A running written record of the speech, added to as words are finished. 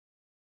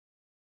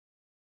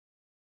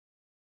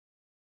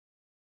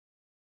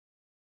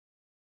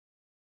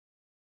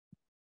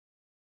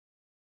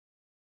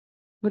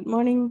Good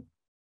morning.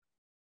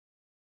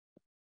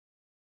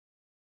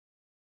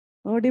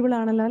 Audible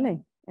ആണല്ലോ അല്ലേ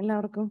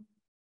എല്ലാവർക്കും?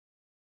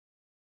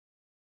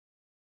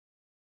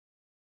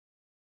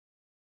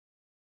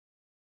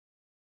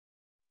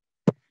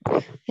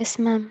 Yes,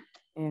 ma'am.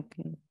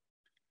 ഓക്കെ.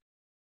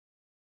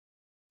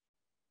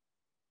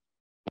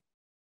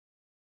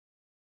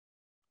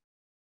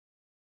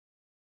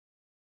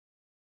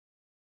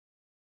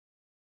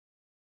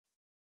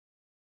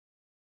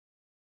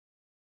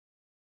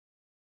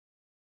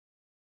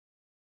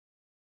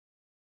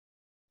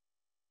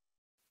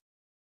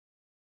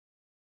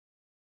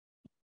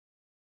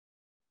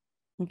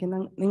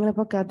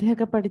 നിങ്ങളിപ്പോൾ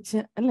കഥയൊക്കെ പഠിച്ച്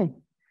അല്ലേ?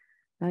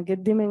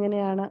 ഗദ്യം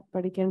എങ്ങനെയാണ്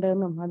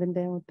പഠിക്കേണ്ടതെന്നും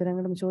അതിൻ്റെ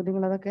ഉത്തരങ്ങളും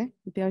ചോദ്യങ്ങളും അതൊക്കെ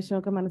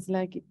അത്യാവശ്യമൊക്കെ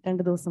മനസ്സിലാക്കി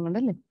 2 ദിവസം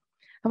കൊണ്ടല്ലേ?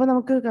 അപ്പോൾ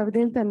നമുക്ക്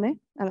കവിതയിൽ തന്നെ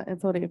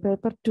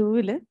പേപ്പർ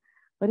 2-ൽ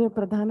ഒരു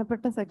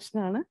പ്രധാനപ്പെട്ട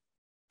സെക്ഷനാണ്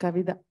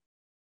കവിത.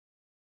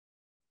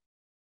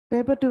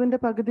 പേപ്പർ 2-ൻ്റെ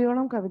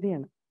പകുതിയോളം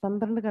കവിതയാണ്.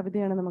 12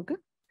 കവിതയാണ് നമുക്ക്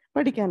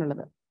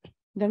പഠിക്കാനുള്ളത്.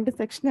 2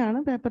 സെക്ഷനാണ്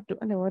പേപ്പർ 2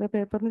 അല്ലെ? ഓരോ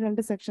പേപ്പറിന്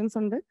 2 സെക്ഷൻസ്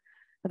ഉണ്ട്.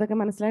 അതൊക്കെ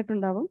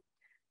മനസ്സിലായിട്ടുണ്ടാവും.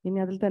 ഇനി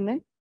അതിൽ തന്നെ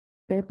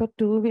പേപ്പർ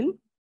 2-ൽ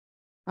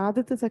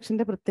ആദ്യത്തെ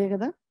സെക്ഷന്റെ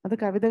പ്രത്യേകത അത്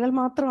കവിതകൾ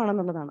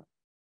മാത്രമാണെന്നുള്ളതാണ്.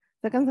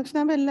 സെക്കൻഡ് സെക്ഷൻ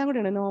ആകുമ്പോൾ എല്ലാം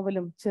കൂടിയാണ്,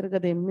 നോവലും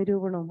ചെറുകഥയും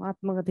നിരൂപണവും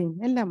ആത്മകഥയും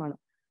എല്ലാമാണ്.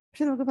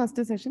 പക്ഷെ നമുക്ക്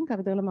ഫസ്റ്റ് സെക്ഷൻ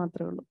കവിതകൾ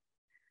മാത്രമേ ഉള്ളൂ.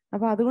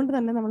 അപ്പോൾ അതുകൊണ്ട്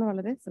തന്നെ നമ്മൾ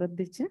വളരെ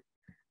ശ്രദ്ധിച്ച്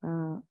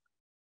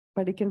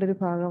പഠിക്കേണ്ട ഒരു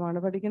ഭാഗമാണ്.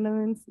 പഠിക്കേണ്ടത്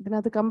മീൻസ്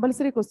ഇതിനകത്ത്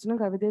കമ്പൽസറി ക്വസ്റ്റ്യനും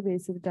കവിതയെ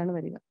ബേസ് ചെയ്തിട്ടാണ്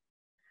വരിക.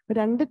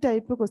 2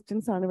 ടൈപ്പ്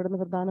ക്വസ്റ്റ്യൻസ് ആണ് ഇവിടുന്ന്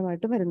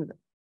പ്രധാനമായിട്ടും വരുന്നത്.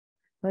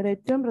 അതിൽ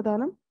ഏറ്റവും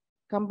പ്രധാനം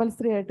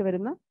കമ്പൽസറി ആയിട്ട്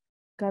വരുന്ന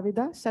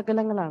കവിത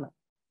ശകലങ്ങളാണ്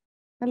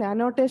അല്ലെ,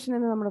 അനോട്ടേഷൻ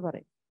എന്ന് നമ്മൾ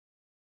പറയും.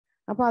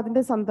 അപ്പോൾ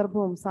അതിൻ്റെ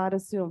സന്ദർഭവും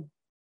സാരസ്യവും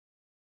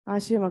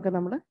ആശയമൊക്കെ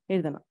നമ്മൾ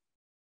എഴുതണം.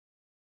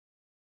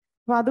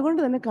 അപ്പോൾ അതുകൊണ്ട്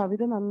തന്നെ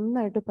കവിത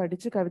നന്നായിട്ട്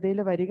പഠിച്ച്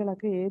കവിതയിലെ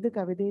വരികളൊക്കെ ഏത്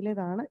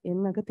കവിതയിലേതാണ്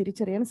എന്നൊക്കെ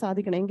തിരിച്ചറിയാൻ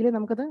സാധിക്കണം. എങ്കിലേ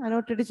നമുക്കത്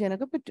അനോട്ടേറ്റ്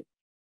ചെയ്യാനൊക്കെ പറ്റും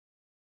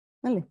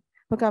അല്ലേ?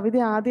 അപ്പോൾ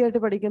കവിത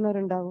ആദ്യമായിട്ട്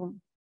പഠിക്കുന്നവരുണ്ടാകും,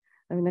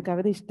 പിന്നെ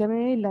കവിത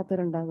ഇഷ്ടമേ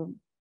ഇല്ലാത്തവരുണ്ടാകും,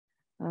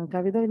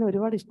 കവിത പിന്നെ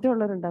ഒരുപാട്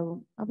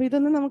ഇഷ്ടമുള്ളവരുണ്ടാകും. അപ്പോൾ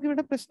ഇതൊന്നും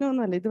നമുക്കിവിടെ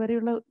പ്രശ്നമൊന്നുമല്ല.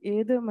 ഇതുവരെയുള്ള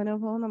ഏത്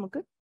മനോഭാവം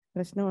നമുക്ക്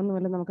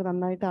പ്രശ്നമൊന്നുമല്ല. നമുക്ക്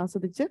നന്നായിട്ട്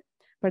ആസ്വദിച്ച്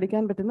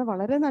പഠിക്കാൻ പറ്റുന്ന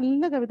വളരെ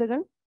നല്ല കവിതകൾ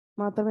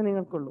മാത്രമേ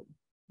നിങ്ങൾക്കുള്ളൂ.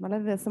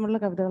 വളരെ രസമുള്ള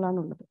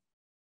കവിതകളാണുള്ളത്.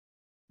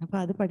 അപ്പോൾ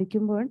അത്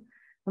പഠിക്കുമ്പോൾ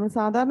നമ്മൾ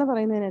സാധാരണ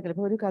പറയുന്നതിനേക്കാൾ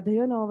ഇപ്പോൾ ഒരു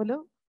കഥയോ നോവലോ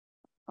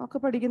ഒക്കെ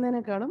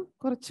പഠിക്കുന്നതിനേക്കാളും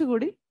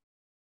കുറച്ചുകൂടി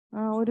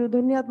ഒരു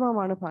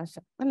ധന്യാത്മകമാണ് ഭാഷ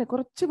അല്ലെ?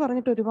 കുറച്ച്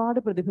പറഞ്ഞിട്ട്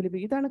ഒരുപാട്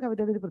പ്രതിഫലിപ്പിക്കും. ഇതാണ്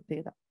കവിതയുടെ ഒരു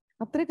പ്രത്യേകത.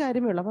 അത്രേ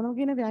കാര്യമേ ഉള്ളൂ. അപ്പോൾ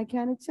നമുക്കിങ്ങനെ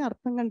വ്യാഖ്യാനിച്ച്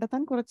അർത്ഥം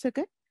കണ്ടെത്താൻ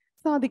കുറച്ചൊക്കെ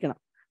സാധിക്കണം.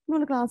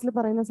 നമ്മൾ ക്ലാസ്സിൽ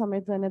പറയുന്ന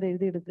സമയത്ത് തന്നെ അത്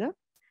എഴുതിയെടുക്കുക.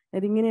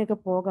 ഇതിങ്ങനെയൊക്കെ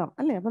പോകാം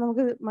അല്ലേ? അപ്പോൾ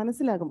നമുക്ക്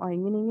മനസ്സിലാകും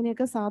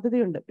ഇങ്ങനെയൊക്കെ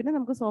സാധ്യതയുണ്ട്. പിന്നെ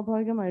നമുക്ക്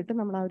സ്വാഭാവികമായിട്ടും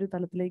നമ്മൾ ആ ഒരു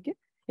തലത്തിലേക്ക്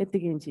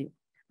എത്തുകയും ചെയ്യും.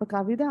 അപ്പോൾ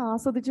കവിത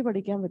ആസ്വദിച്ച്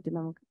പഠിക്കാൻ പറ്റും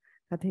നമുക്ക്.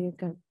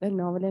 കഥയേക്കാൾ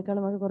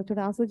നോവലേക്കാളും നമുക്ക്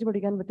കുറച്ചുകൂടി ആസ്വദിച്ച്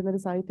പഠിക്കാൻ പറ്റുന്ന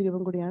ഒരു സാഹിത്യ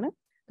രൂപം കൂടിയാണ്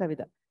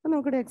കവിത. അപ്പോൾ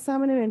നമുക്കിവിടെ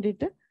എക്സാമിന്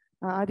വേണ്ടിയിട്ട്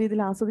ആ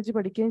രീതിയിൽ ആസ്വദിച്ച്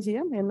പഠിക്കുകയും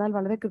ചെയ്യാം. എന്നാൽ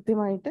വളരെ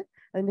കൃത്യമായിട്ട്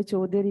അതിൻ്റെ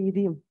ചോദ്യ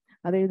രീതിയും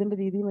അത് എഴുതേണ്ട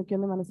രീതിയും ഒക്കെ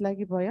ഒന്ന്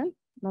മനസ്സിലാക്കി പോയാൽ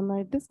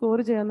നന്നായിട്ട് സ്കോർ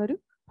ചെയ്യാവുന്നൊരു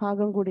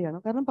ഭാഗം കൂടിയാണ്.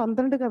 കാരണം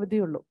 12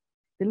 കവിതയുള്ളൂ.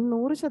 ഇതിൽ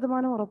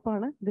 100%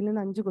 ഉറപ്പാണ്. ഇതിൽ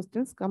നിന്ന് 5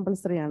 ക്വസ്റ്റ്യൻസ്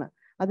കമ്പൽസറി ആണ്.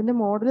 അതിൻ്റെ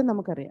മോഡൽ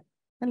നമുക്കറിയാം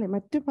അല്ലേ?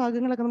 മറ്റു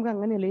ഭാഗങ്ങളൊക്കെ നമുക്ക്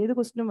അങ്ങനെയല്ല, ഏത്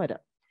ക്വസ്റ്റ്യനും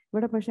വരാം.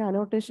 ഇവിടെ പക്ഷേ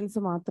അനോട്ടേഷൻസ്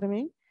മാത്രമേ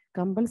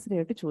കമ്പൽസറി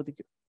ആയിട്ട്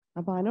ചോദിക്കൂ.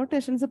 അപ്പോൾ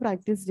അനോട്ടേഷൻസ്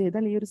പ്രാക്ടീസ്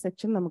ചെയ്താൽ ഈ ഒരു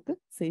സെക്ഷൻ നമുക്ക്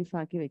സേഫ്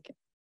ആക്കി വെക്കാം.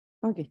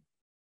 ഓക്കെ.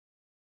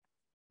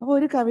 അപ്പോൾ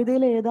ഒരു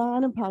കവിതയിലെ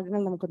ഏതാനും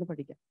ഭാഗങ്ങൾ നമുക്കൊന്ന്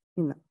പഠിക്കാം.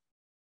 ഇന്ന്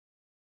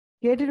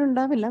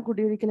കേട്ടിട്ടുണ്ടാവില്ല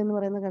കുടിയൊഴിക്കൽ എന്ന്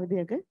പറയുന്ന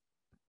കവിതയൊക്കെ.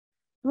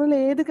 നമ്മൾ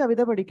ഏത്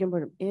കവിത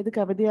പഠിക്കുമ്പോഴും, ഏത്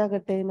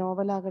കവിതയാകട്ടെ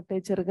നോവലാകട്ടെ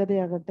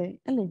ചെറുകഥയാകട്ടെ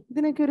അല്ലേ,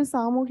 ഇതിനൊക്കെ ഒരു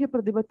സാമൂഹ്യ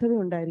പ്രതിബദ്ധത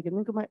ഉണ്ടായിരിക്കും.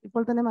 നിങ്ങൾക്ക്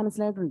ഇപ്പോൾ തന്നെ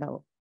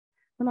മനസ്സിലായിട്ടുണ്ടാവും.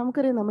 അപ്പം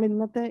നമുക്കറിയാം നമ്മൾ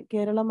ഇന്നത്തെ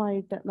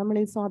കേരളമായിട്ട് നമ്മൾ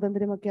ഈ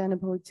സ്വാതന്ത്ര്യമൊക്കെ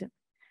അനുഭവിച്ച്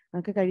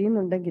ഒക്കെ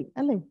കഴിയുന്നുണ്ടെങ്കിൽ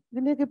അല്ലേ,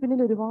 ഇതിൻ്റെയൊക്കെ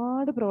പിന്നിൽ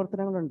ഒരുപാട്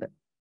പ്രവർത്തനങ്ങളുണ്ട്.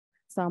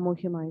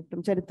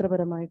 സാമൂഹ്യമായിട്ടും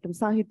ചരിത്രപരമായിട്ടും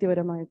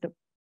സാഹിത്യപരമായിട്ടും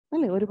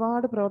അല്ലേ,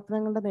 ഒരുപാട്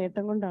പ്രവർത്തനങ്ങളുടെ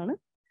നേട്ടം കൊണ്ടാണ്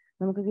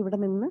നമുക്ക് ഇവിടെ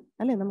നിന്ന്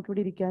അല്ലേ,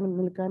 നമുക്കിവിടെ ഇരിക്കാനും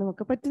നിൽക്കാനും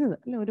ഒക്കെ പറ്റുന്നത്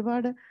അല്ലേ.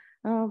 ഒരുപാട്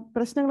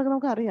പ്രശ്നങ്ങളൊക്കെ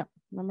നമുക്ക് അറിയാം.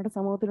 നമ്മുടെ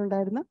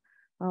സമൂഹത്തിലുണ്ടായിരുന്ന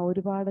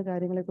ഒരുപാട്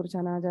കാര്യങ്ങളെക്കുറിച്ച്,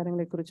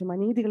 അനാചാരങ്ങളെക്കുറിച്ചും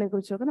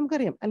അനീതികളെക്കുറിച്ചും ഒക്കെ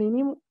നമുക്കറിയാം അല്ലെ.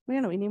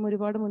 ഇനിയും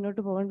ഒരുപാട്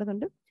മുന്നോട്ട്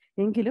പോകേണ്ടതുണ്ട്.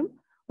 എങ്കിലും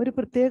ഒരു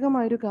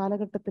പ്രത്യേകമായൊരു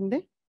കാലഘട്ടത്തിൻ്റെ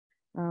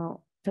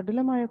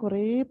ചടുലമായ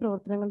കുറേ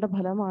പ്രവർത്തനങ്ങളുടെ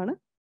ഫലമാണ്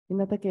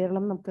ഇന്നത്തെ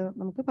കേരളം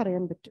നമുക്ക്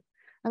പറയാൻ പറ്റും.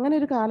 അങ്ങനെ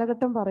ഒരു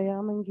കാലഘട്ടം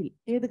പറയാമെങ്കിൽ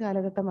ഏത്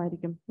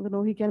കാലഘട്ടമായിരിക്കും? നമുക്ക്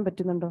ഊഹിക്കാൻ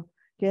പറ്റുന്നുണ്ടോ?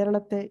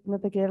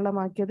 ഇന്നത്തെ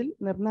കേരളമാക്കിയതിൽ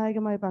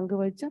നിർണായകമായ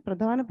പങ്കുവഹിച്ച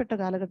പ്രധാനപ്പെട്ട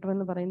കാലഘട്ടം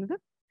എന്ന് പറയുന്നത്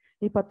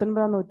ഈ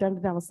 19-ാം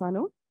നൂറ്റാണ്ടിന്റെ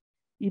അവസാനവും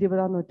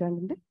 20-ാം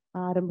നൂറ്റാണ്ടിന്റെ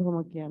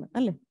ആരംഭവുമൊക്കെയാണ്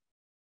അല്ലേ?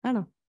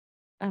 ആണോ?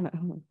 ആണ്.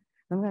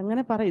 നമുക്ക്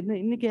അങ്ങനെ പറയും.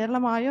 ഇന്ന്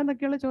കേരളമായോ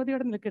എന്നൊക്കെയുള്ള ചോദ്യം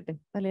ഇവിടെ നിൽക്കട്ടെ.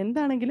 അല്ല,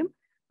 എന്താണെങ്കിലും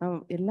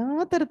എല്ലാ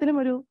തരത്തിലും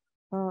ഒരു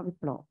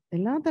വിപ്ലവം,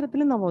 എല്ലാ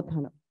തരത്തിലും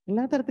നവോത്ഥാനം,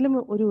 എല്ലാ തരത്തിലും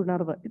ഒരു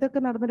ഉണർവ്,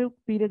 ഇതൊക്കെ നടന്നൊരു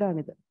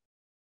പീരീഡാണിത്.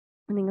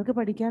 നിങ്ങൾക്ക്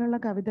പഠിക്കാനുള്ള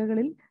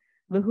കവിതകളിൽ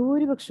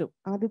ബഹുഭൂരിപക്ഷവും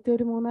ആദ്യത്തെ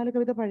ഒരു 3-4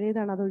 കവിത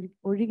പഴയതാണ്. അത്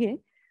ഒഴികെ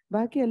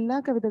ബാക്കി എല്ലാ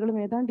കവിതകളും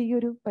ഏതാണ്ട് ഈ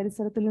ഒരു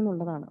പരിസരത്തിൽ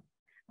നിന്നുള്ളതാണ്.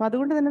 അപ്പൊ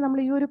അതുകൊണ്ട് തന്നെ നമ്മൾ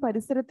ഈ ഒരു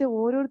പരിസരത്തെ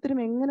ഓരോരുത്തരും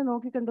എങ്ങനെ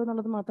നോക്കിക്കണ്ടു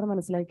എന്നുള്ളത് മാത്രം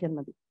മനസ്സിലാക്കിയാൽ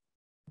മതി.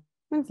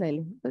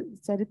 മനസ്സിലായില്ലേ?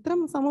 ചരിത്രം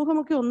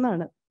സമൂഹമൊക്കെ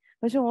ഒന്നാണ്,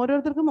 പക്ഷെ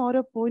ഓരോരുത്തർക്കും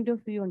ഓരോ പോയിന്റ്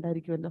ഓഫ് വ്യൂ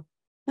ഉണ്ടായിരിക്കുമല്ലോ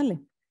അല്ലേ?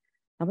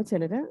 അപ്പൊ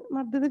ചിലര്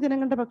മർദ്ദിത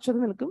ജനങ്ങളുടെ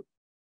പക്ഷത്ത് നിൽക്കും,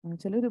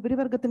 ചിലർ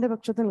ഉപരിവർഗത്തിന്റെ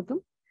പക്ഷത്ത് നിൽക്കും,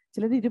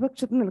 ചിലർ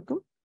ഇരുപക്ഷത്ത് നിൽക്കും,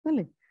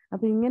 അല്ലേ?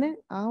 അപ്പൊ ഇങ്ങനെ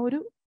ആ ഒരു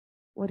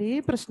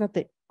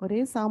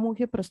ഒരേ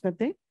സാമൂഹ്യ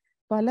പ്രശ്നത്തെ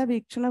പല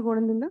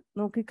വീക്ഷണകോണിൽ നിന്ന്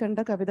നോക്കിക്കണ്ട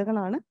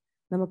കവിതകളാണ്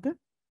നമുക്ക്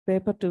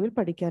പേപ്പർ 2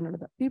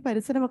 പഠിക്കാനുള്ളത്. ഈ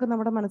പരിസരമൊക്കെ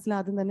നമ്മുടെ മനസ്സിൽ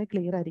ആദ്യം തന്നെ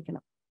ക്ലിയർ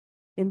ആയിരിക്കണം.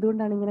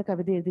 എന്തുകൊണ്ടാണ് ഇങ്ങനെ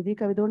കവിത എഴുതിയത്? ഈ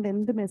കവിത കൊണ്ട്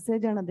എന്ത്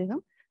മെസ്സേജാണ് അദ്ദേഹം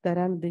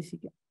തരാൻ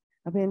ഉദ്ദേശിക്കുക?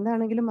 അപ്പൊ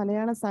എന്താണെങ്കിലും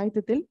മലയാള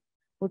സാഹിത്യത്തിൽ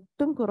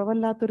ഒട്ടും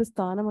കുറവല്ലാത്തൊരു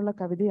സ്ഥാനമുള്ള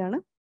കവിതയാണ്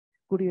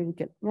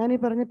കുടിയൊഴിക്കൽ. ഞാൻ ഈ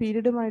പറഞ്ഞ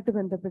പീരീഡുമായിട്ട്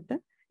ബന്ധപ്പെട്ട്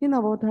ഈ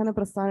നവോത്ഥാന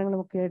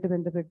പ്രസ്ഥാനങ്ങളുമൊക്കെ ആയിട്ട്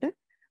ബന്ധപ്പെട്ട്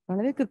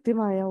വളരെ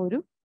കൃത്യമായ ഒരു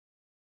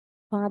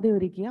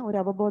പാതയൊരുക്കിയ ഒരു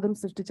അവബോധം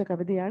സൃഷ്ടിച്ച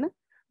കവിതയാണ്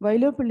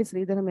വൈലോപ്പിള്ളി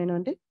ശ്രീധര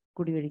മേനോന്റെ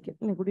കുടിയൊഴിക്കൽ.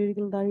 അല്ലെ,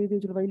 കുടിയൊഴിക്കൽ താഴെ എഴുതി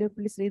വെച്ചു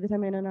വൈലോപ്പിള്ളി ശ്രീധര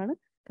മേനോനാണ്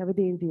കവിത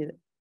എഴുതിയത്.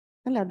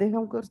 അല്ല,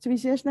 അദ്ദേഹം കുറച്ച്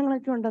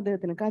വിശേഷണങ്ങളൊക്കെ ഉണ്ട്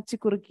അദ്ദേഹത്തിന്.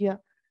 കാച്ചിക്കുറുക്കിയ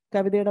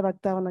കവിതയുടെ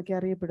വക്താവ് എന്നൊക്കെ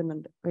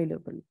അറിയപ്പെടുന്നുണ്ട്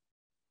വൈലോപ്പിള്ളി.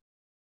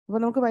 അപ്പൊ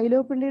നമുക്ക്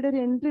വൈലോപ്പിള്ളിയുടെ ഒരു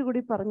എൻട്രി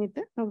കൂടി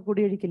പറഞ്ഞിട്ട് നമുക്ക്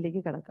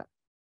കുടിയൊഴിക്കലിലേക്ക് കടക്കാം.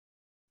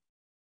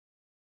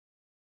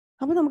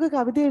 അപ്പൊ നമുക്ക്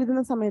കവിത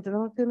എഴുതുന്ന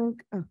സമയത്ത്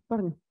നിങ്ങൾക്ക്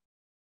പറഞ്ഞു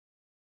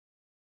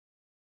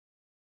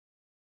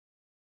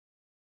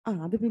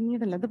അത്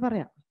പിന്നീടല്ല, അത്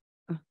പറയാം.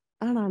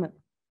 ആണാണ്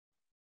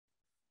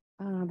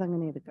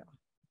അതങ്ങനെ എടുക്കാം.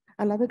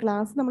 അല്ലാതെ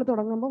ക്ലാസ് നമ്മൾ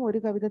തുടങ്ങുമ്പോൾ ഒരു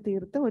കവിത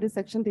തീർത്ത് ഒരു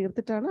സെക്ഷൻ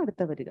തീർത്തിട്ടാണ്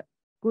അടുത്ത വരിക.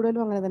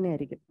 കൂടുതലും അങ്ങനെ തന്നെ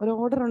ആയിരിക്കും, ഒരു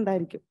ഓർഡർ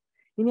ഉണ്ടായിരിക്കും.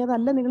 ഇനി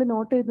അതല്ല, നിങ്ങൾ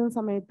നോട്ട് എഴുതുന്ന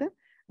സമയത്ത്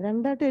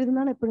രണ്ടായിട്ട്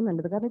എഴുതുന്നതാണ് എപ്പോഴും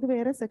നല്ലത്. കാരണം ഇത്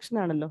വേറെ സെക്ഷൻ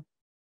ആണല്ലോ.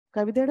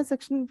 കവിതയുടെ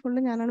സെക്ഷൻ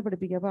ഫുള്ള് ഞാനാണ്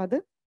പഠിപ്പിക്കുക. അപ്പൊ അത്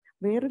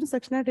വേറൊരു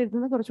സെക്ഷനായിട്ട്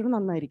എഴുതുന്നത് കുറച്ചുകൂടി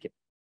നന്നായിരിക്കും.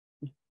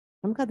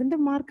 നമുക്ക് അതിന്റെ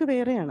മാർക്ക്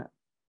വേറെയാണ്.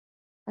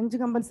 5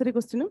 കമ്പൽസറി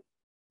ക്വസ്റ്റ്യനും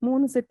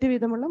 3 സെറ്റ്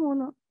വീതമുള്ള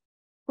 3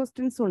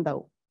 ക്വസ്റ്റ്യൻസും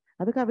ഉണ്ടാവും.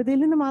 അത് കവിതയിൽ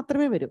നിന്ന്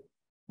മാത്രമേ വരൂ.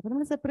 അപ്പൊ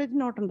നമ്മൾ സെപ്പറേറ്റ്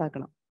നോട്ട്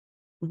ഉണ്ടാക്കണം.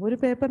 ഒരു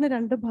പേപ്പറിന്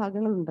 2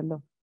 ഭാഗങ്ങളുണ്ടല്ലോ.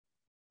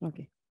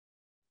 ഓക്കെ,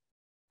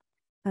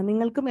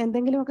 നിങ്ങൾക്കും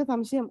എന്തെങ്കിലുമൊക്കെ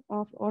സംശയം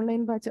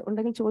ഓൺലൈൻ ബാച്ച്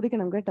ഉണ്ടെങ്കിൽ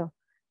ചോദിക്കണം കേട്ടോ.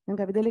 ഞാൻ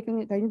കവിതയിലേക്ക്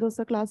കഴിഞ്ഞ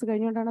ദിവസം ക്ലാസ്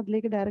കഴിഞ്ഞുകൊണ്ടാണ്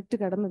അതിലേക്ക് ഡയറക്റ്റ്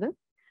കടന്നത്.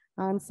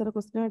 ആൻസർ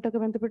ക്വസ്റ്റ്യനായിട്ടൊക്കെ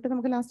ബന്ധപ്പെട്ട്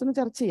നമുക്ക് ലാസ്റ്റ് ഒന്ന്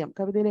ചർച്ച ചെയ്യാം.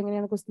 കവിതയിൽ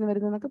എങ്ങനെയാണ് ക്വസ്റ്റ്യൻ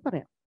വരുന്നതെന്നൊക്കെ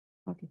പറയാം.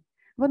 ഓക്കെ,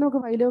 അപ്പൊ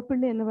നമുക്ക്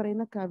വൈലോപ്പിള്ളി എന്ന്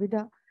പറയുന്ന കവിത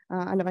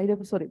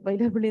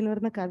വൈലോപ്പിള്ളി എന്ന്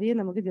പറയുന്ന കവിയെ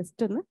നമുക്ക്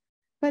ജസ്റ്റ് ഒന്ന്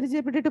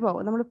പരിചയപ്പെട്ടിട്ട്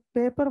പോകാം. നമ്മൾ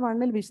പേപ്പർ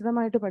 1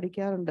 വിശദമായിട്ട്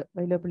പഠിക്കാറുണ്ട്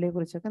വൈലോപ്പിള്ളിയെ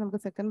കുറിച്ചൊക്കെ. നമുക്ക്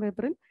സെക്കൻഡ്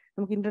പേപ്പറിൽ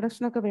നമുക്ക്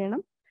ഇൻട്രഡക്ഷൻ ഒക്കെ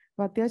വേണം.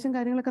 അപ്പൊ അത്യാവശ്യം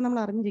കാര്യങ്ങളൊക്കെ നമ്മൾ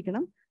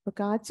അറിഞ്ഞിരിക്കണം. അപ്പൊ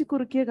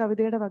കാച്ചിക്കുറുക്കിയ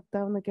കവിതയുടെ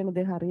വക്താവ് എന്നൊക്കെയാണ്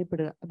അദ്ദേഹം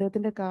അറിയപ്പെടുക.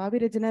 അദ്ദേഹത്തിന്റെ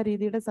കാവ്യരചനാ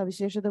രീതിയുടെ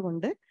സവിശേഷത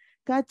കൊണ്ട്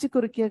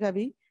കാച്ചിക്കുറുക്കിയ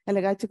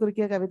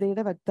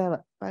കവിതയുടെ വക്താവ്,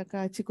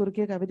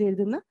 കാച്ചിക്കുറുക്കിയ കവിത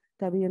എഴുതുന്ന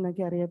കവി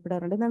എന്നൊക്കെ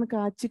അറിയപ്പെടാറുണ്ട്. എന്താണ്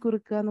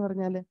കാച്ചിക്കുറുക്കുക എന്ന്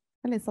പറഞ്ഞാല്?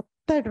 അല്ലെ,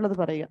 സത്തായിട്ടുള്ളത്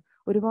പറയുക.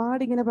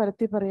 ഒരുപാട് ഇങ്ങനെ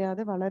പരത്തി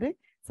പറയാതെ വളരെ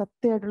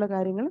സത്യമായിട്ടുള്ള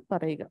കാര്യങ്ങൾ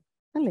പറയുക,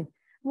 അല്ലേ?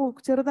 അപ്പൊ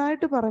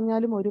ചെറുതായിട്ട്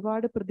പറഞ്ഞാലും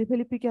ഒരുപാട്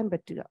പ്രതിഫലിപ്പിക്കാൻ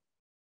പറ്റുക.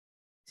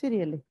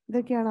 ശരിയല്ലേ?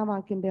 ഇതൊക്കെയാണ് ആ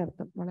വാക്കിന്റെ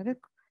അർത്ഥം. വളരെ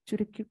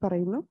ചുരുക്കി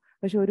പറയുന്നു,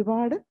 പക്ഷെ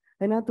ഒരുപാട്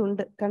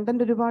അതിനകത്തുണ്ട്,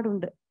 കണ്ടന്റ്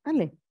ഒരുപാടുണ്ട്,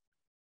 അല്ലേ?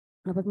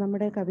 അപ്പൊ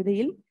നമ്മുടെ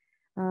കവിതയിൽ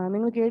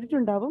നിങ്ങൾ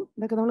കേട്ടിട്ടുണ്ടാവും.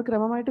 ഇതൊക്കെ നമ്മൾ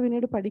ക്രമമായിട്ട്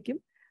പിന്നീട് പഠിക്കും.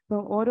 ഇപ്പൊ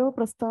ഓരോ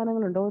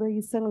പ്രസ്ഥാനങ്ങളുണ്ട്, ഓരോ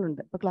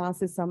ഈസങ്ങളുണ്ട്. ഇപ്പൊ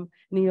ക്ലാസിസം,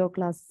 നിയോ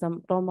ക്ലാസിസം,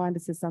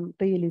 റൊമാൻറ്റിസിസം,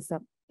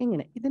 റിയലിസം,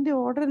 ഇങ്ങനെ ഇതിന്റെ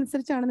ഓർഡർ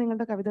അനുസരിച്ചാണ്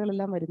നിങ്ങളുടെ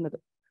കവിതകളെല്ലാം വരുന്നത്.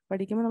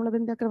 പഠിക്കുമ്പോൾ നമ്മൾ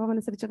അതിന്റെ ക്രമം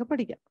അനുസരിച്ചൊക്കെ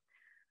പഠിക്കാം.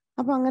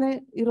 അപ്പൊ അങ്ങനെ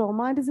ഈ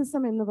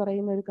റൊമാൻറ്റിസിസം എന്ന്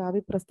പറയുന്ന ഒരു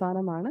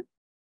കാവ്യപ്രസ്ഥാനമാണ്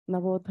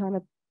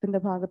നവോത്ഥാനത്തിന്റെ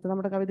ഭാഗത്ത്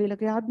നമ്മുടെ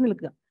കവിതയിലൊക്കെ ആദ്യം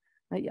നിൽക്കുക.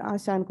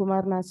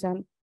 കുമാരനാശാൻ,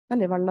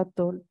 അല്ലെ,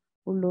 വള്ളത്തോൾ,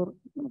 ഉള്ളൂർ,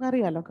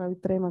 നമുക്കറിയാലോ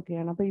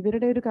കവിത്രയമൊക്കെയാണ്. അപ്പൊ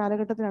ഇവരുടെ ഒരു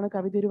കാലഘട്ടത്തിലാണ്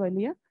കവിത ഒരു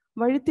വലിയ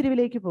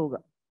വഴിത്തിരിവിലേക്ക് പോവുക.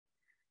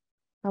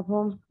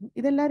 അപ്പം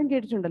ഇതെല്ലാവരും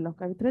കേട്ടിട്ടുണ്ടല്ലോ.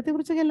 കവിത്രയത്തെ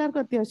കുറിച്ചൊക്കെ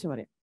എല്ലാവർക്കും അത്യാവശ്യം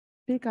അറിയാം.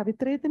 ഈ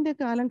കവിത്രയത്തിന്റെ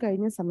കാലം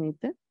കഴിഞ്ഞ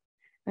സമയത്ത്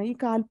ഈ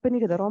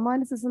കാൽപ്പനികത,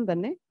 റൊമാൻറ്റിസിസം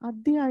തന്നെ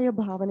അതിയായ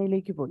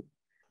ഭാവനയിലേക്ക് പോയി.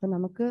 അപ്പൊ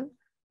നമുക്ക്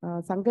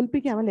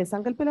സങ്കല്പിക്കാം, അല്ലെ?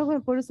 സങ്കല്പലോകം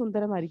എപ്പോഴും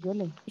സുന്ദരമായിരിക്കും,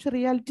 അല്ലെ? പക്ഷെ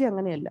റിയാലിറ്റി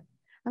അങ്ങനെയല്ല.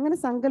 അങ്ങനെ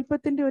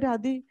സങ്കല്പത്തിന്റെ ഒരു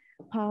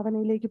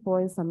അതിഭാവനയിലേക്ക്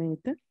പോയ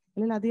സമയത്ത്,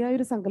 അല്ലെങ്കിൽ അതിയായ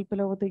ഒരു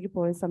സങ്കല്പലോകത്തേക്ക്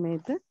പോയ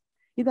സമയത്ത്,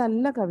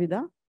 ഇതല്ല കവിത,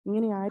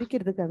 ഇങ്ങനെ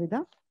ആയിരിക്കരുത് കവിത,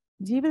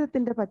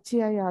 ജീവിതത്തിന്റെ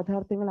പച്ചയായ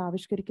യാഥാർത്ഥ്യങ്ങൾ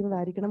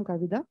ആവിഷ്കരിക്കുന്നതായിരിക്കണം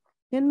കവിത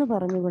എന്ന്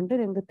പറഞ്ഞുകൊണ്ട്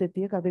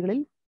രംഗത്തെത്തിയ കവികളിൽ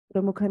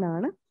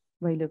പ്രമുഖനാണ്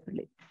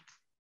വൈലോപ്പിള്ളി.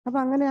 അപ്പൊ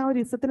അങ്ങനെ ആ ഒരു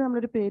ഇസത്തിന്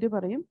നമ്മളൊരു പേര്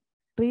പറയും,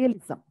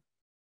 റിയലിസം,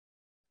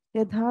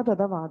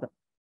 യഥാതഥവാദം.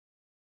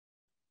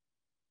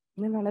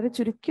 ഞാൻ വളരെ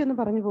ചുരുക്കി ഒന്ന്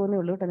പറഞ്ഞു പോകുന്നേ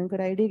ഉള്ളൂ കേട്ടോ, നിങ്ങൾക്ക്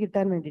ഒരു ഐഡിയ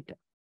കിട്ടാൻ വേണ്ടിയിട്ട്.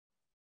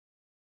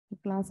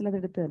 ക്ലാസ്സിൽ അത്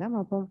എടുത്തു തരാം.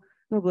 അപ്പം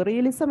നോക്കൂ,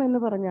 റിയലിസം എന്ന്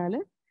പറഞ്ഞാൽ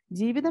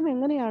ജീവിതം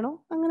എങ്ങനെയാണോ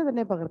അങ്ങനെ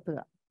തന്നെ പകർത്തുക.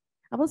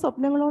 അപ്പൊ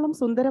സ്വപ്നങ്ങളോളം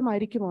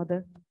സുന്ദരമായിരിക്കുമോ അത്?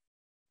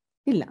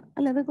 ഇല്ല,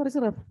 അല്ല, അത് കുറച്ച്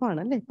റഫാണ്,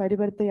 അല്ലേ?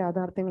 പരിപരുത്ത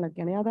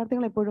യാഥാർത്ഥ്യങ്ങളൊക്കെയാണ്.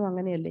 യാഥാർത്ഥ്യങ്ങൾ എപ്പോഴും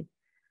അങ്ങനെയല്ലേ?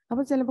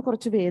 അപ്പൊ ചിലപ്പോൾ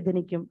കുറച്ച്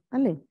വേദനിക്കും,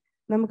 അല്ലേ?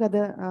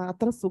 നമുക്കത്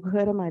അത്ര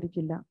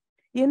സുഖകരമായിരിക്കില്ല.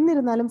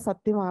 എന്നിരുന്നാലും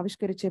സത്യം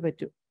ആവിഷ്കരിച്ചേ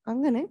പറ്റൂ.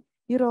 അങ്ങനെ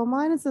ഈ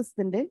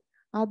റൊമാൻറ്റിസിസത്തിന്റെ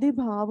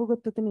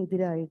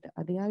അതിഭാവുകത്വത്തിനെതിരായിട്ട്,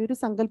 അതിയായൊരു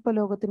സങ്കല്പ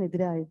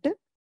ലോകത്തിനെതിരായിട്ട്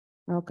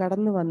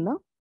കടന്നു വന്ന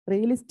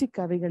റിയലിസ്റ്റിക്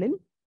കവികളിൽ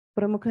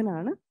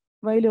പ്രമുഖനാണ്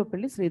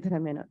വൈലോപ്പിള്ളി ശ്രീധര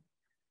മേനോൻ.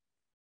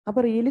 അപ്പൊ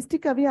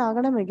റിയലിസ്റ്റിക് കവി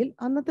ആകണമെങ്കിൽ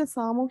അന്നത്തെ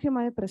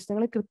സാമൂഹ്യമായ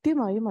പ്രശ്നങ്ങളെ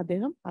കൃത്യമായും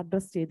അദ്ദേഹം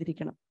അഡ്രസ്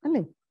ചെയ്തിരിക്കണം,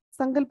 അല്ലേ?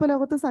 സങ്കല്പ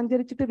ലോകത്ത്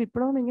സഞ്ചരിച്ചിട്ട്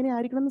വിപ്ലവം എങ്ങനെ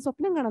ആയിരിക്കണം എന്ന്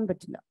സ്വപ്നം കാണാൻ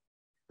പറ്റില്ല.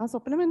 ആ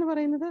സ്വപ്നം എന്ന്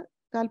പറയുന്നത്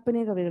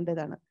കാൽപ്പനിക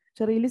കവികളുടേതാണ്.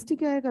 പക്ഷെ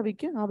റിയലിസ്റ്റിക് ആയ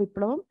കവിക്ക് ആ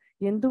വിപ്ലവം,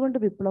 എന്തുകൊണ്ട്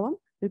വിപ്ലവം,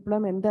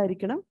 വിപ്ലവം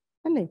എന്തായിരിക്കണം,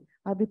 അല്ലേ?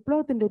 ആ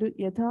വിപ്ലവത്തിന്റെ ഒരു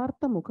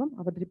യഥാർത്ഥ മുഖം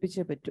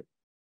അവതരിപ്പിച്ചേ പറ്റൂ.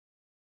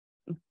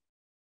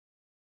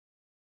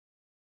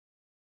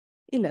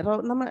 ഇല്ല,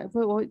 നമ്മൾ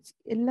ഇപ്പൊ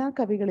എല്ലാ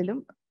കവികളിലും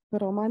ഇപ്പൊ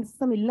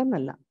റൊമാൻസിസം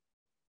ഇല്ലെന്നല്ല,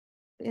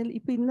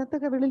 ഇപ്പൊ ഇന്നത്തെ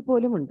കവികളിൽ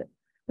പോലും ഉണ്ട്.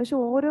 പക്ഷെ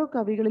ഓരോ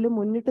കവികളിലും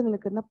മുന്നിട്ട്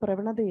നിൽക്കുന്ന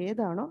പ്രവണത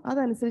ഏതാണോ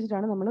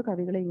അതനുസരിച്ചിട്ടാണ് നമ്മൾ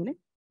കവികളെ ഇങ്ങനെ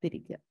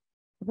തിരിക്കുക.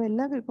 അപ്പൊ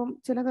ഇപ്പം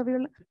ചില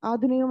കവികൾ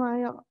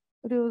ആധുനികമായ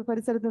ഒരു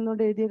പരിസരത്ത്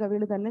നിന്നുകൊണ്ട് എഴുതിയ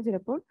കവികൾ തന്നെ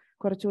ചിലപ്പോൾ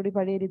കുറച്ചുകൂടി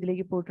പഴയ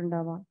രീതിയിലേക്ക്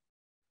പോയിട്ടുണ്ടാവാം.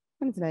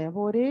 മനസ്സിലായോ?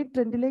 അപ്പൊ ഒരേ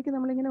ട്രെൻഡിലേക്ക്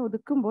നമ്മളിങ്ങനെ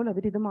ഒതുക്കുമ്പോൾ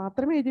അവരിത്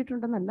മാത്രമേ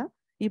എഴുതിയിട്ടുണ്ടെന്നല്ല,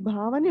 ഈ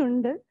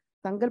ഭാവനയുണ്ട്,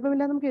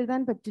 സങ്കല്പമില്ലാതെ നമുക്ക്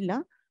എഴുതാൻ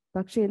പറ്റില്ല.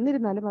 പക്ഷെ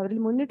എന്നിരുന്നാലും അവരിൽ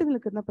മുന്നിട്ട്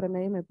നിൽക്കുന്ന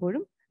പ്രമേയം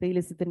എപ്പോഴും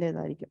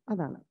റിയലിസത്തിൻ്റെതായിരിക്കും.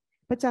 അതാണ്.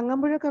 ഇപ്പൊ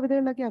ചങ്ങമ്പുഴ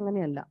കവിതകളിലൊക്കെ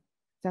അങ്ങനെയല്ല.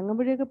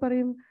 ചങ്ങമ്പുഴയൊക്കെ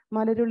പറയും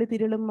മലരുള്ളി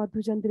തിരളും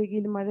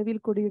മധുചന്ദ്രികയിൽ മഴവിൽ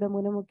കൊടിയുടെ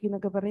മുനമുക്കി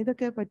എന്നൊക്കെ പറയും.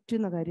 ഇതൊക്കെ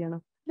പറ്റുന്ന കാര്യമാണ്.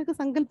 ഇതൊക്കെ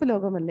സങ്കല്പ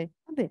ലോകമല്ലേ?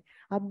 അതെ.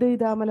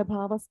 അദ്വൈതാമല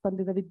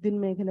ഭാവസ്പന്ദിത വിദ്യുൻ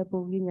മേഖല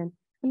പോകി ഞാൻ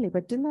അല്ലേ?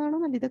 പറ്റുന്നതാണോ?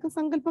 അല്ല, ഇതൊക്കെ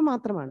സങ്കല്പം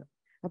മാത്രമാണ്.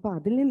 അപ്പൊ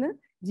അതിൽ നിന്ന്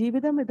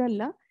ജീവിതം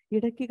ഇതല്ല,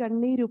 ഇടയ്ക്ക്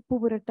കണ്ണീരുപ്പ്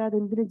പുരട്ടാതെ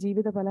എന്തിന്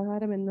ജീവിത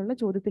പലഹാരം എന്നുള്ള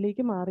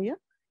ചോദ്യത്തിലേക്ക് മാറിയ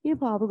ഈ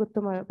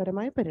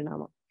ഭാവുകത്വപരമായ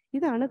പരിണാമം,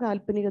 ഇതാണ്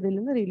കാൽപ്പനികതയിൽ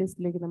നിന്ന്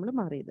റിയലിസ്റ്റിലേക്ക് നമ്മൾ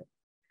മാറിയത്.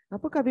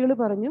 അപ്പൊ കവികൾ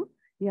പറഞ്ഞു,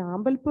 ഈ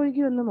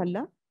ആമ്പൽപ്പൊയ്കയൊന്നുമല്ല,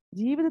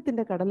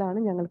 ജീവിതത്തിന്റെ കടലാണ്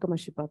ഞങ്ങൾക്ക്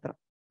മഷിപ്പാത്രം,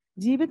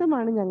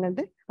 ജീവിതമാണ്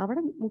ഞങ്ങളുടെ,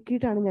 അവിടെ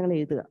മുക്കിയിട്ടാണ് ഞങ്ങൾ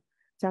എഴുതുക.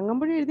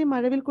 ചങ്ങമ്പുഴ എഴുതി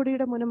മഴവിൽ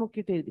കൊടിയുടെ മുന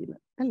മുക്കിയിട്ട് എഴുതിയത്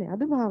അല്ലേ?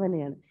 അത്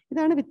ഭാവനയാണ്.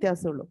 ഇതാണ്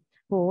വ്യത്യാസമുള്ളൂ.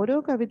 അപ്പൊ ഓരോ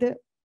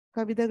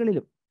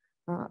കവിതകളിലും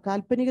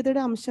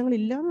കാൽപ്പനികതയുടെ അംശങ്ങൾ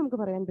ഇല്ലാന്ന് നമുക്ക്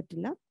പറയാൻ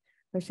പറ്റില്ല.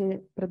 പക്ഷേ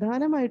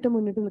പ്രധാനമായിട്ടും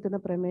മുന്നിട്ട് നിൽക്കുന്ന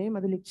പ്രമേയം,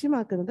 അത്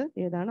ലക്ഷ്യമാക്കുന്നത്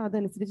ഏതാണോ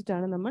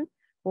അതനുസരിച്ചിട്ടാണ് നമ്മൾ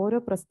ഓരോ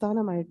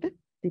പ്രസ്ഥാനമായിട്ട്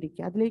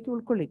തിരിക്കുക, അതിലേക്ക്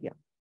ഉൾക്കൊള്ളിക്കുക.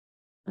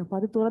 അപ്പൊ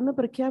അത് തുറന്ന്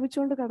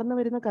പ്രഖ്യാപിച്ചുകൊണ്ട് കടന്നു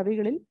വരുന്ന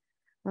കവികളിൽ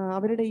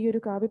അവരുടെ ഈ ഒരു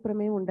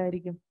കാവ്യപ്രമേയം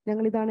ഉണ്ടായിരിക്കും.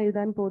 ഞങ്ങൾ ഇതാണ്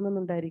എഴുതാൻ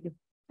പോകുന്നുണ്ടായിരിക്കും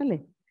അല്ലേ?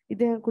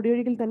 ഇദ്ദേഹം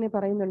കുടിയൊഴുകിൽ തന്നെ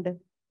പറയുന്നുണ്ട്,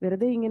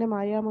 വെറുതെ ഇങ്ങനെ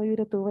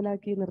മായാമയൂര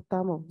തൂവലാക്കി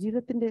നിർത്താമോ,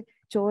 ജീവിതത്തിന്റെ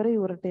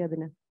ചോരയൂറട്ടെ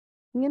അതിന്.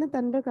 ഇങ്ങനെ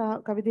തൻ്റെ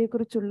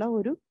കവിതയെക്കുറിച്ചുള്ള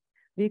ഒരു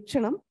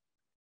വീക്ഷണം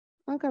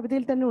ആ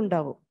കവിതയിൽ തന്നെ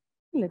ഉണ്ടാവും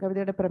അല്ലേ?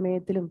 കവിതയുടെ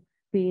പ്രമേയത്തിലും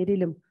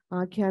പേരിലും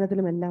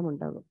ആഖ്യാനത്തിലും എല്ലാം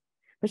ഉണ്ടാകും.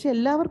 പക്ഷെ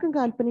എല്ലാവർക്കും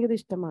കാൽപ്പനികത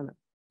ഇഷ്ടമാണ്,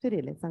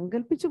 ശരിയല്ലേ?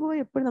 സങ്കല്പിച്ചു പോയ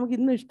എപ്പോഴും നമുക്ക്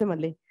ഇന്നും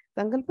ഇഷ്ടമല്ലേ?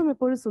 സങ്കല്പം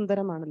എപ്പോഴും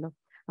സുന്ദരമാണല്ലോ.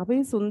 അപ്പൊ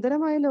ഈ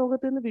സുന്ദരമായ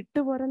ലോകത്ത് നിന്ന്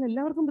വിട്ടുപോരാൻ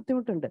എല്ലാവർക്കും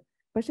ബുദ്ധിമുട്ടുണ്ട്.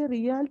 പക്ഷെ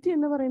റിയാലിറ്റി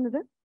എന്ന് പറയുന്നത്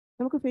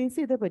നമുക്ക് ഫേസ്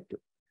ചെയ്തേ പറ്റൂ.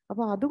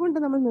 അപ്പൊ അതുകൊണ്ട്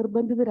നമ്മൾ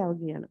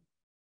നിർബന്ധിതരാവുകയാണ്.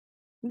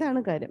 ഇതാണ്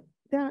കാര്യം.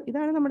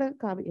 ഇതാണ് നമ്മുടെ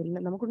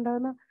എല്ലാം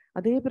നമുക്കുണ്ടാകുന്ന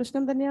അതേ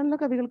പ്രശ്നം തന്നെയാണല്ലോ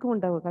കവികൾക്കും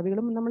ഉണ്ടാവുക.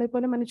 കവികളും നമ്മളെ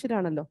പോലെ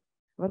മനുഷ്യരാണല്ലോ.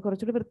 അവർ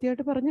കുറച്ചുകൂടി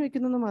വൃത്തിയായിട്ട് പറഞ്ഞു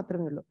വെക്കുന്നു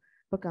മാത്രമേ ഉള്ളൂ.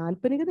 അപ്പൊ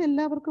കാൽപ്പനികത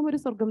എല്ലാവർക്കും ഒരു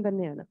സ്വർഗം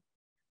തന്നെയാണ്.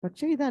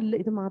 പക്ഷെ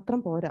ഇത് മാത്രം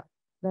പോരാ.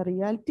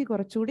 റിയാലിറ്റി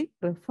കുറച്ചുകൂടി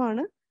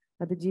റഫാണ്,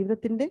 അത്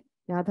ജീവിതത്തിന്റെ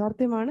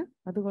യാഥാർത്ഥ്യമാണ്,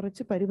 അത്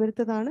കുറച്ച്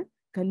പരിപരുത്തതാണ്,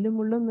 കല്ലും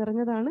മുള്ളും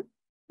നിറഞ്ഞതാണ്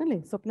അല്ലേ?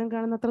 സ്വപ്നം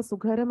കാണുന്ന അത്ര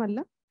സുഖകരമല്ല.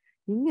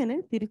 ഇങ്ങനെ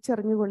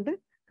തിരിച്ചറിഞ്ഞുകൊണ്ട്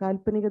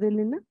കാൽപ്പനികതയിൽ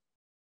നിന്ന്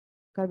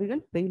കവികൾ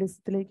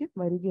റിയലിസത്തിലേക്ക്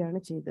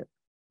വരികയാണ് ചെയ്തത്.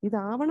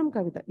 ഇതാവണം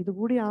കവിത,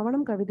 ഇതുകൂടി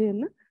ആവണം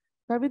കവിതയെന്ന്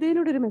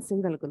കവിതയിലൂടെ ഒരു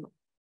മെസ്സേജ് നൽകുന്നു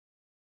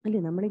അല്ലേ?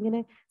 നമ്മളിങ്ങനെ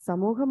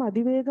സമൂഹം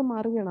അതിവേഗം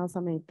മാറുകയാണ്. ആ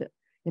സമയത്ത്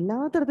എല്ലാ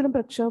തരത്തിലും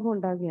പ്രക്ഷോഭം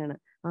ഉണ്ടാകുകയാണ്.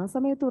 ആ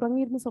സമയത്ത്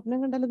ഉറങ്ങിയിരുന്ന് സ്വപ്നം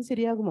കണ്ടാൽ അത്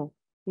ശരിയാകുമോ?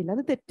 ഇല്ല,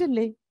 അത്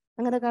തെറ്റല്ലേ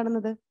അങ്ങനെ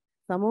കാണുന്നത്?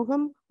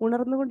 സമൂഹം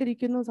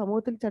ഉണർന്നുകൊണ്ടിരിക്കുന്നു,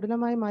 സമൂഹത്തിൽ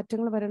ചടുലമായ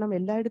മാറ്റങ്ങൾ വരണം,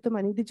 എല്ലായിടത്തും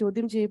അനീതി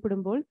ചോദ്യം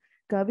ചെയ്യപ്പെടുമ്പോൾ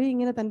കവി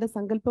ഇങ്ങനെ തന്റെ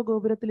സങ്കല്പ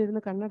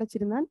ഗോപുരത്തിലിരുന്ന്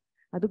കണ്ണടച്ചിരുന്നാൽ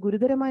അത്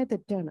ഗുരുതരമായ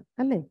തെറ്റാണ്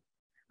അല്ലേ?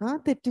 ആ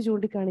തെറ്റ്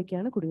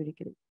ചൂണ്ടിക്കാണിക്കുകയാണ്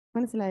കുടിയൊഴിക്കൽ.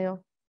 മനസ്സിലായോ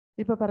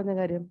ഇപ്പൊ പറഞ്ഞ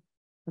കാര്യം?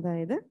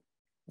 അതായത്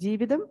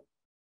ജീവിതം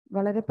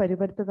വളരെ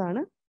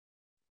പരിപരുത്തതാണ്.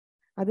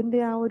 അതിൻ്റെ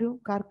ആ ഒരു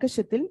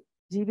കാർക്കശ്യത്തിൽ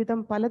ജീവിതം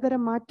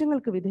പലതരം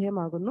മാറ്റങ്ങൾക്ക്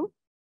വിധേയമാകുന്നു.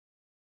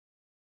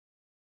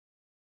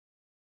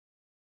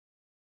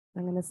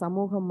 അങ്ങനെ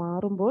സമൂഹം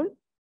മാറുമ്പോൾ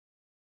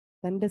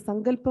തൻ്റെ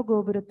സങ്കല്പ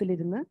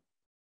ഗോപുരത്തിലിരുന്ന്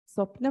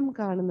സ്വപ്നം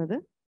കാണുന്നത്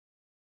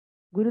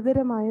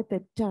ഗുരുതരമായ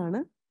തെറ്റാണ്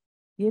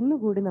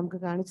എന്നുകൂടി നമുക്ക്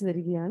കാണിച്ചു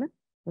തരികയാണ്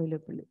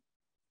വൈലോപ്പിള്ളി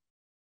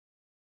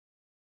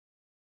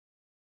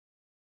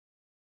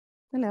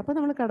അല്ലെ? അപ്പൊ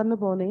നമ്മൾ കടന്നു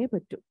പോന്നേ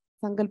പറ്റൂ,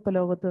 സങ്കല്പ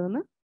ലോകത്ത്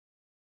നിന്ന്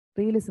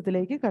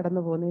റിയലിസത്തിലേക്ക്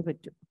കടന്നു പോന്നേ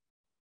പറ്റൂ.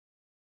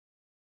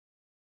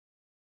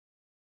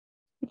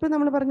 ഇപ്പൊ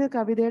നമ്മൾ പറഞ്ഞ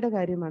കവിതയുടെ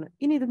കാര്യമാണ്.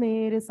 ഇനി ഇത്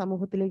നേരെ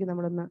സമൂഹത്തിലേക്ക്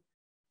നമ്മളൊന്ന്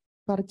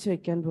പറിച്ചു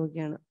വെക്കാൻ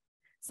പോവുകയാണ്.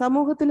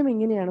 സമൂഹത്തിലും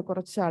ഇങ്ങനെയാണ്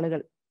കുറച്ച് ആളുകൾ.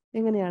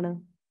 എങ്ങനെയാണ്?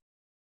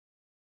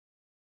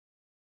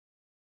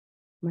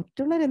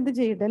 മറ്റുള്ളവരെന്ത്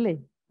ചെയ്യട്ടെ അല്ലേ,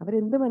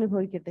 അവരെന്തും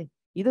അനുഭവിക്കട്ടെ,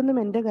 ഇതൊന്നും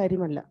എൻ്റെ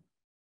കാര്യമല്ല,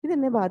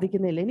 ഇതെന്നെ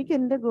ബാധിക്കുന്നില്ല, എനിക്ക്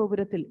എൻ്റെ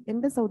ഗോപുരത്തിൽ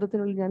എൻ്റെ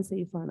സൗധത്തിനുള്ളിൽ ഞാൻ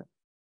സേഫാണ്.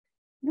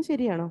 ഇത്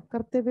ശരിയാണോ?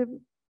 കർത്തവ്യ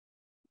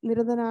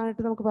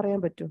നിരതനായിട്ട് നമുക്ക് പറയാൻ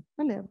പറ്റും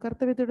അല്ലേ?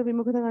 കർത്തവ്യത്തോട്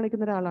വിമുഖത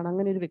കാണിക്കുന്ന ഒരാളാണ്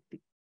അങ്ങനെ ഒരു വ്യക്തി.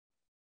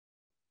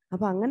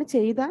 അപ്പൊ അങ്ങനെ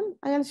ചെയ്താൽ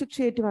അയാൾ ശിക്ഷ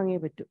ഏറ്റുവാങ്ങിയേ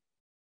പറ്റൂ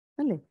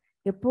അല്ലേ?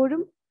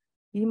 എപ്പോഴും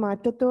ഈ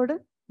മാറ്റത്തോട്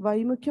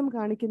വൈമുഖ്യം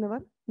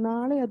കാണിക്കുന്നവർ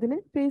നാളെ അതിനെ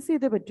ഫേസ്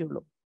ചെയ്തേ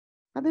പറ്റുള്ളൂ.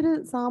 അതൊരു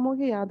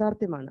സാമൂഹ്യ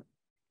യാഥാർത്ഥ്യമാണ്.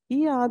 ഈ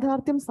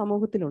യാഥാർത്ഥ്യം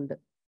സമൂഹത്തിലുണ്ട്.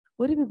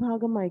 ഒരു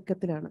വിഭാഗം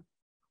മയക്കത്തിലാണ്,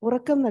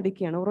 ഉറക്കം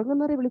നടിക്കുകയാണ്.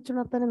 ഉറങ്ങുന്നവരെ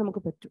വിളിച്ചുണർത്താനേ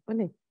നമുക്ക് പറ്റും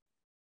അല്ലേ?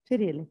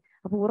 ശരിയല്ലേ?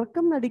 അപ്പൊ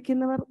ഉറക്കം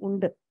നടിക്കുന്നവർ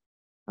ഉണ്ട്.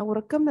 ആ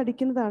ഉറക്കം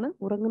നടിക്കുന്നതാണ്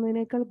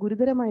ഉറങ്ങുന്നതിനേക്കാൾ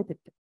ഗുരുതരമായ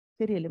തെറ്റ്.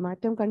 ശരിയല്ലേ?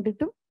 മാറ്റം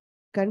കണ്ടിട്ടും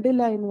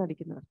കണ്ടില്ല എന്ന്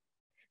നടിക്കുന്നവർ.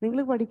 നിങ്ങൾ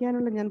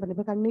പഠിക്കാനുള്ള ഞാൻ പറഞ്ഞു,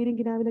 ഇപ്പൊ കണ്ണീരും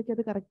കിനാവിലൊക്കെ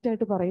അത്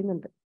കറക്റ്റായിട്ട്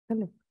പറയുന്നുണ്ട്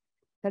അല്ലേ?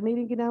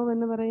 കണ്ണീരും കിനാവ്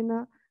എന്ന് പറയുന്ന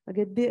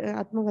ഗദ്യ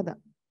ആത്മകഥ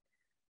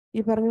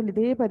ഈ പറഞ്ഞ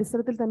ഇതേ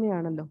പരിസരത്തിൽ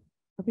തന്നെയാണല്ലോ.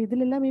 അപ്പൊ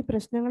ഇതിലെല്ലാം ഈ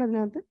പ്രശ്നങ്ങൾ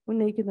അതിനകത്ത്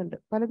ഉന്നയിക്കുന്നുണ്ട്.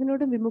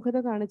 പലതിനോടും വിമുഖത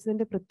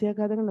കാണിച്ചതിന്റെ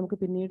പ്രത്യാഘാതങ്ങൾ നമുക്ക്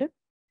പിന്നീട്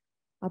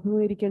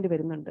അഭിമുഖീകരിക്കേണ്ടി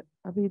വരുന്നുണ്ട്.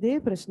 അപ്പൊ ഇതേ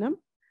പ്രശ്നം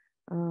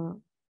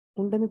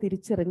ഉണ്ടെന്ന്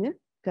തിരിച്ചറിഞ്ഞ്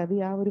കവി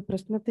ആ ഒരു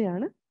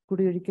പ്രശ്നത്തെയാണ്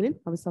കുടിയൊഴിക്കലിൽ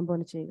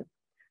അഭിസംബോധന ചെയ്യുക.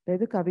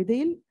 അതായത്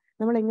കവിതയിൽ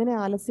നമ്മൾ എങ്ങനെ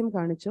ആലസ്യം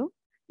കാണിച്ചോ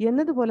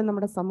എന്നതുപോലെ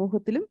നമ്മുടെ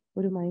സമൂഹത്തിലും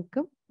ഒരു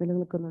മയക്കം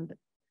നിലനിൽക്കുന്നുണ്ട്.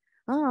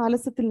 ആ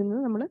ആലസ്യത്തിൽ നിന്ന്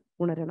നമ്മൾ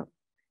ഉണരണം.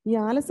 ഈ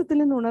ആലസ്യത്തിൽ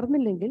നിന്ന്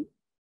ഉണർന്നില്ലെങ്കിൽ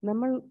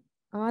നമ്മൾ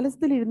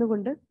ആലസ്യത്തിൽ ഇരുന്നു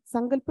കൊണ്ട്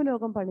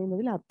സങ്കല്പലോകം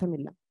പണിയുന്നതിൽ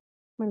അർത്ഥമില്ല.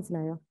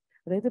 മനസ്സിലായോ?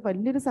 അതായത്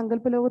വലിയൊരു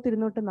സങ്കല്പ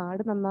ലോകത്തിരുന്നോട്ട്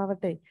നാട്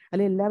നന്നാവട്ടെ,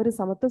 അല്ലെ എല്ലാവരും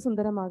സമത്വ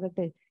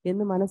സുന്ദരമാകട്ടെ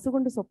എന്ന്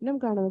മനസ്സുകൊണ്ട് സ്വപ്നം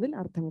കാണുന്നതിൽ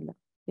അർത്ഥമില്ല.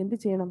 എന്ത്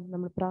ചെയ്യണം?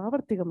 നമ്മൾ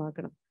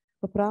പ്രാവർത്തികമാക്കണം.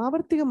 അപ്പൊ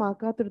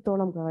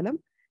പ്രാവർത്തികമാക്കാത്തിടത്തോളം കാലം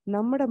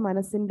നമ്മുടെ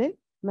മനസ്സിന്റെ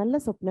നല്ല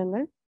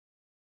സ്വപ്നങ്ങൾ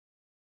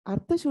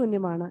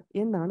അർത്ഥശൂന്യമാണ്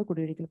എന്നാണ്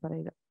കുടിയൊഴിക്കൽ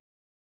പറയുക.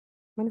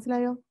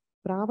 മനസ്സിലായോ?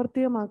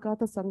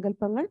 പ്രാവർത്തികമാക്കാത്ത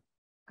സങ്കല്പങ്ങൾ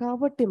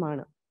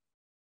കാപട്യമാണ്.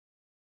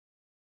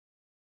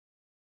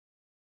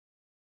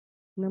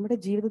 നമ്മുടെ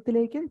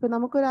ജീവിതത്തിലേക്ക് ഇപ്പൊ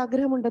നമുക്കൊരു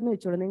ആഗ്രഹമുണ്ടെന്ന്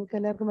വെച്ചോളൂ. നിങ്ങൾക്ക്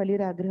എല്ലാവർക്കും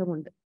വലിയൊരു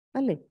ആഗ്രഹമുണ്ട്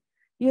അല്ലേ?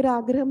 ഈ ഒരു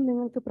ആഗ്രഹം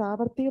നിങ്ങൾക്ക്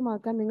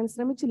പ്രാവർത്തികമാക്കാൻ നിങ്ങൾ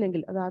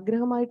ശ്രമിച്ചില്ലെങ്കിൽ അത്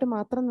ആഗ്രഹമായിട്ട്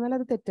മാത്രം നിന്നാൽ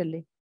അത്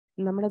തെറ്റല്ലേ?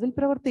 നമ്മളതിൽ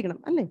പ്രവർത്തിക്കണം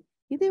അല്ലേ?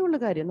 ഇതേ ഉള്ള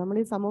കാര്യം. നമ്മൾ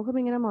ഈ സമൂഹം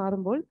ഇങ്ങനെ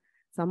മാറുമ്പോൾ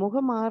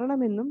സമൂഹം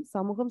മാറണമെന്നും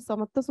സമൂഹം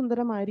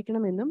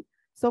സമത്വസുന്ദരമായിരിക്കണമെന്നും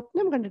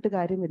സ്വപ്നം കണ്ടിട്ട്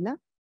കാര്യമില്ല.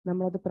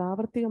 നമ്മളത്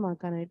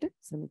പ്രാവർത്തികമാക്കാനായിട്ട്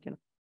ശ്രമിക്കണം.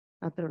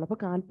 അത്രേ ഉള്ളൂ. അപ്പൊ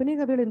കാൽപ്പനിക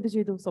കവികൾ എന്ത്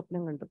ചെയ്തു?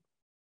 സ്വപ്നം കണ്ടു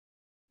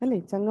അല്ലേ?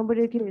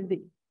 ചങ്ങമ്പുഴയ്ക്ക് എഴുതി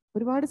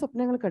ഒരുപാട്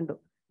സ്വപ്നങ്ങൾ കണ്ടു.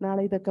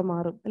 നാളെ ഇതൊക്കെ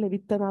മാറും അല്ലെ?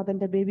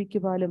 വിത്തനാഥന്റെ ബേബിക്ക്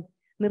പാലും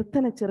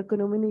നിർത്തന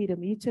ചെറുക്കനുമിനീരും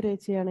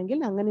ഈശ്വരേച്ഛയാണെങ്കിൽ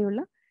അങ്ങനെയുള്ള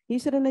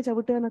ഈശ്വരനെ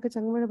ചവിട്ടുക എന്നൊക്കെ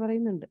ചങ്ങമ്പുഴ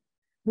പറയുന്നുണ്ട്.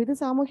 അപ്പൊ ഇത്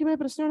സാമൂഹ്യമായ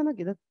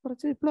പ്രശ്നമാണെന്നൊക്കെ, ഇത്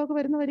കുറച്ച് വിപ്ലവമൊക്കെ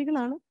വരുന്ന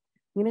വരികളാണ്.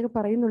 ഇങ്ങനെയൊക്കെ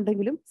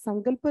പറയുന്നുണ്ടെങ്കിലും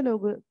സങ്കല്പ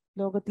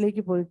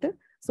ലോകത്തിലേക്ക് പോയിട്ട്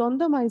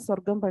സ്വന്തമായി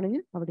സ്വർഗം പണിഞ്ഞ്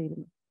അവിടെ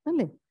ഇരുന്നു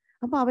അല്ലേ?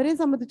 അപ്പൊ അവരെ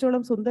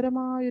സംബന്ധിച്ചോളം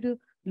സുന്ദരമായൊരു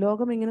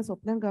ലോകം ഇങ്ങനെ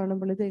സ്വപ്നം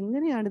കാണുമ്പോൾ ഇത്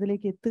എങ്ങനെയാണ്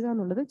ഇതിലേക്ക് എത്തുക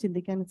എന്നുള്ളത്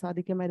ചിന്തിക്കാൻ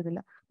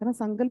സാധിക്കുമായിരുന്നില്ല. കാരണം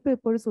സങ്കല്പം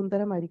എപ്പോഴും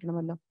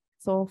സുന്ദരമായിരിക്കണമല്ലോ,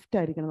 സോഫ്റ്റ്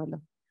ആയിരിക്കണമല്ലോ.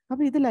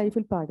 അപ്പൊ ഇത്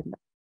ലൈഫിൽ പാടില്ല.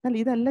 അല്ല,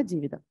 ഇതല്ല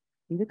ജീവിതം.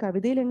 ഇത്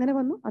കവിതയിൽ എങ്ങനെ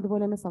വന്നു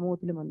അതുപോലെ തന്നെ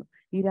സമൂഹത്തിലും വന്നു.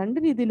 ഈ രണ്ട്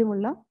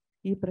രീതിയിലുമുള്ള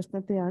ഈ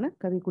പ്രശ്നത്തെയാണ്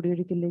കവി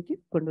കുടിയൊഴിക്കലിലേക്ക്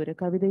കൊണ്ടുവരിക,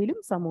 കവിതയിലും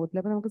സമൂഹത്തിലും.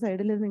 അപ്പൊ നമുക്ക്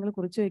സൈഡിൽ നിങ്ങൾ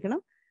കുറിച്ച്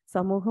വയ്ക്കണം,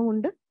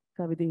 സമൂഹമുണ്ട്,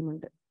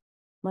 കവിതയുമുണ്ട്.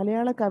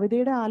 മലയാള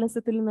കവിതയുടെ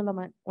ആലസ്യത്തിൽ നിന്നുള്ള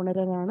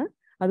ഉണരലാണ്,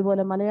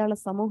 അതുപോലെ മലയാള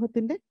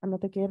സമൂഹത്തിന്റെ,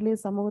 അന്നത്തെ കേരളീയ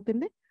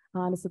സമൂഹത്തിന്റെ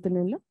ആലസ്യത്തിൽ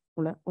നിന്ന്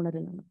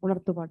ഉണരലാണ്,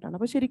 ഉണർത്തുപാട്ടാണ്.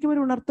 അപ്പൊ ശരിക്കും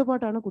ഒരു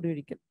ഉണർത്തുപാട്ടാണ്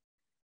കുടിയൊഴിക്കൽ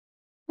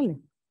അല്ലേ?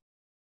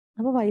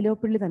 അപ്പൊ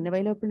വൈലോപ്പിള്ളി തന്നെ,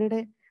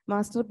 വൈലോപ്പിള്ളിയുടെ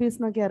മാസ്റ്റർ പീസ്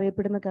എന്നൊക്കെ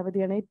അറിയപ്പെടുന്ന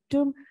കവിതയാണ്.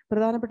 ഏറ്റവും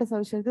പ്രധാനപ്പെട്ട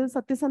സവിശേഷത ഇത്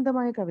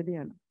സത്യസന്ധമായ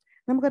കവിതയാണ്.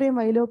 നമുക്കറിയാം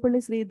വൈലോപ്പിള്ളി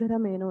ശ്രീധര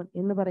മേനോൻ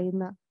എന്ന്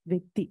പറയുന്ന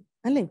വ്യക്തി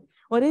അല്ലേ,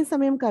 ഒരേ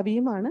സമയം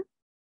കവിയുമാണ്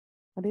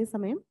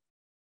അതേസമയം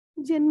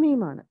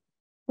ജന്മിയുമാണ്.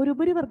 ഒരു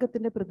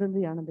ഉപരിവർഗത്തിന്റെ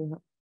പ്രതിനിധിയാണ്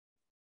അദ്ദേഹം.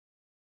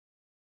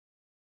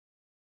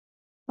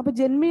 അപ്പൊ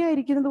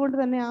ജന്മിയായിരിക്കുന്നത് കൊണ്ട്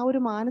തന്നെ ആ ഒരു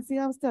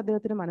മാനസികാവസ്ഥ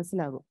അദ്ദേഹത്തിന്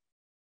മനസ്സിലാകും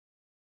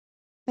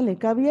അല്ലെ?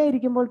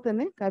 കവിയായിരിക്കുമ്പോൾ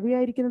തന്നെ,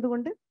 കവിയായിരിക്കുന്നത്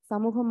കൊണ്ട്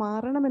സമൂഹം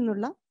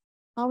മാറണമെന്നുള്ള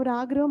ആ ഒരു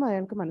ആഗ്രഹം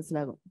അയാൾക്ക്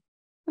മനസ്സിലാകും.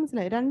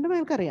 മനസ്സിലായി? രണ്ടും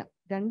അയാൾക്കറിയാം,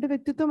 രണ്ട്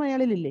വ്യക്തിത്വം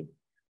അയാളിലില്ലേ?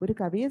 ഒരു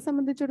കവിയെ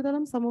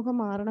സംബന്ധിച്ചിടത്തോളം സമൂഹം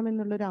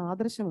മാറണമെന്നുള്ളൊരു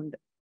ആദർശമുണ്ട്.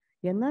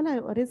 എന്നാൽ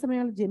ഒരേ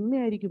സമയം അയാൾ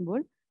ജന്മിയായിരിക്കുമ്പോൾ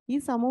ഈ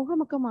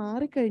സമൂഹമൊക്കെ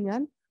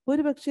മാറിക്കഴിഞ്ഞാൽ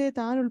ഒരുപക്ഷെ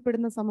താൻ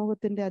ഉൾപ്പെടുന്ന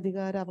സമൂഹത്തിന്റെ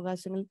അധികാര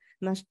അവകാശങ്ങൾ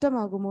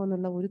നഷ്ടമാകുമോ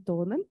എന്നുള്ള ഒരു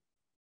തോന്നൽ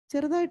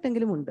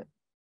ചെറുതായിട്ടെങ്കിലും ഉണ്ട്.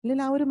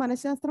 അല്ലെങ്കിൽ ആ ഒരു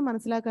മനഃശാസ്ത്രം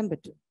മനസ്സിലാക്കാൻ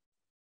പറ്റും.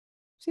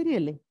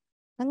 ശരിയല്ലേ?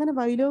 അങ്ങനെ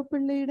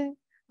വൈലോപ്പിള്ളിയുടെ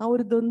ആ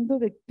ഒരു ദ്വന്ദ്വ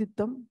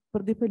വ്യക്തിത്വം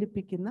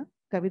പ്രതിഫലിപ്പിക്കുന്ന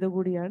കവിത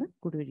കൂടിയാണ്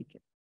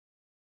കുടിയൊഴിക്കൽ.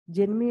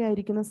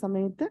 ജന്മിയായിരിക്കുന്ന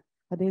സമയത്ത്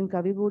അദ്ദേഹം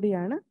കവി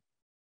കൂടിയാണ്.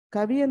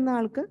 കവി എന്ന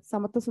ആൾക്ക്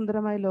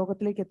സമത്വസുന്ദരമായ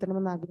ലോകത്തിലേക്ക്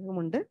എത്തണമെന്ന്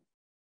ആഗ്രഹമുണ്ട്.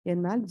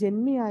 എന്നാൽ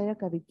ജന്മിയായ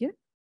കവിക്ക്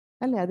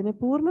അല്ലെ അതിനെ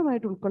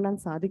പൂർണ്ണമായിട്ട് ഉൾക്കൊള്ളാൻ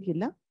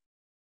സാധിക്കില്ല.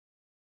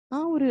 ആ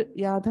ഒരു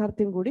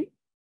യാഥാർത്ഥ്യം കൂടി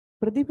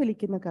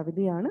പ്രതിഫലിക്കുന്ന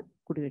കവിതയാണ്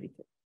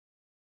കുടിയൊഴിക്കൽ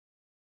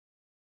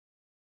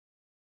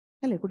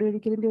അല്ലെ?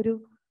 കുടിയൊഴിക്കലിന്റെ ഒരു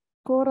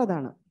കോർ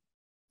അതാണ്.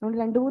 നമ്മൾ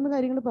 2-3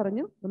 കാര്യങ്ങൾ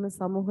പറഞ്ഞു. ഒന്ന്,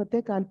 സമൂഹത്തെ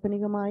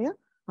കാൽപ്പനികമായ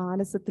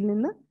ആലസ്യത്തിൽ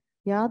നിന്ന്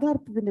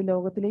യാഥാർത്ഥ്യത്തിന്റെ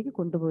ലോകത്തിലേക്ക്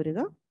കൊണ്ടുപോരുക.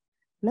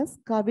 പ്ലസ്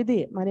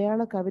കവിതയെ,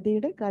 മലയാള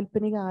കവിതയുടെ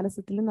കാൽപ്പനിക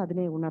ആലസ്യത്തിൽ നിന്ന്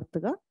അതിനെ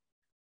ഉണർത്തുക.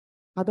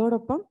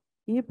 അതോടൊപ്പം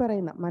ഈ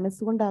പറയുന്ന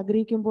മനസ്സുകൊണ്ട്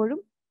ആഗ്രഹിക്കുമ്പോഴും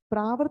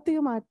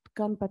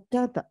പ്രാവർത്തികമാക്കാൻ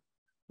പറ്റാത്ത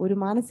ഒരു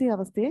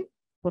മാനസികാവസ്ഥയെ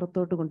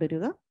പുറത്തോട്ട്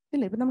കൊണ്ടുവരിക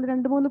ഇല്ലേ? ഇപ്പൊ നമ്മൾ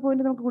 2-3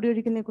 പോയിന്റ് നമുക്ക്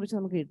കുടിയൊഴിക്കലിനെ കുറിച്ച്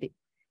നമുക്ക് കിട്ടി.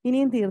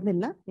 ഇനിയും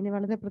തീർന്നില്ല. ഇനി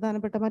വളരെ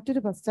പ്രധാനപ്പെട്ട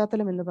മറ്റൊരു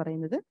പശ്ചാത്തലം എന്ന്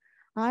പറയുന്നത്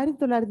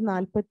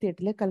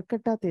 1948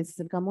 കൽക്കട്ട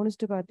തേസിസിൽ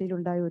കമ്മ്യൂണിസ്റ്റ് പാർട്ടിയിൽ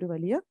ഉണ്ടായ ഒരു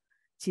വലിയ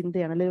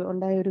ചിന്തയാണ്, അല്ലെ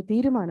ഉണ്ടായ ഒരു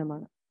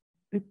തീരുമാനമാണ്.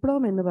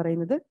 വിപ്ലവം എന്ന്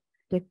പറയുന്നത്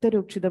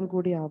രക്തരൂക്ഷിതം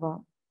കൂടിയാവാം,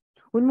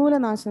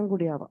 ഉന്മൂലനാശം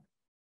കൂടിയാവാം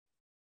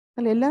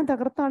അല്ല, എല്ലാം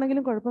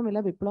തകർത്താണെങ്കിലും കുഴപ്പമില്ല,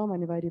 വിപ്ലവം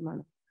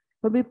അനിവാര്യമാണ്.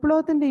 അപ്പൊ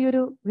വിപ്ലവത്തിന്റെ ഈ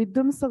ഒരു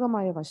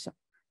വിധ്വംസകമായ വശം,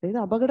 അതായത്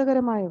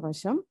അപകടകരമായ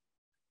വശം,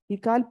 ഈ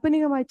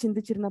കാൽപ്പനികമായി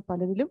ചിന്തിച്ചിരുന്ന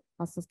പലരിലും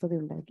അസ്വസ്ഥത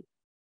ഉണ്ടാക്കി.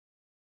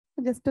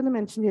 ജസ്റ്റ് ഒന്ന്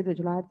മെൻഷൻ ചെയ്ത്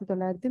വെച്ചു.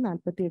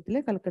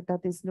 1948 കൽക്കട്ട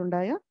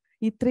തേസിലുണ്ടായ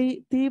ഈ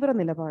തീവ്ര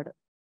നിലപാട്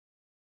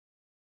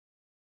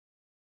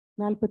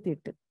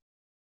 48,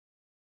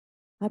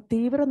 ആ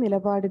തീവ്ര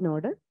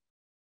നിലപാടിനോട്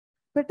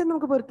പെട്ടെന്ന്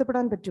നമുക്ക്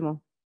പൊരുത്തപ്പെടാൻ പറ്റുമോ?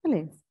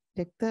 അല്ലേ?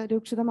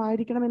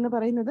 രക്തരൂക്ഷിതമായിരിക്കണം എന്ന്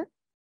പറയുന്നത്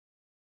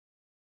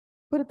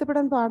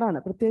പൊരുത്തപ്പെടാൻ പാടാണ്.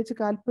 പ്രത്യേകിച്ച്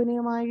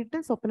കാൽപ്പനികമായിട്ട്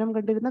സ്വപ്നം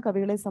കണ്ടിരുന്ന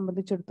കവികളെ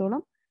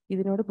സംബന്ധിച്ചിടത്തോളം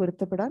ഇതിനോട്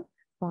പൊരുത്തപ്പെടാൻ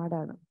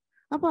പാടാണ്.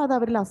 അപ്പൊ അത്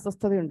അവരിൽ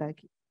അസ്വസ്ഥത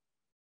ഉണ്ടാക്കി.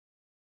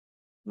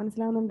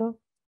 മനസ്സിലാവുന്നുണ്ടോ?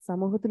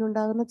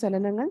 സമൂഹത്തിലുണ്ടാകുന്ന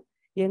ചലനങ്ങൾ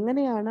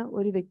എങ്ങനെയാണ്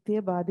ഒരു വ്യക്തിയെ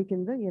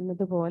ബാധിക്കുന്നത്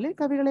എന്നതുപോലെ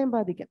കവികളെയും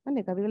ബാധിക്കാം,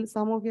 അല്ലെ? കവികൾ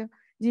സാമൂഹ്യ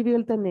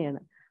ജീവികൾ തന്നെയാണ്.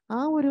 ആ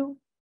ഒരു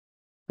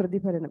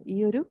പ്രതിഫലനം, ഈ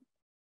ഒരു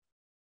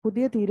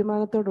പുതിയ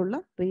തീരുമാനത്തോടുള്ള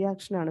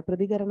റിയാക്ഷനാണ്,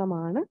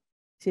 പ്രതികരണമാണ്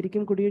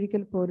ശരിക്കും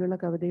കുടിയൊഴിക്കൽ പോലുള്ള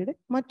കവിതയുടെ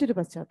മറ്റൊരു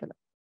പശ്ചാത്തലം.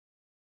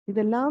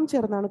 ഇതെല്ലാം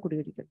ചേർന്നാണ്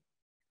കുടിയൊഴിക്കൽ.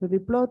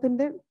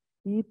 വിപ്ലവത്തിന്റെ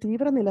ഈ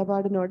തീവ്ര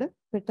നിലപാടിനോട്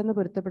പെട്ടെന്ന്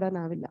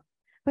പൊരുത്തപ്പെടാനാവില്ല.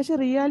 പക്ഷെ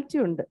റിയാലിറ്റി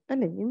ഉണ്ട്,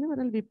 അല്ലെ? എന്ന്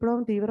പറഞ്ഞാൽ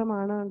വിപ്ലവം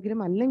തീവ്രമാണെങ്കിലും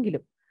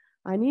അല്ലെങ്കിലും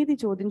അനീതി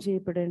ചോദ്യം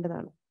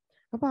ചെയ്യപ്പെടേണ്ടതാണ്.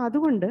 അപ്പൊ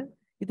അതുകൊണ്ട്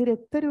ഇത്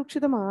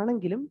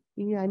രക്തരൂക്ഷിതമാണെങ്കിലും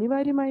ഈ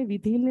അനിവാര്യമായ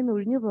വിധിയിൽ നിന്ന്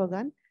ഒഴിഞ്ഞു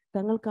പോകാൻ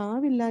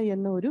തങ്ങൾക്കാവില്ല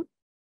എന്ന ഒരു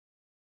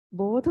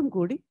ബോധം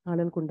കൂടി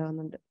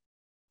ആളുകൾക്കുണ്ടാകുന്നുണ്ട്.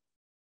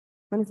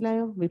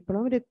 മനസ്സിലായോ?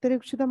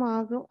 വിപ്ലവം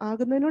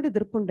ആകുന്നതിനോട്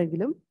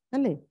എതിർപ്പുണ്ടെങ്കിലും,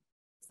 അല്ലേ,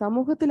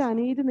 സമൂഹത്തിൽ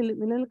അനീതി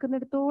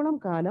നിലനിൽക്കുന്നിടത്തോളം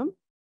കാലം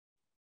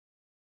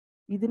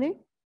ഇതിനെ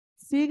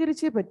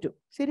സ്വീകരിച്ചേ പറ്റൂ.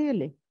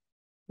 ശരിയല്ലേ?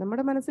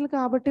 നമ്മുടെ മനസ്സിൽ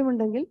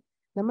കാപട്യമുണ്ടെങ്കിൽ,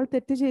 നമ്മൾ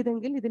തെറ്റ്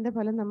ചെയ്തെങ്കിൽ ഇതിന്റെ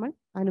ഫലം നമ്മൾ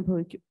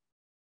അനുഭവിക്കും.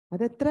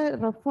 അതെത്ര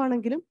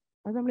റഫാണെങ്കിലും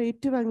അത് നമ്മൾ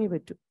ഏറ്റുവാങ്ങിയേ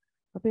പറ്റൂ.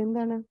 അപ്പൊ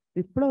എന്താണ്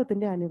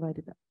വിപ്ലവത്തിന്റെ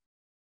അനിവാര്യത?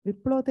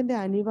 വിപ്ലവത്തിന്റെ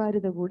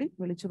അനിവാര്യത കൂടി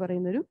വിളിച്ചു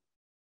പറയുന്നൊരു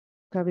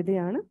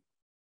കവിതയാണ്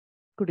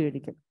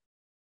കുടിയൊഴിക്കൽ.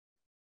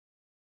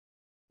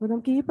 അപ്പൊ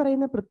നമുക്ക് ഈ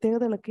പറയുന്ന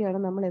പ്രത്യേകതകളൊക്കെയാണ്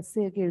നമ്മൾ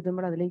എസ്സേ ഒക്കെ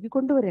എഴുതുമ്പോൾ അതിലേക്ക്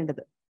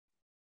കൊണ്ടുവരേണ്ടത്.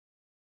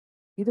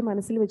 ഇത്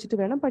മനസ്സിൽ വെച്ചിട്ട്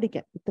വേണം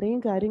പഠിക്കാൻ. ഇത്രയും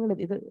കാര്യങ്ങൾ,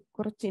 ഇത്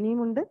കുറച്ച്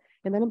ഇനിയുമുണ്ട്,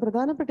 എന്നാലും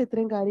പ്രധാനപ്പെട്ട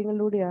ഇത്രയും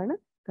കാര്യങ്ങളിലൂടെയാണ്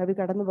കവി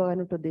കടന്നു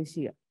പോകാനായിട്ട്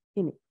ഉദ്ദേശിക്കുക.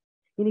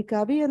 ഇനി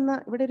കവി എന്ന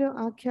ഇവിടെ ഒരു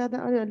ആഖ്യാത,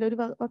 ഒരു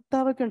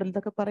വക്താവൊക്കെ ഉണ്ടല്ലോ,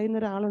 ഇതൊക്കെ പറയുന്ന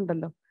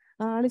ഒരാളുണ്ടല്ലോ.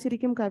 ആ ആള്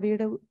ശരിക്കും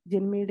കവിയുടെ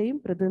ജന്മിയുടെയും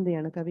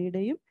പ്രതിനിധിയാണ്.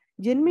 കവിയുടെയും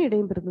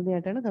ജന്മിയുടെയും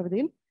പ്രതിനിധിയായിട്ടാണ്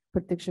കവിതയിൽ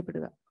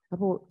പ്രത്യക്ഷപ്പെടുക.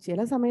 അപ്പോൾ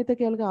ചില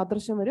സമയത്തൊക്കെ അയാൾക്ക്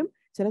ആദർശം വരും,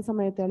 ചില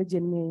സമയത്ത് അയാൾ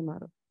ജന്മിയായി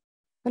മാറും,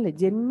 അല്ലെ?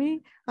 ജന്മി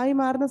ആയി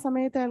മാറുന്ന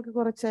സമയത്ത് അയാൾക്ക്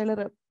കുറച്ച് അയാൾ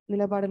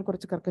നിലപാടിൽ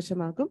കുറച്ച്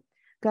കർക്കശമാക്കും.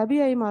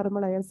 കവിയായി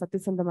മാറുമ്പോൾ അയാൾ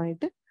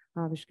സത്യസന്ധമായിട്ട്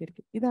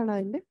ആവിഷ്കരിക്കും. ഇതാണ്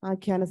അതിന്റെ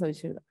ആഖ്യാന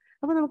സവിശേഷത.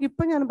 അപ്പൊ നമുക്ക്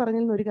ഇപ്പൊ ഞാൻ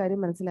പറഞ്ഞതിൽ നിന്ന് ഒരു കാര്യം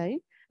മനസ്സിലായി.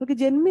 നമുക്ക്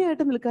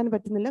ജന്മിയായിട്ട് നിൽക്കാൻ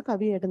പറ്റുന്നില്ല,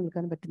 കവിയായിട്ട്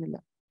നിൽക്കാൻ പറ്റുന്നില്ല,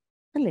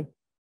 അല്ലേ?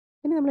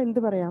 ഇനി നമ്മൾ എന്ത്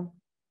പറയാം?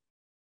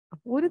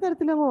 ഒരു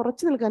തരത്തിലും അങ്ങ്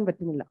ഉറച്ചു നിൽക്കാൻ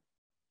പറ്റുന്നില്ല,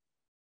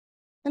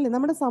 അല്ലേ?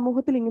 നമ്മുടെ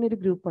സമൂഹത്തിൽ ഇങ്ങനെ ഒരു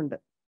ഗ്രൂപ്പ് ഉണ്ട്.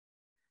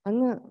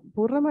 അങ്ങ്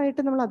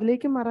പൂർണ്ണമായിട്ട് നമ്മൾ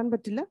അതിലേക്കും മാറാൻ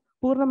പറ്റില്ല,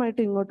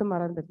 പൂർണ്ണമായിട്ട് ഇങ്ങോട്ടും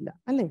മാറാൻ പറ്റില്ല,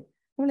 അല്ലേ?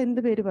 നമ്മൾ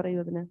എന്ത് പേര് പറയൂ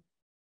അതിന്?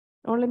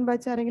 ഓൺലൈൻ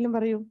ബാച്ച് ആരെങ്കിലും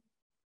പറയൂ?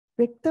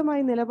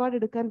 വ്യക്തമായി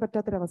നിലപാടെടുക്കാൻ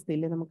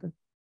പറ്റാത്തൊരവസ്ഥയില്ലേ നമുക്ക്,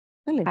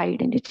 അല്ലേ?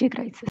 Identity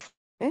crisis.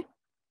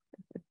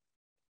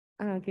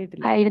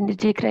 കേട്ടില്ല.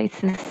 Identity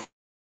crisis.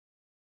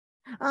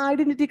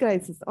 Identity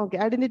crisis. Okay,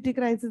 identity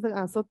crisis.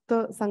 സ്വത്വ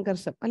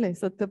സംഘർഷം, അല്ലെ?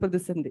 സ്വത്വ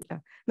പ്രതിസന്ധി.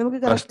 നമുക്ക്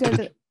കറക്റ്റ്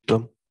ആയിട്ട്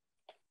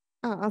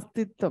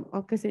അസ്തിത്വം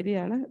ഒക്കെ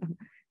ശരിയാണ്.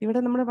 ഇവിടെ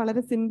നമ്മൾ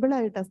വളരെ സിമ്പിൾ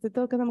ആയിട്ട്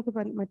അസ്തിത്വമൊക്കെ നമുക്ക്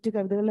മറ്റു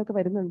കവിതകളിലൊക്കെ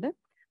വരുന്നുണ്ട്.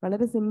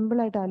 വളരെ സിമ്പിൾ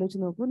ആയിട്ട് ആലോചിച്ച്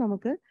നോക്കൂ.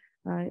 നമുക്ക്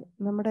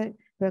നമ്മുടെ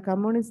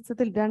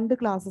കമ്മ്യൂണിസത്തിൽ 2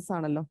 ക്ലാസ്സസ്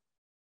ആണല്ലോ,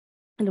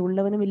 അല്ല,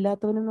 ഉള്ളവനും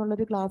ഇല്ലാത്തവനും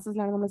എന്നുള്ളൊരു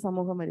ക്ലാസ്സിലാണ് നമ്മുടെ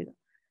സമൂഹം വരിക.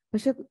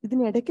 പക്ഷെ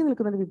ഇതിനിടയ്ക്ക്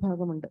നിൽക്കുന്ന ഒരു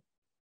വിഭാഗമുണ്ട്.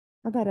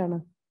 അതാരാണ്?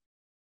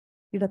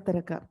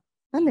 ഇടത്തരക്കാർ,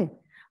 അല്ലേ?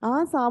 ആ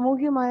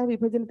സാമൂഹികമായ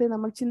വിഭജനത്തെ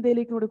നമ്മൾ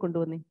ചിന്തയിലേക്ക് കൂടി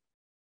കൊണ്ടുവന്നേ.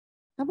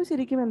 അപ്പൊ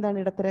ശരിക്കും എന്താണ്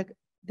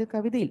ഇത്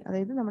കവിതയിൽ,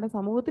 അതായത് നമ്മുടെ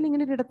സമൂഹത്തിൽ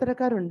ഇങ്ങനെ ഒരു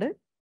ഇടത്തരക്കാരുണ്ട്.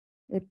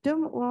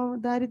 ഏറ്റവും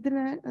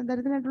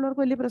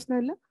ദരിദ്രനായിട്ടുള്ളവർക്ക് വലിയ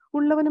പ്രശ്നമില്ല,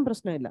 ഉള്ളവനും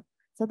പ്രശ്നമില്ല.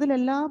 സത്യത്തിൽ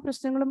എല്ലാ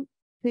പ്രശ്നങ്ങളും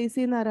ഫേസ്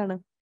ചെയ്യുന്ന ആരാണ്?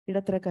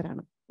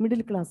 ഇടത്തരക്കാരാണ്,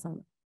 മിഡിൽ ക്ലാസ്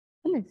ആണ്,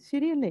 അല്ലേ?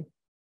 ശരിയല്ലേ?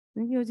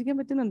 നിങ്ങൾക്ക് യോജിക്കാൻ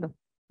പറ്റുന്നുണ്ടോ?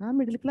 ആ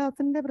മിഡിൽ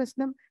ക്ലാസിന്റെ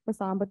പ്രശ്നം ഇപ്പൊ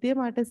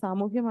സാമ്പത്തികമായിട്ട്,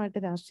 സാമൂഹ്യമായിട്ട്,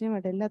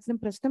 രാഷ്ട്രീയമായിട്ട് എല്ലാത്തിനും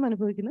പ്രശ്നം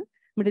അനുഭവിക്കുന്നത്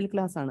മിഡിൽ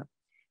ക്ലാസ് ആണ്.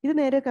 ഇത്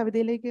നേരെ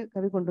കവിതയിലേക്ക്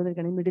കവി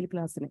കൊണ്ടുവന്നിരിക്കുകയാണ്, ഈ മിഡിൽ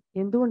ക്ലാസ്സിനെ.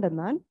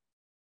 എന്തുകൊണ്ടെന്നാൽ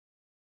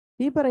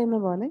ഈ പറയുന്ന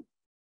പോലെ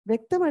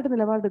വ്യക്തമായിട്ട്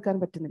നിലപാടെടുക്കാൻ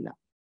പറ്റുന്നില്ല.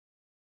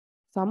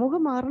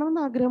 സമൂഹം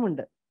മാറണമെന്ന്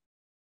ആഗ്രഹമുണ്ട്,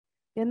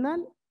 എന്നാൽ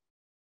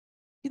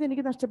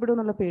ഇതെനിക്ക്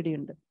നഷ്ടപ്പെടുമെന്നുള്ള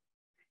പേടിയുണ്ട്.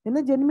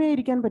 എന്നാൽ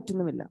ജന്മിയായിരിക്കാൻ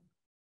പറ്റുന്നുമില്ല.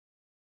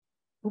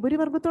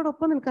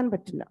 ഉപരിവർഗത്തോടൊപ്പം നിൽക്കാൻ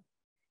പറ്റില്ല,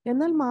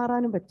 എന്നാൽ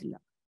മാറാനും പറ്റില്ല.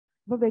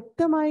 അപ്പൊ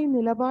വ്യക്തമായി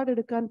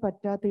നിലപാടെടുക്കാൻ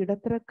പറ്റാത്ത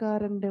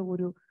ഇടത്തരക്കാരന്റെ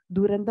ഒരു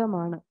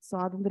ദുരന്തമാണ്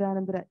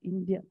സ്വാതന്ത്ര്യാനന്തര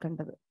ഇന്ത്യ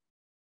കണ്ടത്,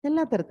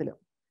 എല്ലാ തരത്തിലും.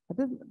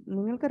 അത്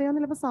നിങ്ങൾക്കറിയാവുന്ന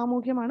ചിലപ്പോൾ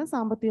സാമൂഹ്യമാണ്,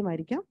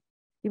 സാമ്പത്തികമായിരിക്കാം.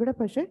 ഇവിടെ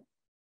പക്ഷെ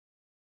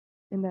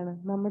എന്താണ്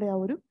നമ്മുടെ ആ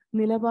ഒരു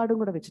നിലപാടും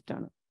കൂടെ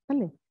വെച്ചിട്ടാണ്,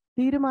 അല്ലേ?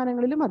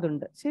 തീരുമാനങ്ങളിലും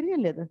അതുണ്ട്.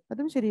 ശരിയല്ലേ?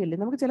 അതും ശരിയല്ലേ?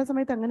 നമുക്ക് ചില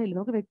സമയത്ത് അങ്ങനെയല്ലേ,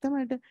 നമുക്ക്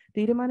വ്യക്തമായിട്ട്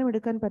തീരുമാനം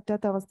എടുക്കാൻ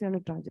പറ്റാത്ത അവസ്ഥയാണ്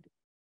ട്രാജഡി.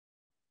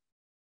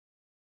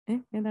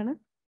 എന്താണ്?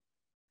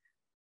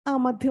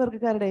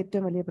 മധ്യവർഗക്കാരുടെ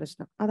ഏറ്റവും വലിയ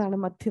പ്രശ്നം അതാണ്.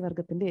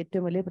 മധ്യവർഗത്തിന്റെ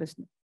ഏറ്റവും വലിയ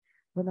പ്രശ്നം.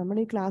 അപ്പൊ നമ്മൾ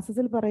ഈ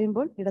ക്ലാസ്സസിൽ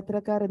പറയുമ്പോൾ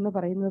ഇടത്തരക്കാർ എന്ന്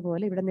പറയുന്നത്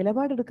പോലെ ഇവിടെ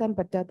നിലപാടെടുക്കാൻ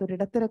പറ്റാത്ത ഒരു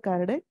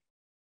ഇടത്തരക്കാരുടെ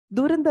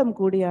ദുരന്തം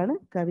കൂടിയാണ്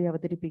കവി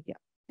അവതരിപ്പിക്കുക.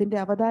 ഇതിന്റെ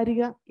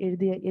അവതാരിക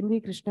എഴുതിയ NV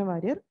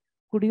കൃഷ്ണവാര്യർ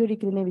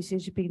കുടിയൊഴിക്കലിനെ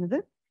വിശേഷിപ്പിക്കുന്നത്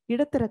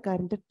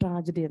ഇടത്തരക്കാരന്റെ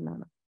ട്രാജഡി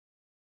എന്നാണ്.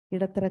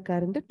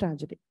 ഇടത്തരക്കാരന്റെ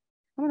ട്രാജഡി.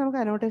 അപ്പൊ നമുക്ക്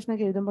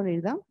അനോട്ടേഷനൊക്കെ എഴുതുമ്പോൾ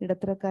എഴുതാം,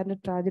 ഇടത്തരക്കാരന്റെ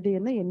ട്രാജഡി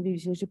എന്ന് NV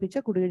വിശേഷിപ്പിച്ച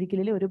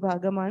കുടിയൊഴിക്കലിലെ ഒരു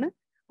ഭാഗമാണ്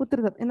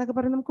ഉത്തരതം എന്നൊക്കെ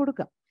പറഞ്ഞ് നമുക്ക്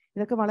കൊടുക്കാം.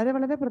 ഇതൊക്കെ വളരെ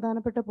വളരെ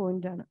പ്രധാനപ്പെട്ട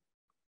പോയിന്റാണ്.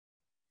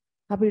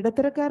 അപ്പൊ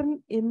ഇടത്തരക്കാരൻ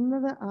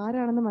എന്നത്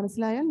ആരാണെന്ന്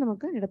മനസ്സിലായാൽ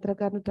നമുക്ക്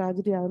ഇടത്തരക്കാരന്റെ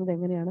ട്രാജഡി ആകുന്നത്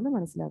എങ്ങനെയാണെന്ന്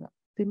മനസ്സിലാകാം.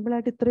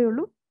 സിമ്പിളായിട്ട് ഇത്രയേ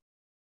ഉള്ളൂ.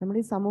 നമ്മുടെ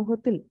ഈ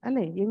സമൂഹത്തിൽ,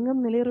 അല്ലെ, എങ്ങും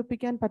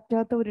നിലയുറപ്പിക്കാൻ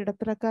പറ്റാത്ത ഒരു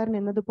ഇടത്തരക്കാരൻ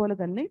എന്നതുപോലെ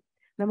തന്നെ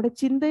നമ്മുടെ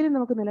ചിന്തയിൽ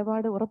നമുക്ക്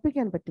നിലപാട്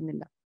ഉറപ്പിക്കാൻ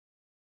പറ്റുന്നില്ല.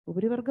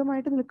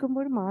 ഉപരിവർഗമായിട്ട്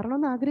നിൽക്കുമ്പോൾ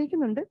മാറണമെന്ന്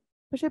ആഗ്രഹിക്കുന്നുണ്ട്,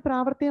 പക്ഷെ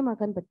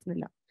പ്രാവർത്തികമാക്കാൻ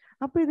പറ്റുന്നില്ല.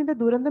 അപ്പൊ ഇതിന്റെ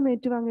ദുരന്തം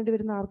ഏറ്റുവാങ്ങേണ്ടി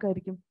വരുന്ന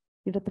ആർക്കായിരിക്കും?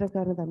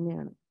 ഇടത്തരക്കാരന്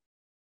തന്നെയാണ്,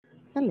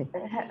 അല്ലേ?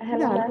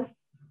 ഹലോ ഇതാണ്. മാം.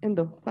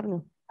 എന്തോ പറഞ്ഞു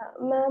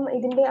മാം,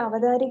 ഇതിന്റെ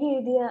അവതാരിക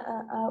എഴുതിയ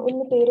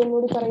ഒന്ന്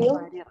പേരൊന്നുകൂടി പറയൂ.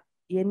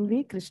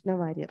 NV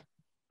കൃഷ്ണവാര്യർ.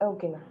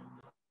 Okay ma'am.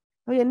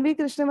 അപ്പൊ NV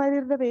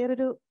കൃഷ്ണവാര്യരുടെ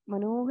വേറൊരു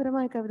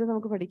മനോഹരമായ കവിത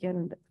നമുക്ക്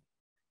പഠിക്കാനുണ്ട്,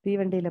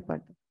 തീവണ്ടിയിലെ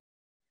പാട്ട്.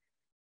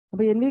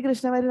 അപ്പൊ NV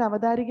കൃഷ്ണവാര്യർ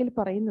അവതാരികയിൽ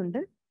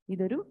പറയുന്നുണ്ട്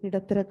ഇതൊരു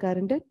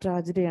ഇടത്തരക്കാരന്റെ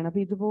ട്രാജഡിയാണ്. അപ്പൊ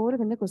ഇതുപോലെ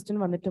തന്നെ ക്വസ്റ്റ്യൻ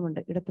വന്നിട്ടുമുണ്ട്,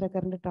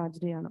 ഇടത്തരക്കാരന്റെ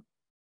ട്രാജഡിയാണ്.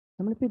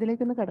 നമ്മളിപ്പോ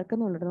ഇതിലേക്കൊന്ന്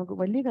കടക്കുന്നുള്ളൂ. നമുക്ക്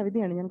വലിയ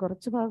കവിതയാണ്, ഞാൻ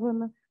കുറച്ച് ഭാഗം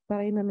ഒന്ന്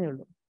പറയുന്നതേ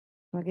ഉള്ളൂ.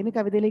 നമുക്കിനി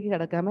കവിതയിലേക്ക്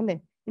കിടക്കാം, അല്ലേ?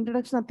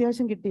 ഇൻട്രൊഡക്ഷൻ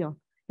അത്യാവശ്യം കിട്ടിയോ?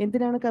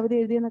 എന്തിനാണ് കവിത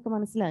എഴുതിയെന്നൊക്കെ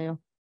മനസ്സിലായോ?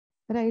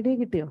 ഒരു ഐഡിയ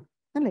കിട്ടിയോ?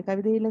 അല്ലേ?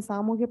 കവിതയിലെ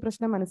സാമൂഹ്യ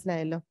പ്രശ്നം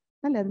മനസ്സിലായല്ലോ,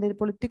 അല്ലേ? അതിന്റെ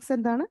പൊളിറ്റിക്സ്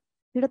എന്താണ്?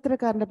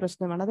 ഇടത്തരക്കാരന്റെ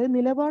പ്രശ്നമാണ്. അതായത്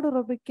നിലപാട്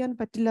ഉറപ്പിക്കാൻ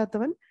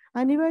പറ്റില്ലാത്തവൻ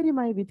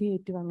അനിവാര്യമായ വിധി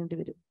ഏറ്റുവാങ്ങേണ്ടി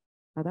വരും.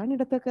 അതാണ്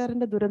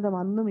ഇടത്തരക്കാരന്റെ ദുരന്തം,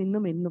 അന്നും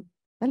ഇന്നും എന്നും,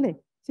 അല്ലേ?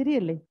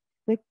 ശരിയല്ലേ?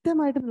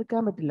 വ്യക്തമായിട്ട്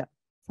നിൽക്കാൻ പറ്റില്ല.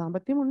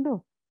 സാമ്പത്തികമുണ്ടോ?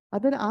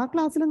 അത് ആ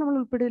ക്ലാസ്സിലും നമ്മൾ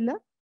ഉൾപ്പെടില്ല,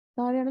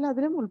 താഴെയാണെങ്കിൽ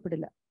അതിലും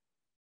ഉൾപ്പെടില്ല.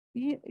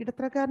 ഈ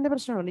ഇടത്തരക്കാരന്റെ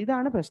പ്രശ്നമാണ്,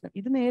 ഇതാണ് പ്രശ്നം.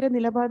 ഇത് നേരെ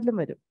നിലപാടിലും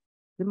വരും.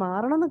 ഇത്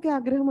മാറണം എന്നൊക്കെ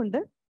ആഗ്രഹമുണ്ട്,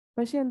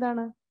 പക്ഷെ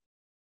എന്താണ്?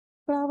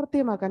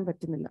 പ്രാവർത്തികമാക്കാൻ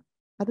പറ്റുന്നില്ല.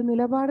 അത്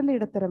നിലപാടിലെ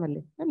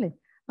ഇടത്തരമല്ലേ, അല്ലേ?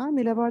 ആ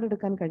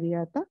നിലപാടെടുക്കാൻ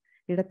കഴിയാത്ത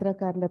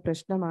ഇടത്തരക്കാരന്റെ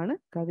പ്രശ്നമാണ്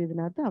കവി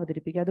ഇതിനകത്ത്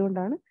അവതരിപ്പിക്കുക.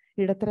 അതുകൊണ്ടാണ്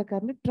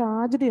ഇടത്തരക്കാരന്റെ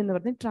ട്രാജഡി എന്ന്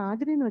പറഞ്ഞത്.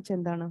 ട്രാജഡി എന്ന് വെച്ചാൽ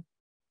എന്താണ്?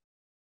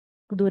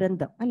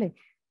 ദുരന്തം, അല്ലേ?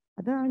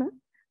 അതാണ്.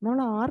 നമ്മൾ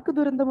ആർക്ക്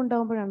ദുരന്തം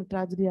ഉണ്ടാകുമ്പോഴാണ്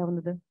ട്രാജഡി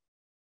ആവുന്നത്?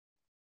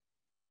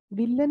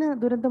 വില്ലന്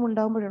ദുരന്തം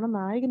ഉണ്ടാകുമ്പോഴാണോ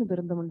നായകന്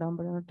ദുരന്തം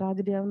ഉണ്ടാകുമ്പോഴാണോ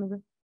ട്രാജഡി ആവുന്നത്?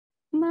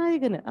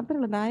 നായകന്.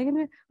 അത്രയുള്ളൂ.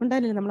 നായകന്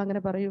ഉണ്ടായില്ലേ നമ്മൾ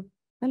അങ്ങനെ പറയൂ,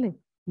 അല്ലേ?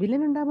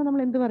 വില്ലൻ ഉണ്ടാകുമ്പോൾ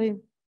നമ്മൾ എന്ത് പറയും?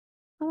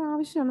 അത്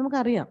ആവശ്യമാണ്,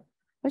 നമുക്കറിയാം.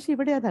 പക്ഷെ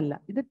ഇവിടെ അതല്ല.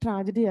 ഇത്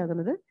ട്രാജഡി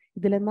ആകുന്നത്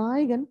ഇതിലെ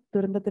നായകൻ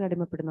ദുരന്തത്തിന്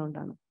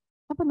അടിമപ്പെടുന്നതുകൊണ്ടാണ്.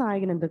 അപ്പൊ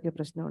നായകൻ എന്തൊക്കെയോ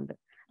പ്രശ്നമുണ്ട്.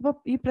 അപ്പൊ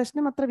ഈ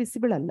പ്രശ്നം അത്ര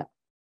വിസിബിൾ അല്ല,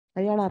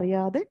 അയാൾ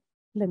അറിയാതെ.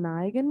 അല്ലെ,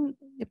 നായകൻ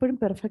എപ്പോഴും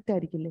പെർഫെക്റ്റ്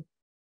ആയിരിക്കില്ലേ?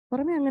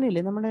 പുറമെ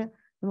അങ്ങനെയല്ലേ?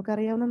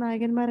 നമുക്കറിയാവുന്ന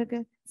നായകന്മാരൊക്കെ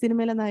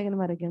സിനിമയിലെ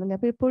നായകന്മാരൊക്കെയാണ്, അല്ലെ?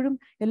 അപ്പൊ എപ്പോഴും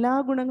എല്ലാ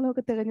ഗുണങ്ങളും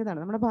ഒക്കെ തികഞ്ഞതാണ്.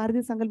 നമ്മുടെ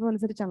ഭാരതീയ സങ്കല്പം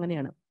അനുസരിച്ച്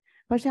അങ്ങനെയാണ്.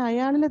 പക്ഷെ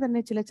അയാളിലെ തന്നെ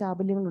ചില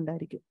ചാബല്യങ്ങൾ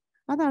ഉണ്ടായിരിക്കും.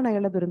 അതാണ്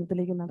അയാളുടെ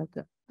ദുരന്തത്തിലേക്ക്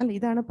നടക്കുക, അല്ലെ?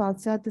 ഇതാണ്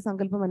പാശ്ചാത്യ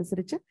സങ്കല്പം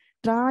അനുസരിച്ച്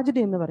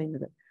ട്രാജഡി എന്ന്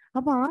പറയുന്നത്.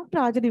 അപ്പൊ ആ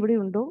ട്രാജഡി ഇവിടെ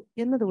ഉണ്ടോ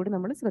എന്നതുകൂടി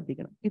നമ്മൾ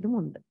ശ്രദ്ധിക്കണം.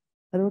 ഇതുമുണ്ട്.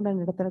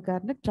 അതുകൊണ്ടാണ്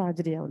ഇടത്തരക്കാരന്റെ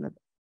ട്രാജഡി ആവുന്നത്.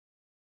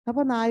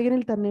 അപ്പൊ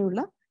നായകനിൽ തന്നെയുള്ള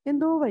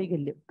എന്തോ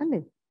വൈകല്യം,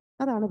 അല്ലേ?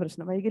 അതാണ്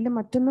പ്രശ്നം. വൈകല്യം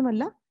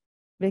മറ്റൊന്നുമല്ല,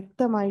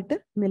 വ്യക്തമായിട്ട്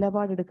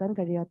നിലപാടെടുക്കാൻ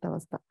കഴിയാത്ത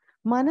അവസ്ഥ,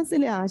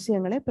 മനസ്സിലെ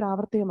ആശയങ്ങളെ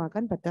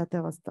പ്രാവർത്തികമാക്കാൻ പറ്റാത്ത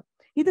അവസ്ഥ.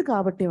 ഇത്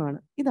കാപട്യമാണ്.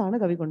 ഇതാണ്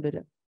കവി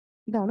കൊണ്ടുവരിക.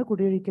 ഇതാണ്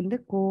കുടിയൊഴിക്കലിന്റെ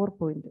കോർ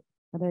പോയിന്റ്.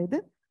 അതായത്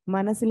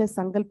മനസ്സിലെ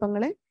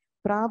സങ്കല്പങ്ങളെ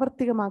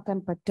പ്രാവർത്തികമാക്കാൻ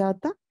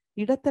പറ്റാത്ത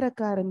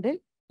ഇടത്തരക്കാരന്റെ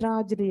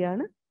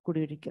ട്രാജഡിയാണ്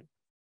കുടിയൊഴിക്കൽ.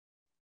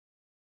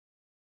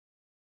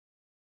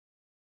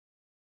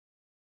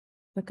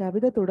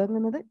 കവിത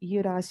തുടങ്ങുന്നത് ഈ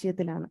ഒരു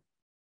ആശയത്തിലാണ്.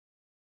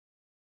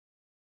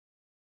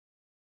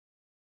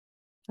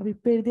 അപ്പൊ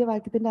ഇപ്പൊ എഴുതിയ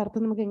വാക്യത്തിന്റെ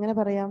അർത്ഥം നമുക്ക് എങ്ങനെ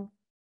പറയാം?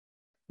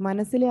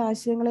 മനസ്സിലെ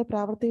ആശയങ്ങളെ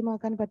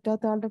പ്രാവർത്തികമാക്കാൻ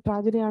പറ്റാത്ത ആളുടെ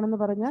ട്രാജഡിയാണെന്ന്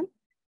പറഞ്ഞാൽ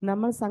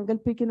നമ്മൾ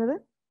സങ്കല്പിക്കുന്നത്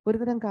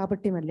ഒരുതരം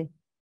കാപട്യമല്ലേ,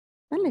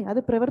 അല്ലേ? അത്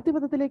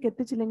പ്രവൃത്തിപഥത്തിലേക്ക്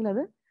എത്തിച്ചില്ലെങ്കിൽ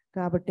അത്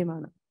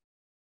കാപട്യമാണ്.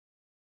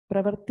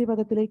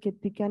 പ്രവൃത്തിപഥത്തിലേക്ക്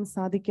എത്തിക്കാൻ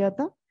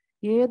സാധിക്കാത്ത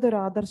ഏതൊരു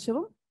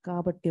ആദർശവും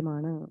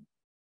കാപട്യമാണ്.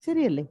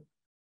 ശരിയല്ലേ?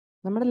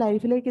 നമ്മുടെ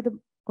ലൈഫിലേക്ക് ഇത്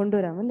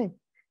കൊണ്ടുവരാം, അല്ലേ?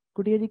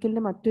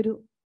 കുടിയൊഴിക്കലിന്റെ മറ്റൊരു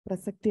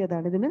പ്രസക്തി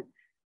അതാണ്.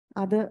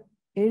 അത്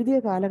എഴുതിയ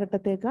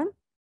കാലഘട്ടത്തേക്കാൾ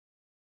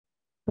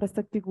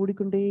പ്രസക്തി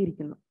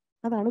കൂടിക്കൊണ്ടേയിരിക്കുന്നു.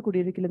 അതാണ്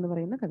കുടിയൊഴിക്കൽ എന്ന്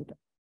പറയുന്ന കവിത.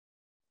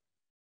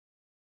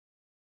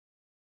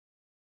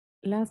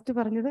 ലാസ്റ്റ്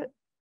പറഞ്ഞത്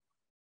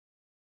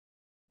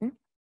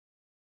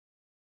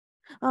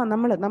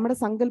നമ്മുടെ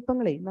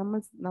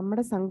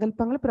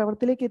സങ്കല്പങ്ങൾ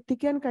പ്രവൃത്തിയിലേക്ക്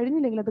എത്തിക്കാൻ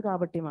കഴിഞ്ഞില്ലെങ്കിൽ അത്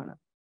കാപട്യമാണ്.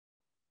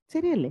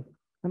 ശരിയല്ലേ?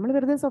 നമ്മൾ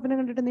വെറുതെ സ്വപ്നം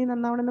കണ്ടിട്ട് നീ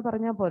നന്നാവണമെന്ന്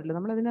പറഞ്ഞാൽ പോരല്ലോ,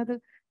 നമ്മൾ അതിനകത്ത്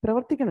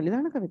പ്രവർത്തിക്കണല്ലോ.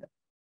 ഇതാണ് കവിത.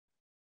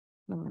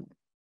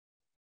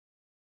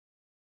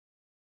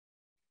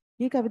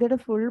 ഈ കവിതയുടെ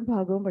ഫുൾ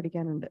ഭാഗവും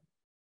പഠിക്കാനുണ്ട്.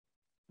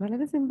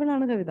 വളരെ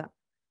സിമ്പിളാണ് കവിത.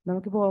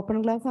 നമുക്കിപ്പോൾ ഓപ്പൺ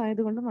ക്ലാസ്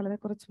ആയതുകൊണ്ട് വളരെ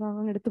കുറച്ച്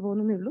ഭാഗം എടുത്തു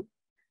പോകുന്നേ ഉള്ളൂ.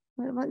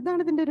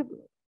 ഇതാണ് ഇതിന്റെ ഒരു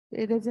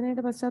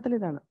രചനയുടെ പശ്ചാത്തലം.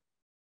 ഇതാണ്.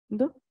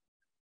 എന്തോ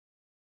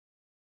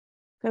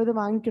കവിത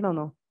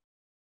വാങ്ങിക്കണമെന്നോ?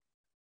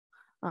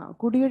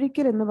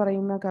 കുടിയൊഴിക്കൽ എന്ന്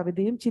പറയുന്ന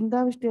കവിതയും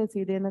ചിന്താവിഷ്ടയ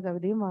സീത എന്ന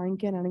കവിതയും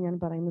വാങ്ങിക്കാനാണ് ഞാൻ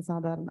പറയുന്നത്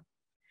സാധാരണ.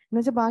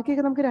 എന്നുവെച്ചാൽ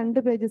ബാക്കിയൊക്കെ നമുക്ക്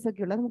 2 പേജസ്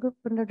ഒക്കെ ഉള്ള നമുക്ക്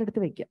പ്രിന്റ് ഔട്ട്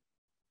എടുത്ത് വെക്കാം.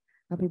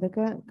 അപ്പൊ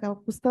ഇതൊക്കെ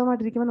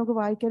പുസ്തകമായിട്ടിരിക്കുമ്പോൾ നമുക്ക്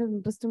വായിക്കാൻ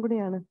ഇൻട്രസ്റ്റും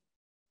കൂടിയാണ്.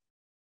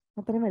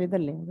 അത്രയും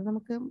വലുതല്ലേ അത്.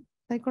 നമുക്ക്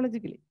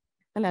സൈക്കോളജിക്കലി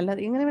അല്ല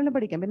എങ്ങനെ വേണം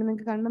പഠിക്കാം. പിന്നെ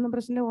നിങ്ങൾക്ക് കണ്ണൊന്നും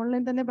പ്രശ്നമില്ല,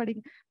 ഓൺലൈൻ തന്നെ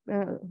പഠിക്കാം.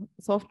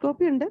 സോഫ്റ്റ്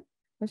കോപ്പി ഉണ്ട്,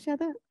 പക്ഷെ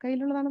അത്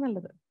കയ്യിലുള്ളതാണ്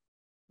നല്ലത്.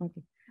 ഓക്കെ,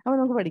 അപ്പൊ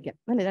നമുക്ക് പഠിക്കാം,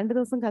 അല്ലേ? 2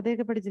 ദിവസം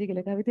കഥയൊക്കെ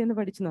പഠിച്ചിരിക്കില്ലേ, കവിതയൊന്ന്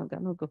പഠിച്ചു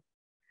നോക്കാം. നോക്കൂ.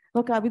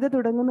 അപ്പൊ കവിത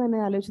തുടങ്ങുന്ന തന്നെ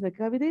ആലോചിച്ച്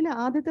നോക്കുക. കവിതയിൽ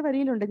ആദ്യത്തെ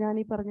വരിയിലുണ്ട് ഞാൻ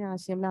ഈ പറഞ്ഞ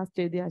ആശയം,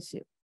 ലാസ്റ്റ് എഴുതിയ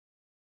ആശയം.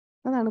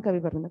 അതാണ് കവി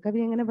പറഞ്ഞത്. കവി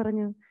എങ്ങനെ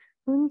പറഞ്ഞു?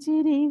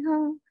 പുഞ്ചിരിഹ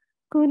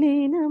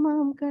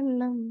കുലീനമാം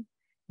കള്ളം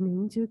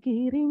നെഞ്ചു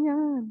കീറി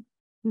ഞാൻ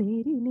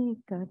നേരിനെ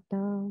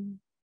കാട്ടാം.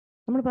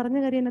 നമ്മൾ പറഞ്ഞ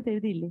കാര്യം എന്നത്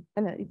എഴുതിയില്ലേ?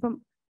 അല്ല, ഇപ്പം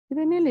ഇത്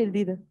തന്നെയല്ലേ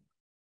എഴുതിയത്?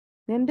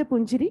 എന്റെ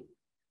പുഞ്ചിരി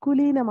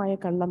കുലീനമായ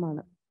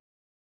കള്ളമാണ്.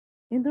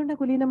 എന്തുകൊണ്ടാണ്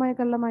കുലീനമായ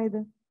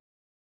കള്ളമായത്?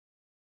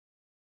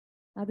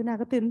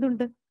 അതിനകത്ത്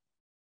എന്തുണ്ട്?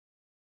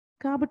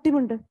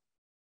 കാപട്യമുണ്ട്.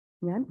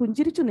 ഞാൻ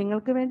പുഞ്ചിരിച്ചു,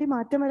 നിങ്ങൾക്ക് വേണ്ടി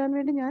മാറ്റം വരാൻ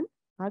വേണ്ടി ഞാൻ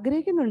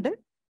ആഗ്രഹിക്കുന്നുണ്ട്,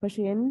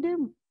 പക്ഷെ എൻ്റെ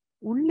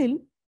ഉള്ളിൽ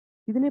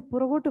ഇതിനെ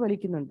പുറകോട്ട്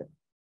വലിക്കുന്നുണ്ട്.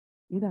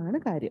 ഇതാണ്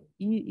കാര്യം.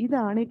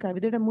 ഇതാണ് ഈ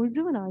കവിതയുടെ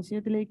മുഴുവൻ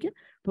ആശയത്തിലേക്ക്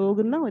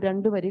പോകുന്ന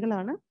 2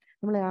 വരികളാണ്.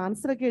 നമ്മൾ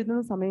ആൻസറൊക്കെ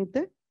എഴുതുന്ന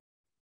സമയത്ത്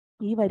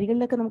ഈ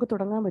വരികളിലൊക്കെ നമുക്ക്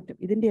തുടങ്ങാൻ പറ്റും.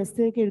 ഇതിന്റെ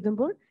എസ്സേ ഒക്കെ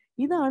എഴുതുമ്പോൾ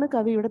ഇതാണ്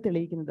കവി ഇവിടെ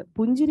തെളിയിക്കുന്നത്.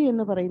 പുഞ്ചിരി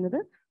എന്ന് പറയുന്നത്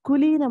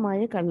കുലീനമായ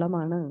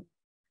കള്ളമാണ്.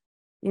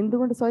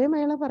 എന്തുകൊണ്ട്? സ്വയം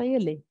അയാളെ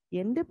പറയല്ലേ,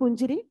 എൻ്റെ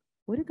പുഞ്ചിരി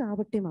ഒരു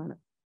കാപട്യമാണ്.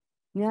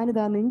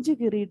 ഞാനിതാ നെഞ്ചു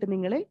കീറിയിട്ട്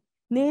നിങ്ങളെ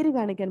നേര്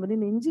കാണിക്കാൻ മതി.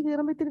 നെഞ്ചു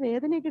കീറുമ്പോൾ ഇത്തിരി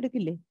വേദനയൊക്കെ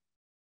എടുക്കില്ലേ?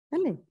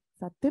 അല്ലേ?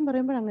 സത്യം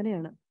പറയുമ്പോൾ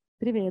അങ്ങനെയാണ്,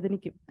 ഇത്തിരി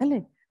വേദനിക്കും അല്ലേ?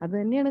 അത്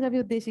തന്നെയാണ് കവി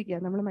ഉദ്ദേശിക്കുക.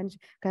 നമ്മൾ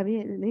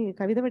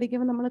കവിത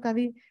പഠിക്കുമ്പോൾ നമ്മൾ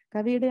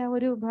കവിയുടെ ആ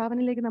ഒരു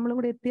ഭാവനയിലേക്ക് നമ്മളും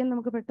കൂടെ എത്തിയാൽ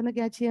നമുക്ക് പെട്ടെന്ന്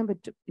ക്യാച്ച് ചെയ്യാൻ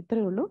പറ്റും.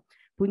 ഇത്രയേ ഉള്ളൂ.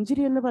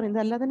 പുഞ്ചിരി എന്ന്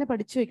പറയുന്നത് അല്ലാതെ തന്നെ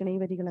പഠിച്ചു വെക്കണം ഈ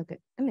വരികളൊക്കെ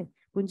അല്ലേ.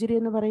 പുഞ്ചിരി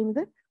എന്ന്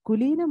പറയുന്നത്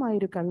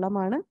കുലീനമായൊരു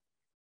കള്ളമാണ്.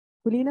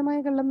 കുലീനമായ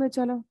കള്ളം എന്ന്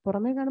വെച്ചാലോ,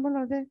 പുറമേ കാണുമ്പോൾ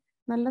വളരെ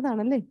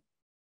നല്ലതാണല്ലേ,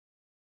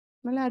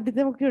 നല്ല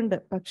അടിതമൊക്കെ ഉണ്ട്,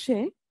 പക്ഷേ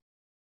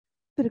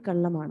ഇതൊരു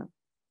കള്ളമാണ്.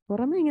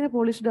 പുറമെ ഇങ്ങനെ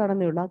പോളിഷ്ഡ്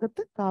ആണെന്നേ ഉള്ളൂ,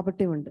 അകത്ത്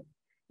കാപട്യമുണ്ട്.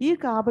 ഈ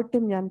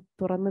കാപട്യം ഞാൻ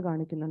തുറന്നു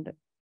കാണിക്കുന്നുണ്ട്.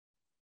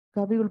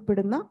 കവി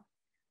ഉൾപ്പെടുന്ന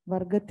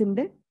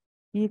വർഗത്തിന്റെ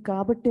ഈ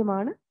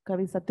കാപട്യമാണ്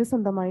കവി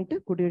സത്യസന്ധമായിട്ട്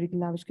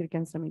കുടിയൊഴുക്കിൽ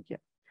ആവിഷ്കരിക്കാൻ ശ്രമിക്കുക.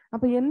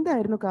 അപ്പൊ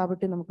എന്തായിരുന്നു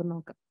കാപട്യം നമുക്ക്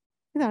നോക്കാം.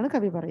 ഇതാണ്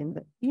കവി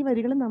പറയുന്നത്. ഈ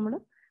വരികൾ നമ്മൾ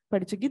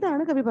പഠിച്ചു.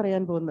 ഇതാണ് കവി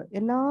പറയാൻ പോകുന്നത്.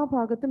 എല്ലാ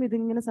ഭാഗത്തും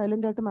ഇതിങ്ങനെ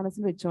സൈലന്റ് ആയിട്ട്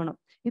മനസ്സിൽ വെച്ചോണം.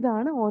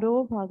 ഇതാണ് ഓരോ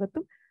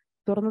ഭാഗത്തും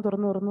തുറന്നു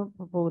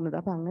പോകുന്നത്.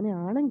 അപ്പൊ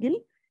അങ്ങനെയാണെങ്കിൽ,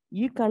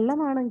 ഈ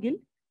കള്ളമാണെങ്കിൽ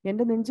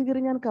എന്റെ നെഞ്ചുകീറി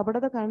ഞാൻ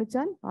കപടത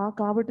കാണിച്ചാൽ ആ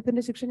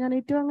കാപട്യത്തിന്റെ ശിക്ഷ ഞാൻ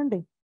ഏറ്റുവാങ്ങണ്ടേ?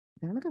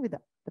 ഇതാണ് കവിത.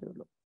 അത്രേ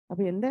ഉള്ളൂ.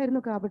 അപ്പൊ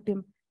എന്തായിരുന്നു കാപട്യം,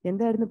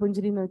 എന്തായിരുന്നു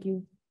പുഞ്ചിരി നോക്കി.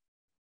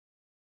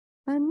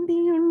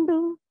 അന്തിയുണ്ടു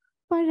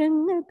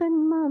പഴങ്ങ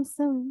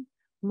തന്മാംസം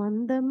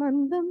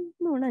മന്ദമന്ദം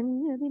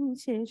നുണഞ്ഞതിന്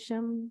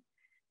ശേഷം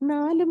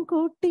നാലും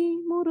കൂട്ടി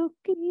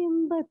മുറുക്കി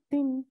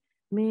ഇമ്പത്തിൻ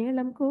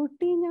മേളം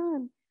കൂട്ടി ഞാൻ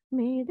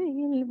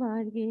മേടയിൽ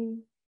വാഴേ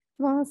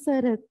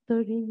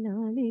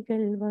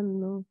വാസരത്തൊഴിലാളികൾ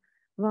വന്നു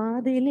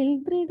വാതിലിൽ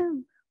ദൃഢം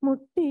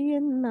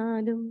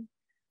മുട്ടിയെന്നാലും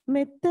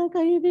മെത്ത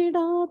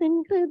കൈവിടാതെ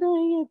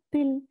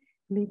ഹൃദയത്തിൽ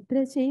നിദ്ര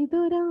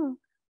ചെയ്തൊരാ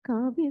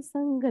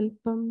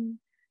കാവ്യസങ്കല്പം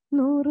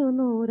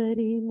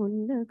നൂറരി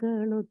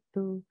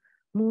മുല്ലകളൊത്തു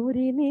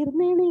മൂരി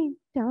നീർന്നിണി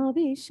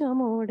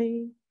ആവേശമോടെ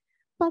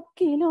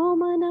പക്കിലോ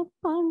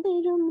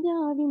മനപ്പാണ്ടിലും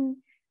രാവിൻ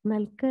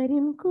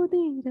നൽക്കരിൻ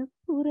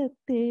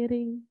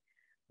കുതിരപ്പുറത്തേറി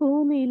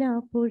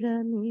പൂനിലാപ്പുഴ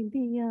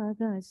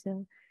നീന്തിയാകാശ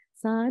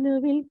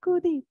സാനുവിൽ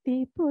കുതിത്തി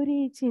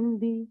പൊരി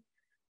ചിന്തി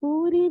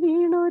ഊരി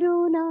വീണൊരു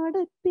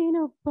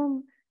നാടത്തിനൊപ്പം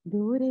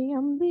ദൂരെ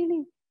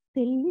അമ്പിളി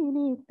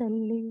തെല്ലിനെ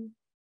തല്ലി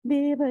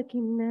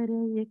ദേവകിന്നര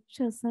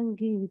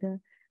യക്ഷസംഗീത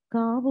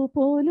കാവു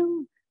പോലും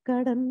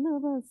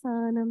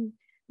കടന്നവസാനം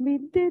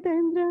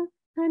വിദ്യുതേന്ദ്ര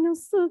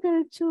ധനുസ്സുകൾ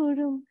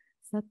ചൂഴും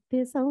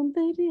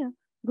സത്യസൗന്ദര്യ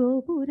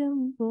ഗോപുരം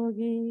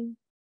പോകെ.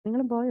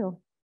 നിങ്ങളും പോയോ?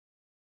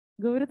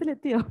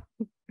 ഗോപുരത്തിലെത്തിയോ?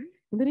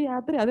 ഇതൊരു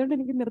യാത്ര, അതുകൊണ്ട്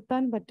എനിക്ക്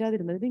നിർത്താൻ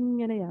പറ്റാതിരുന്നത്.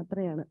 ഇതിങ്ങനെ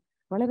യാത്രയാണ്,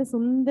 വളരെ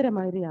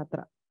സുന്ദരമായൊരു യാത്ര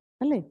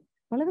അല്ലേ?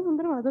 വളരെ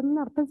സുന്ദരമാണ്.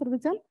 അതൊന്നും അർത്ഥം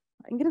ശ്രദ്ധിച്ചാൽ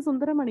ഭയങ്കര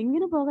സുന്ദരമാണ്.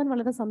 ഇങ്ങനെ പോകാൻ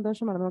വളരെ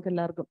സന്തോഷമാണ് നമുക്ക്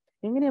എല്ലാവർക്കും.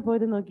 എങ്ങനെയാ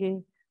പോയത്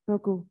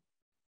നോക്കൂ.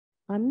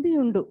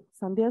 അന്തിയുണ്ടു,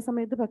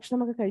 സന്ധ്യാസമയത്ത്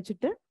ഭക്ഷണമൊക്കെ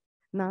കഴിച്ചിട്ട്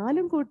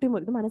നാലും കൂട്ടി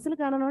ഇത് മനസ്സിൽ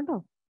കാണണം കേട്ടോ.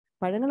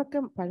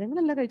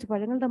 പഴങ്ങളല്ല കഴിച്ചു,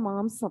 പഴങ്ങളുടെ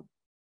മാംസം.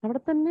 അവിടെ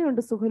തന്നെയുണ്ട്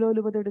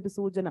സുഖലോലുപതയുടെ ഒരു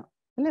സൂചന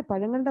അല്ലെ.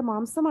 പഴങ്ങളുടെ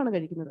മാംസമാണ്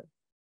കഴിക്കുന്നത്.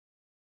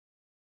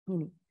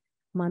 ഇനി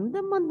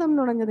മന്ദം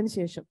നുണഞ്ഞതിന്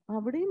ശേഷം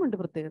അവിടെയും ഉണ്ട്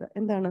പ്രത്യേകത.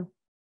 എന്താണ്?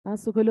 ആ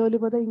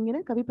സുഖലോലുപത ഇങ്ങനെ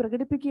കവി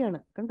പ്രകടിപ്പിക്കുകയാണ്.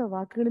 കണ്ടോ,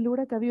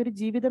 വാക്കുകളിലൂടെ കവി ഒരു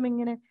ജീവിതം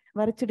ഇങ്ങനെ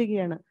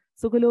വരച്ചിടുകയാണ്.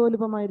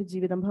 സുഖലോലുപമായൊരു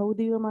ജീവിതം,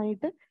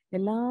 ഭൗതികമായിട്ട്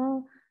എല്ലാ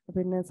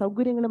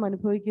സൗകര്യങ്ങളും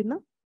അനുഭവിക്കുന്ന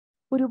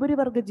ഒരു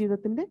ഉപരിവർഗ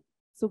ജീവിതത്തിന്റെ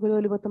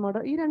സുഖലോലുപത്വമോടെ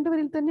ഈ 2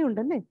 വരിയിൽ തന്നെ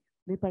ഉണ്ടല്ലേ.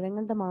 ഈ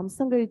പഴങ്ങളുടെ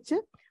മാംസം കഴിച്ച്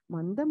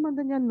മന്ദം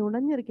ഞാൻ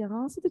നുണഞ്ഞിറക്കി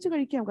ആസ്വദിച്ച്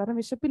കഴിക്കാം, കാരണം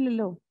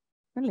വിശപ്പില്ലല്ലോ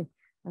അല്ലേ.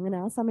 അങ്ങനെ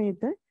ആ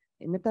സമയത്ത്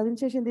എന്നിട്ട്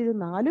അതിനുശേഷം എന്ത് ചെയ്തു?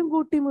 നാലും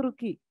കൂട്ടി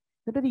മുറുക്കി.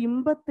 എന്നിട്ടൊരു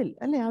ഇമ്പത്തിൽ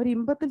അല്ലെ, ആ ഒരു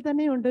ഇമ്പത്തിൽ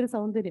തന്നെ ഉണ്ട് ഒരു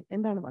സൗന്ദര്യം.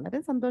 എന്താണ്? വളരെ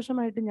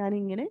സന്തോഷമായിട്ട്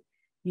ഞാനിങ്ങനെ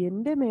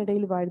എൻ്റെ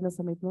മേടയിൽ വാഴുന്ന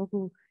സമയത്ത്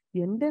നോക്കൂ,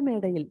 എൻ്റെ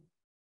മേടയിൽ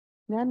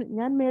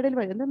ഞാൻ മേടയിൽ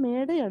വാഴും. എന്താ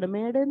മേടയാണ്?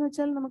 മേട എന്ന്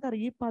വെച്ചാൽ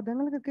നമുക്കറിയാം ഈ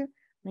പദങ്ങൾക്കൊക്കെ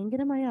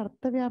ഭയങ്കരമായ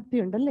അർത്ഥവ്യാപ്തി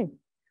ഉണ്ടല്ലേ.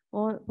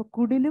 ഇപ്പൊ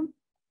കുടിലും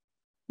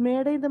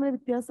മേടയും തമ്മിൽ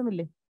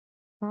വ്യത്യാസമില്ലേ?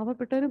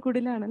 പാവപ്പെട്ടവരും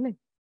കുടിലാണല്ലേ.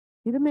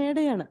 ഇത്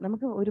മേടയാണ്.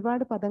 നമുക്ക്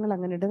ഒരുപാട് പദങ്ങൾ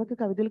അങ്ങനെ ഉണ്ട്, അതൊക്കെ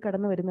കവിതയിൽ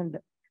കടന്നു വരുന്നുണ്ട്.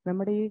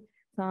 നമ്മുടെ ഈ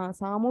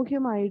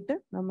സാമൂഹ്യമായിട്ട്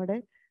നമ്മുടെ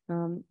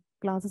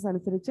ക്ലാസ്സസ്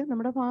അനുസരിച്ച്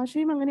നമ്മുടെ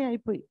ഭാഷയും അങ്ങനെ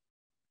ആയിപ്പോയി.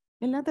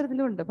 എല്ലാ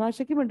തരത്തിലും ഉണ്ട്,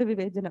 ഭാഷയ്ക്കുമുണ്ട്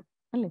വിവേചനം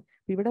അല്ലേ.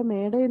 ഇവിടെ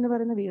മേട എന്ന്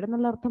പറയുന്ന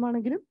വീടെന്നുള്ള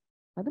അർത്ഥമാണെങ്കിലും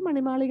അത്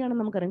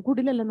മണിമാളികയാണെന്ന് നമുക്കറിയാം,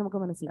 കുടിലല്ലെന്ന് നമുക്ക്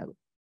മനസ്സിലാകും.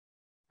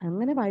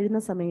 അങ്ങനെ വാഴുന്ന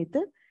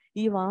സമയത്ത്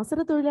ഈ വാസര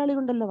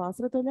തൊഴിലാളികളുണ്ടല്ലോ,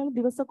 വാസര തൊഴിലാളി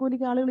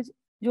ദിവസക്കൂലിക്ക് ആളുകൾ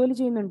ജോലി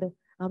ചെയ്യുന്നുണ്ട്.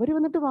 അവര്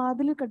വന്നിട്ട്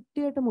വാതിൽ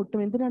കട്ടിയായിട്ട് മുട്ടും.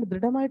 എന്തിനാണ്?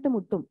 ദൃഢമായിട്ട്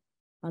മുട്ടും.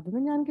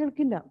 അതൊന്നും ഞാൻ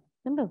കേൾക്കില്ല.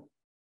 കണ്ടോ,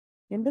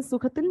 എന്റെ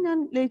സുഖത്തിൽ ഞാൻ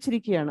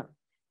ലയിച്ചിരിക്കുകയാണ്.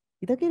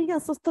 ഇതൊക്കെ എനിക്ക്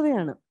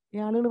അസ്വസ്ഥതയാണ്. ഈ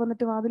ആളുകൾ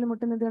വന്നിട്ട് വാതിൽ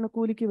മുട്ടുന്ന എന്തിനാണ്?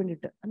 കൂലിക്ക്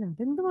വേണ്ടിയിട്ട് അല്ല.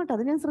 അതെന്തുമായിട്ട്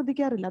അത് ഞാൻ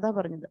ശ്രദ്ധിക്കാറില്ല, അതാ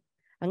പറഞ്ഞത്.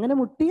 അങ്ങനെ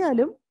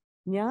മുട്ടിയാലും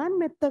ഞാൻ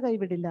മെത്ത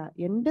കൈവിടില്ല.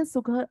 എന്റെ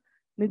സുഖ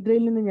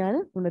നിദ്രയിൽ നിന്ന് ഞാൻ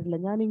ഉണരില്ല.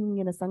 ഞാൻ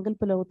ഇങ്ങനെ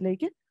സങ്കല്പ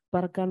ലോകത്തിലേക്ക്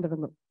പറക്കാൻ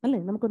തുടങ്ങും. അല്ലെ,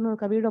 നമുക്കൊന്ന്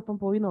കവിയുടെ ഒപ്പം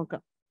പോയി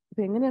നോക്കാം.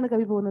 അപ്പൊ എങ്ങനെയാണ്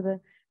കവി പോകുന്നത്?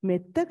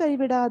 മെത്ത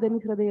കൈവിടാതെൻ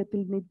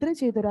ഹൃദയത്തിൽ നിദ്ര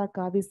ചെയ്തൊരാ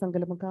കാവ്യ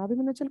സങ്കല്പം. കാവ്യം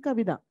എന്ന് വെച്ചാൽ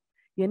കവിത.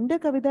 എന്റെ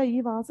കവിത ഈ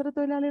വാസര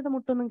തൊഴിലാളിയുടെ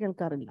മുട്ടൊന്നും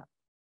കേൾക്കാറില്ല.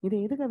 ഇത്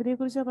ഏത് കവിതയെ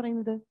കുറിച്ചാണ്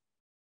പറയുന്നത്?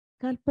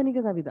 കാൽപ്പനിക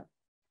കവിത.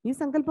 ഈ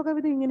സങ്കല്പ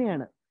കവിത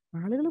ഇങ്ങനെയാണ്.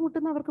 ആളുകൾ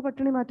മുട്ടുന്ന അവർക്ക്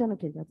പട്ടിണി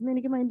മാറ്റാനൊക്കെ. അതൊന്നും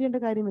എനിക്ക് മൈൻഡ് ചെയ്യേണ്ട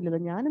കാര്യമില്ലല്ലോ.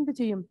 ഞാൻ എന്ത്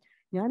ചെയ്യും?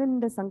 ഞാൻ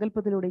എൻ്റെ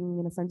സങ്കല്പത്തിലൂടെ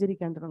ഇങ്ങനെ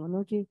സഞ്ചരിക്കാൻ തുടങ്ങും.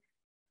 നോക്കി,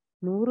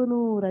 100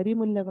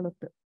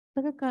 അരിമുല്ലകളൊത്ത്.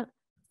 അതൊക്കെ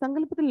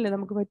സങ്കല്പത്തിലല്ലേ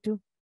നമുക്ക് പറ്റൂ,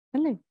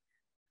 അല്ലേ?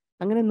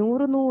 അങ്ങനെ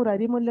 100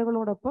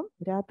 അരിമുല്ലകളോടൊപ്പം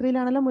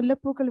രാത്രിയിലാണല്ലോ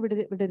മുല്ലപ്പൂക്കൾ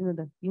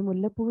വിടരുന്നത്. ഈ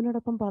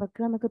മുല്ലപ്പൂവിനോടൊപ്പം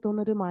പറക്കുക എന്നൊക്കെ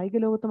തോന്നുന്ന ഒരു മായിക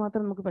ലോകത്ത്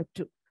മാത്രം നമുക്ക്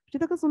പറ്റൂ. പക്ഷെ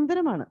ഇതൊക്കെ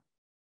സുന്ദരമാണ്,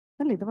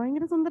 അല്ലേ? ഇത്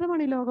ഭയങ്കര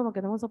സുന്ദരമാണ് ഈ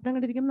ലോകമൊക്കെ. നമ്മൾ സ്വപ്നം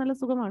കണ്ടിരിക്കുമ്പോൾ നല്ല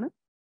സുഖമാണ്.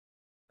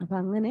 അപ്പൊ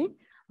അങ്ങനെ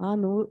ആ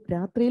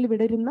രാത്രിയിൽ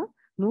വിടരുന്ന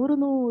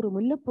 100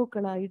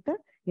 മുല്ലപ്പൂക്കളായിട്ട്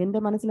എൻ്റെ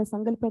മനസ്സിലെ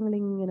സങ്കല്പങ്ങൾ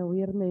ഇങ്ങനെ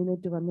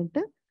ഉയർന്നെഴുന്നേറ്റ്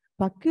വന്നിട്ട്,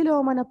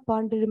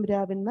 പക്കിലോമനപ്പാണ്ടിഴും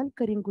രാവിൻ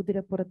നൽക്കരിയും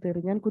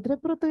കുതിരപ്പുറത്തേറി. ഞാൻ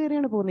കുതിരപ്പുറത്ത്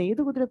കയറിയാണ് പോകുന്നത്.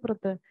 ഏത്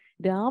കുതിരപ്പുറത്ത്?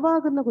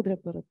 രാവാകുന്ന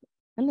കുതിരപ്പുറത്ത്,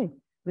 അല്ലേ?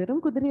 വെറും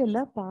കുതിരയല്ല,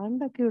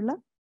 പാണ്ടൊക്കെയുള്ള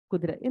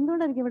കുതിര.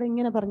 എന്തുകൊണ്ടായിരിക്കും ഇവിടെ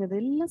ഇങ്ങനെ പറഞ്ഞത്?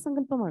 എല്ലാം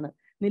സങ്കല്പമാണ്.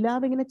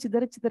 നിലാവ് ഇങ്ങനെ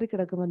ചിതറി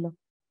കിടക്കുമല്ലോ,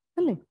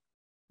 അല്ലേ?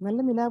 നല്ല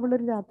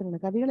നിലാവുള്ളൊരു രാത്രിയാണ്.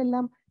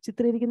 കവികളെല്ലാം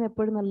ചിത്രീകരിക്കുന്ന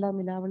എപ്പോഴും നല്ല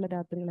നിലാവുള്ള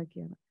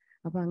രാത്രികളൊക്കെയാണ്.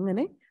 അപ്പൊ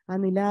അങ്ങനെ ആ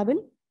നിലാവിൽ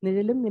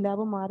നിഴലും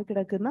നിലാവും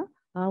മാറിക്കിടക്കുന്ന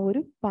ആ ഒരു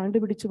പാണ്ട്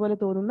പിടിച്ചു പോലെ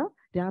തോന്നുന്ന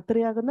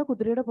രാത്രിയാകുന്ന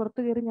കുതിരയുടെ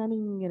പുറത്ത് കയറി ഞാൻ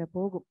ഇങ്ങനെ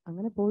പോകും.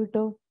 അങ്ങനെ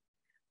പോയിട്ടോ,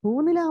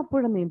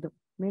 പൂനിലാപ്പുഴ നീന്തും.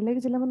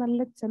 മേളിലേക്ക് ചെല്ലുമ്പോൾ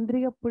നല്ല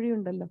ചന്ദ്രിക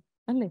പുഴയുണ്ടല്ലോ,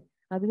 അല്ലേ?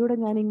 അതിലൂടെ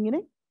ഞാൻ ഇങ്ങനെ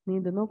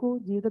നീന്തും. നോക്കൂ,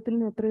 ജീവിതത്തിൽ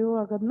നിന്ന് എത്രയോ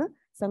അകന്ന്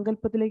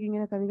സങ്കല്പത്തിലേക്ക്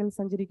ഇങ്ങനെ കവികൾ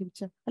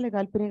സഞ്ചരിപ്പിച്ച, അല്ലെ?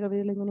 കാൽപ്പനിക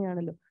കവികൾ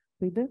ഇങ്ങനെയാണല്ലോ.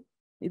 അപ്പൊ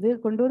ഇത്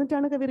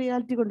കൊണ്ടുവന്നിട്ടാണ് കവി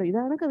റിയാലിറ്റി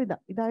ഇതാണ് കവിത.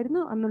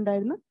 ഇതായിരുന്നു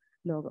അന്നുണ്ടായിരുന്ന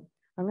ലോകം.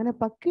 അങ്ങനെ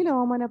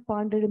പക്കിലോമന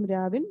പാണ്ടിഴും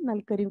രാവിൻ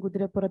നൽക്കരിയും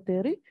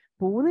കുതിരപ്പുറത്തേറി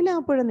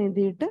പൂനിലാപ്പുഴ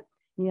നീന്തിയിട്ട്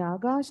ഈ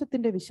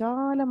ആകാശത്തിന്റെ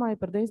വിശാലമായ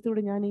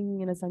പ്രദേശത്തൂടെ ഞാൻ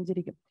ഇങ്ങനെ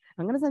സഞ്ചരിക്കും.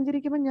 അങ്ങനെ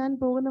സഞ്ചരിക്കുമ്പോൾ ഞാൻ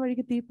പോകുന്ന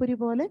വഴിക്ക് തീപ്പൊരി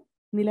പോലെ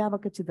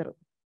നിലാവൊക്കെ ചിതറും.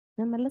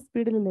 ഞാൻ നല്ല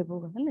സ്പീഡിലല്ലേ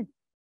പോകും, അല്ലേ?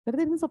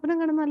 വെറുതെ ഇരുന്ന് സ്വപ്നം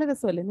കാണുന്ന നല്ല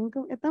രസമല്ലേ?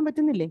 നിങ്ങൾക്ക് എത്താൻ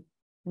പറ്റുന്നില്ലേ?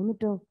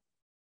 എന്നിട്ടോ,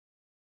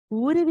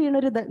 ഊരി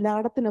വീണൊരു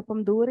ലാടത്തിനൊപ്പം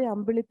ദൂരെ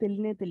അമ്പിളി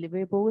തെല്ലിനെ തെല്ലി.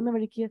 പോകുന്ന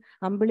വഴിക്ക്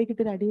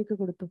അമ്പിളിക്കിട്ടൊരു അടിയൊക്കെ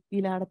കൊടുത്തു ഈ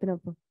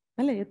ലാടത്തിനൊപ്പം,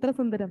 അല്ലെ? എത്ര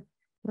സുന്ദരം,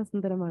 എത്ര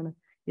സുന്ദരമാണ്.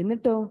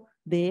 എന്നിട്ടോ,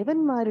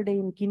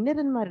 ദേവന്മാരുടെയും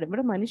കിന്നരന്മാരുടെയും,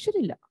 ഇവിടെ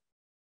മനുഷ്യരില്ല,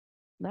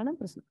 അതാണ്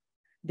പ്രശ്നം.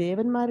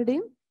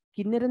 ദേവന്മാരുടെയും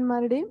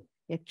കിന്നരന്മാരുടെയും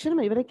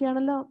യക്ഷന്മാർ,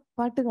 ഇവരൊക്കെയാണല്ലോ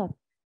പാട്ടുകാർ.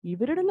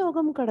 ഇവരുടെ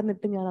ലോകം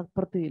കടന്നിട്ട് ഞാൻ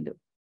അപ്പുറത്ത് ചെല്ലും.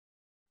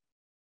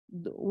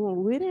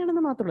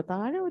 ഉയരെയാണെന്ന് മാത്രമല്ല,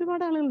 താഴെ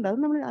ഒരുപാട് ആളുകളുണ്ട്, അത്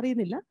നമ്മൾ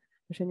അറിയുന്നില്ല.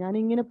 പക്ഷെ ഞാൻ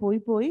ഇങ്ങനെ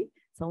പോയി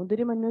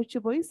സൗന്ദര്യം അന്വേഷിച്ചു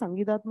പോയി,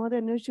 സംഗീതാത്മകത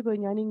അന്വേഷിച്ചു പോയി,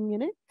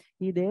 ഞാനിങ്ങനെ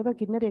ഈ ദേവ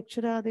കിന്നര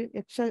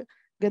യക്ഷ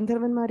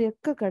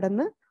ഗന്ധർവന്മാരെയൊക്കെ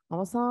കടന്ന്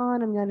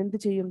അവസാനം ഞാൻ എന്ത്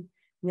ചെയ്യും?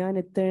 ഞാൻ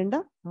എത്തേണ്ട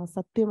ആ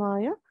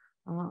സത്യമായ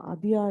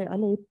അതിയായ,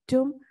 അല്ല,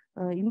 ഏറ്റവും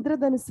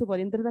ഇന്ദ്രധനുസ്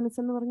പോലെ. ഇന്ദ്രധനുസ്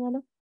എന്ന്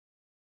പറഞ്ഞാലോ,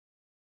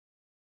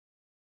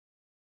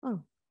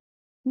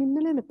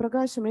 മിന്നലിന്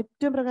പ്രകാശം,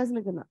 ഏറ്റവും പ്രകാശം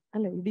നിൽക്കുന്ന,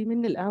 അല്ലെ?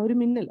 ഇടിമിന്നൽ, ആ ഒരു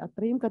മിന്നൽ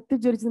അത്രയും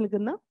കത്തിജ്വലിച്ച്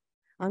നിൽക്കുന്ന,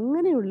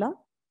 അങ്ങനെയുള്ള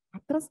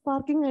അത്ര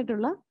സ്പാർക്കിംഗ്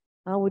ആയിട്ടുള്ള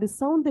ആ ഒരു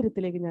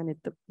സൗന്ദര്യത്തിലേക്ക് ഞാൻ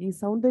എത്തും. ഈ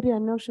സൗന്ദര്യ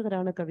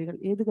അന്വേഷകരാണ് കവികൾ.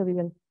 ഏത്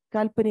കവികൾ?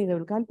 കാൽപ്പനിക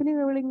കവികൾ. കാൽപ്പനിക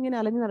കവികൾ ഇങ്ങനെ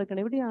അലഞ്ഞു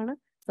നടക്കണം. എവിടെയാണ്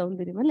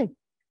സൗന്ദര്യം, അല്ലേ?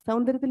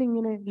 സൗന്ദര്യത്തിൽ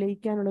ഇങ്ങനെ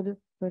ലയിക്കാനുള്ളൊരു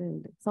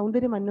ത്വരയുണ്ട്.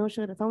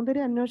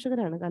 സൗന്ദര്യ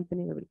അന്വേഷകരാണ്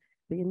കാൽപ്പനിക കവികൾ.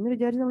 എന്ന്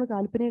വിചാരിച്ച് നമ്മൾ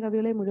കാൽപ്പനിക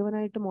കവികളെ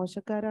മുഴുവനായിട്ട്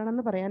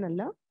മോശക്കാരാണെന്ന്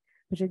പറയാനല്ല.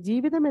 പക്ഷെ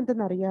ജീവിതം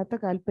എന്തെന്നറിയാത്ത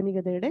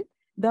കാൽപ്പനികതയുടെ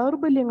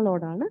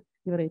ദൗർബല്യങ്ങളോടാണ്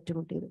ഇവർ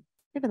ഏറ്റുമുട്ടിയത്,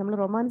 കേട്ടോ. നമ്മൾ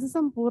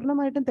റൊമാൻസിസം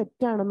പൂർണ്ണമായിട്ടും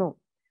തെറ്റാണെന്നോ,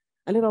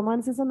 അല്ലെ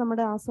റൊമാൻസിസം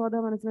നമ്മുടെ ആസ്വാദക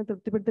മനസ്സിനെ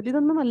തൃപ്തിപ്പെടുത്തില്ല,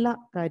 ഇതൊന്നുമല്ല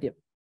കാര്യം.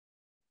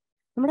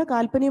 നമ്മുടെ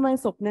കാൽപ്പനികമായ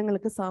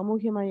സ്വപ്നങ്ങൾക്ക്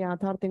സാമൂഹ്യമായ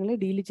യാഥാർത്ഥ്യങ്ങളെ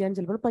ഡീൽ ചെയ്യാൻ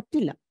ചിലപ്പോൾ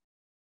പറ്റില്ല.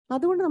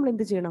 അതുകൊണ്ട് നമ്മൾ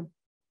എന്ത് ചെയ്യണം?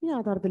 ഈ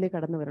യാഥാർത്ഥ്യത്തിലേക്ക്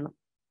കടന്നു വരണം.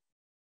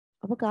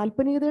 അപ്പൊ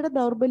കാൽപ്പനികതയുടെ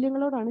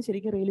ദൗർബല്യങ്ങളോടാണ്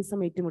ശരിക്കും റിയലിസം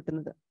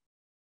ഏറ്റുമുട്ടുന്നത്.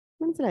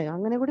 മനസ്സിലായോ?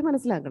 അങ്ങനെ കൂടി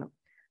മനസ്സിലാക്കണം.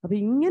 അപ്പൊ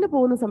ഇങ്ങനെ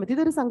പോകുന്ന സമയത്ത്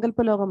ഇതൊരു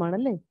സങ്കല്പ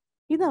ലോകമാണല്ലേ.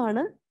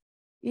 ഇതാണ്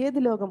ഏത്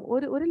ലോകം?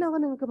 ഒരു ലോകം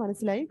നിങ്ങൾക്ക്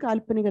മനസ്സിലായി,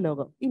 കാൽപ്പനിക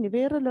ലോകം. ഇനി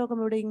വേറൊരു ലോകം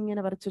ഇവിടെ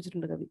ഇങ്ങനെ വരച്ചു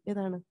വെച്ചിട്ടുണ്ട് കവി.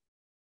 ഏതാണ്?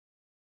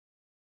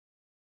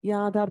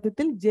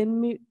 യാഥാർത്ഥ്യത്തിൽ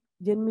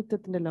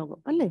ജന്മിത്വത്തിന്റെ ലോകം,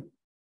 അല്ലേ?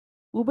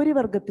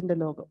 ഉപരിവർഗത്തിന്റെ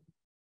ലോകം.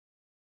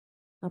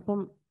 അപ്പം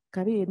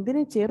കവി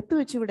എന്തിനെ ചേർത്ത്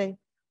വെച്ചു ഇവിടെ?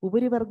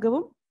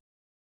 ഉപരിവർഗവും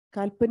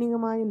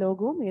കാൽപ്പനികമായ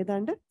ലോകവും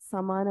ഏതാണ്ട്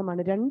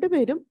സമാനമാണ്.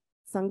 രണ്ടുപേരും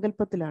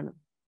സങ്കല്പത്തിലാണ്,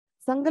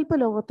 സങ്കല്പ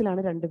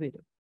ലോകത്തിലാണ്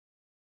രണ്ടുപേരും,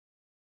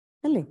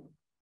 അല്ലേ?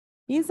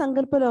 ഈ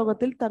സങ്കല്പ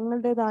ലോകത്തിൽ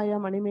തങ്ങളുടേതായ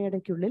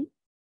മണിമേടയ്ക്കുള്ളിൽ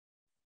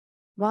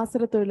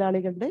വാസര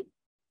തൊഴിലാളികളുടെ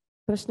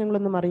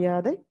പ്രശ്നങ്ങളൊന്നും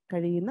അറിയാതെ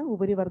കഴിയുന്ന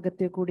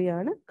ഉപരിവർഗത്തെ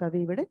കൂടിയാണ്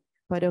കവി ഇവിടെ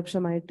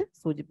പരോക്ഷമായിട്ട്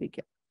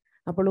സൂചിപ്പിക്കുക.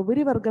 അപ്പോൾ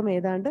ഉപരിവർഗം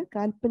ഏതാണ്ട്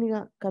കാൽപ്പനിക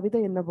കവിത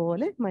എന്ന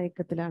പോലെ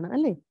മയക്കത്തിലാണ്,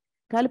 അല്ലേ?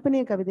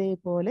 കാൽപ്പനിക കവിതയെ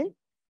പോലെ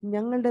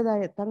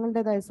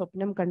തങ്ങളുടേതായ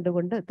സ്വപ്നം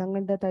കണ്ടുകൊണ്ട്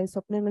തങ്ങളുടേതായ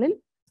സ്വപ്നങ്ങളിൽ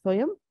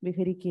സ്വയം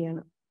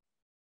വിഹരിക്കുകയാണ്,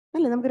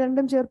 അല്ലേ? നമുക്ക്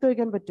രണ്ടും ചേർത്ത്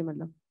വയ്ക്കാൻ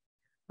പറ്റുമല്ലോ.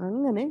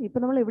 അങ്ങനെ ഇപ്പൊ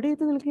നമ്മൾ എവിടെ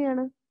എത്തി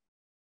നിൽക്കുകയാണ്?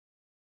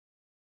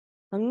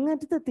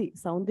 അങ്ങറ്റത്തെത്തി.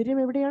 സൗന്ദര്യം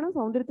എവിടെയാണ്?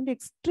 സൗന്ദര്യത്തിന്റെ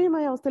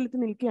എക്സ്ട്രീമായ അവസ്ഥയിലെത്തി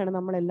നിൽക്കുകയാണ്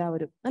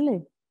നമ്മളെല്ലാവരും, അല്ലേ?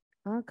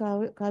 ആ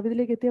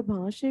കാവ്യത്തിലേക്ക് എത്തിയ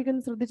ഭാഷയൊക്കെ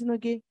ശ്രദ്ധിച്ചു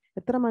നോക്കിയേ,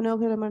 എത്ര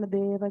മനോഹരമാണ്.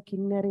 ദേവ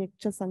കിന്നര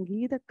യക്ഷ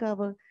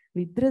സംഗീതക്കാവ്,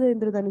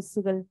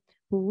 വിദ്രതേന്ദ്രധനുസ്സുകൾ,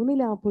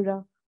 പൂനിലാപ്പുഴ,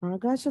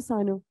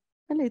 ആകാശസാനു,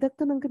 അല്ലെ?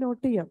 ഇതൊക്കെ നമുക്ക്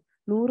നോട്ട് ചെയ്യാം.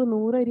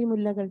 100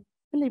 അരിമുല്ലകൾ,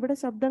 അല്ലെ? ഇവിടെ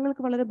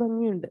ശബ്ദങ്ങൾക്ക് വളരെ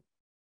ഭംഗിയുണ്ട്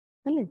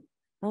അല്ലേ?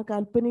 ആ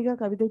കാൽപ്പനിക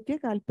കവിതയ്ക്ക്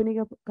കാൽപ്പനിക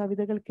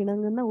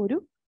കവിതകൾക്കിണങ്ങുന്ന ഒരു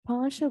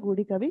ഭാഷ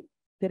കൂടി കവി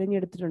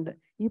തിരഞ്ഞെടുത്തിട്ടുണ്ട്.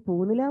 ഈ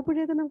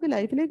പൂനിലാപ്പുഴയൊക്കെ നമുക്ക്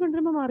ലൈഫിലേക്ക്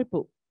കൊണ്ടുവരുമ്പോൾ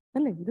മാറിപ്പോവും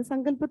അല്ലേ? ഇത്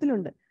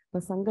സങ്കല്പത്തിലുണ്ട്. അപ്പൊ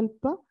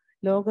സങ്കല്പ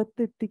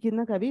ലോകത്ത്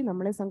എത്തിക്കുന്ന കവി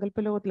നമ്മളെ സങ്കല്പ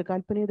ലോകത്തിൽ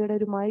കാൽപ്പനികതയുടെ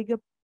ഒരു മായിക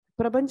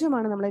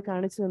പ്രപഞ്ചമാണ് നമ്മളെ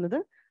കാണിച്ചു തന്നത്.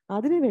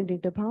 അതിനു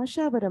വേണ്ടിയിട്ട്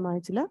ഭാഷാപരമായ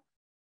ചില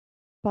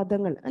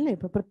പദങ്ങൾ അല്ലെ,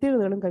 ഇപ്പൊ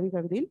പ്രത്യേകതകളും കവി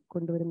കവിതയിൽ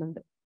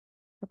കൊണ്ടുവരുന്നുണ്ട്.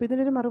 അപ്പൊ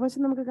ഇതിനൊരു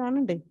മറുവശം നമുക്ക്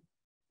കാണണ്ടേ?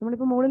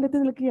 നമ്മളിപ്പോ മുകളിലെത്തി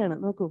നിൽക്കുകയാണ്,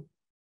 നോക്കൂ.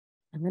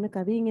 അങ്ങനെ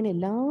കവി ഇങ്ങനെ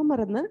എല്ലാം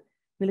മറന്ന്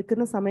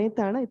നിൽക്കുന്ന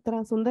സമയത്താണ്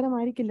ഇത്ര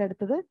സുന്ദരമായിരിക്കില്ല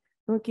അടുത്തത്.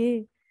 നോക്കിയേ.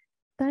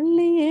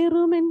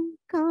 തള്ളിയേറുമെൻ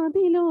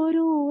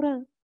കാതിലോരൂറ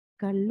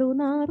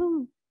കള്ളുനാറും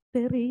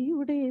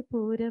തെറിയുടെ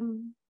പൂരം,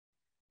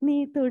 നീ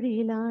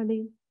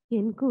തൊഴിലാളി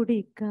എൻ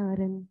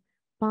കുടിക്കാരൻ,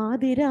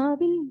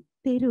 പാതിരാവിൽ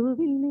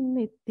തെരുവിൽ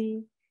നിന്നെത്തി,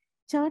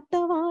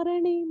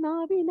 ചാട്ടവാറണി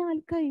നാവിനാൽ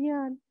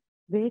കയ്യാൽ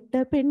വേട്ട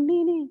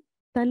പെണ്ണിനെ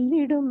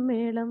തല്ലിടും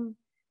മേളം,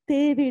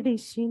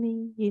 തേവിടിശിനി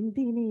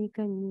എന്തിനീ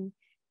കഞ്ഞി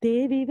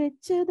തേവി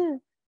വെച്ചത്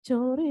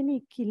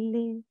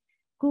ചോറെനിക്കില്ലേ,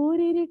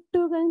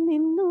 കൂരിരുട്ടുകൾ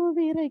നിന്നു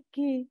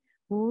വിറയ്ക്കേ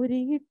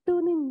ഊരിയിട്ടു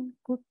നിൻ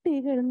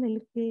കുട്ടികൾ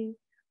നിൽക്കേ,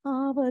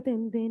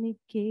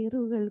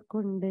 ആവതെന്തെനിക്കേറുകൾ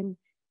കൊണ്ടൻ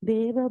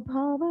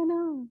ദേവഭാവന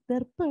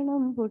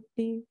ദർപ്പണം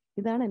പൊട്ടി.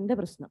 ഇതാണ് എൻ്റെ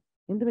പ്രശ്നം.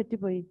 എന്ത്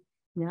പറ്റിപ്പോയി?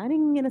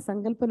 ഞാനിങ്ങനെ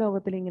സങ്കല്പ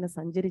ലോകത്തിൽ ഇങ്ങനെ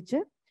സഞ്ചരിച്ച്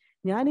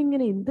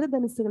ഞാനിങ്ങനെ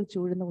ഇന്ദ്രധനുസ്സുകൾ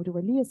ചൂഴുന്ന ഒരു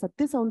വലിയ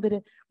സത്യസൗന്ദര്യ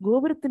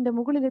ഗോപുരത്തിന്റെ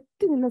മുകളിൽ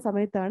എത്തി നിന്ന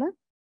സമയത്താണ്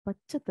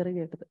പച്ചത്തെറി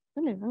കേട്ടത്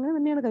അല്ലേ? അങ്ങനെ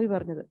തന്നെയാണ് കവി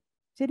പറഞ്ഞത്.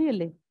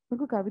 ശരിയല്ലേ?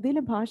 നമുക്ക്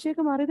കവിതയിലെ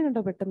ഭാഷയൊക്കെ മാറിയത്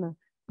കണ്ടോ? പെട്ടെന്ന്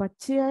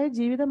പച്ചയായ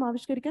ജീവിതം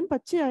ആവിഷ്കരിക്കാൻ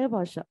പച്ചയായ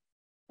ഭാഷ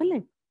അല്ലേ?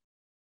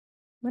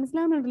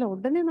 മനസ്സിലാവുന്നുണ്ടല്ലോ?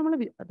 ഉടനെ നമ്മൾ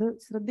അത്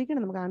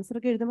ശ്രദ്ധിക്കണം. നമുക്ക് ആൻസർ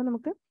ഒക്കെ എഴുതുമ്പോൾ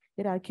നമുക്ക്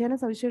ഒരു ആഖ്യാന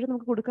സവിശേഷത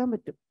നമുക്ക് കൊടുക്കാൻ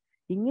പറ്റും.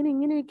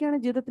 ഇങ്ങനെയൊക്കെയാണ്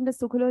ജീവിതത്തിന്റെ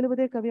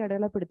സുഖലോലുപതയെ കവി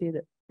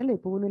അടയാളപ്പെടുത്തിയത് അല്ലേ?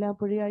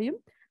 പൂനിലാപ്പുഴയായും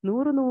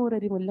 100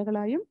 100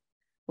 മുല്ലകളായും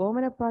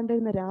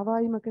ഓമനപ്പാണ്ടെന്ന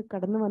രാവായും ഒക്കെ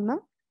കടന്നു വന്ന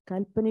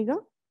കാൽപ്പനിക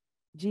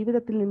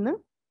ജീവിതത്തിൽ നിന്ന്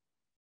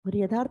ഒരു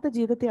യഥാർത്ഥ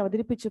ജീവിതത്തെ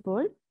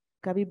അവതരിപ്പിച്ചപ്പോൾ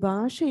കവി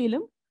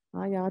ഭാഷയിലും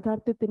ആ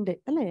യാഥാർത്ഥ്യത്തിന്റെ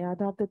അല്ലെ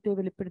യാഥാർത്ഥ്യത്തെ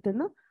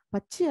വെളിപ്പെടുത്തുന്ന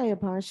പച്ചയായ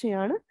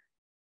ഭാഷയാണ്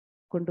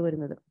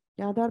കൊണ്ടുവരുന്നത്.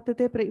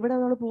 യാഥാർത്ഥ്യത്തെ ഇവിടെ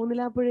നമ്മൾ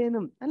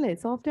പൂനിലാപ്പുഴയെന്നും അല്ലെ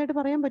സോഫ്റ്റ് ആയിട്ട്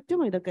പറയാൻ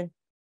പറ്റുമോ? ഇതൊക്കെ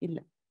ഇല്ല.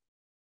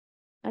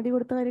 അടി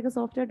കൊടുത്ത കാര്യമൊക്കെ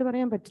സോഫ്റ്റ് ആയിട്ട്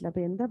പറയാൻ പറ്റില്ല.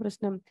 അപ്പൊ എന്താ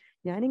പ്രശ്നം?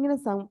 ഞാനിങ്ങനെ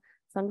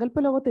സങ്കല്പ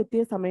ലോകത്ത്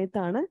എത്തിയ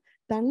സമയത്താണ്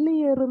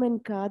തള്ളിയേറുമെൻ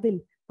കാതിൽ,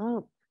 ആ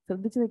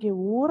ശ്രദ്ധിച്ചു നോക്കിയ,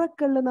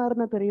 ഊറക്കള്ള്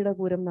നാറുന്ന തെറിയുടെ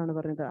പൂരം എന്നാണ്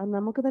പറഞ്ഞത്. അത്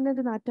നമുക്ക് തന്നെ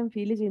ഒരു നാറ്റം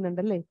ഫീൽ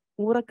ചെയ്യുന്നുണ്ടല്ലേ?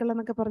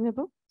 ഊറക്കള്ളെന്നൊക്കെ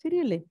പറഞ്ഞപ്പോ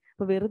ശരിയല്ലേ?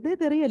 അപ്പൊ വെറുതെ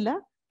തെറിയല്ല,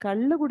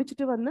 കള്ള്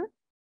കുടിച്ചിട്ട് വന്ന്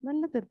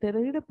നല്ല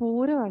തെറിയുടെ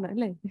പൂരമാണ്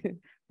അല്ലേ?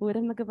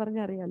 പൂരം എന്നൊക്കെ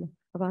പറഞ്ഞാൽ അറിയാലോ.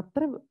 അപ്പൊ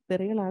അത്ര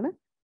തെറികളാണ്.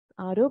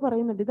 ആരോ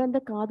പറയുന്നുണ്ട്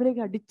ഇതെന്റെ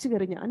കാതിലേക്ക് അടിച്ചു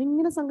കയറി.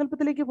 ഞാനിങ്ങനെ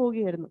സങ്കല്പത്തിലേക്ക്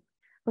പോവുകയായിരുന്നു.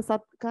 അപ്പൊ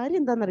കാര്യം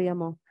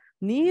എന്താണെന്നറിയാമോ?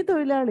 നീ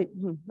തൊഴിലാളി,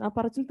 ആ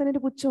പറച്ചിൽ തന്നെ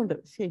ഒരു പുച്ഛമുണ്ട്.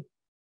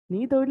 നീ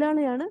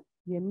തൊഴിലാളിയാണ്,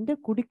 എന്റെ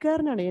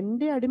കുടിക്കാരനാണ്,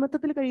 എന്റെ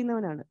അടിമത്തത്തിൽ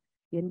കഴിയുന്നവനാണ്,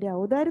 എന്റെ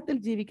ഔദാര്യത്തിൽ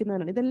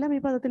ജീവിക്കുന്നവനാണ്. ഇതെല്ലാം ഈ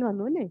പദത്തിൽ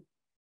വന്നു അല്ലേ?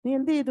 നീ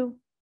എന്ത് ചെയ്തു?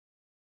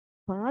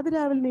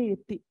 പാതിരാവിൽ നീ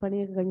എത്തി,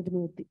 പണിയൊക്കെ കഴിഞ്ഞിട്ട്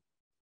നീ എത്തി,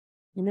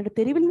 എന്നിട്ട്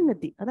തെരുവിൽ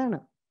നിന്നെത്തി. അതാണ്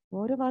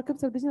ഓരോ വാക്കും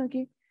ശ്രദ്ധിച്ചു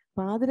നോക്കി.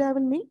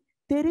 പാതിരാവിൽ നീ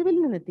തെരുവിൽ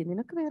നിന്നെത്തി.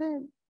 നിനക്ക് വേറെ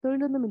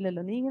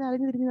തൊഴിലൊന്നുമില്ലല്ലോ, നീ ഇങ്ങനെ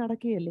അലഞ്ഞു തിരിഞ്ഞ്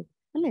നടക്കുകയല്ലേ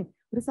അല്ലേ?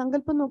 ഒരു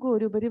സങ്കല്പം നോക്കൂ.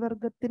 ഒരു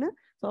ഉപരിവർഗത്തിന്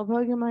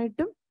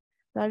സ്വാഭാവികമായിട്ടും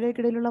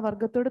താഴേക്കിടയിലുള്ള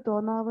വർഗത്തോട്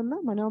തോന്നാവുന്ന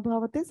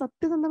മനോഭാവത്തെ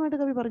സത്യസന്ധമായിട്ട്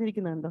കവി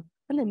പറഞ്ഞിരിക്കുന്നുണ്ടോ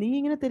അല്ലെ? നീ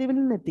ഇങ്ങനെ തെരുവിൽ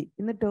നിന്നെത്തി,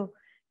 എന്നിട്ടോ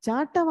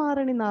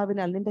ചാട്ടവാറണി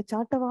നാവിനാൽ, നിന്റെ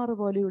ചാട്ടവാറ്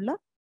പോലെയുള്ള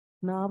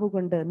നാവ്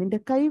കൊണ്ട്, നിന്റെ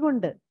കൈ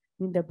കൊണ്ട്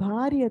നിന്റെ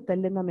ഭാര്യയെ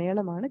തല്ലുന്ന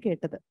മേളമാണ്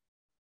കേട്ടത്.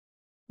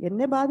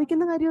 എന്നെ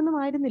ബാധിക്കുന്ന കാര്യമൊന്നും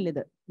ആയിരുന്നില്ല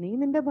ഇത്. നീ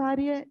നിന്റെ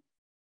ഭാര്യയെ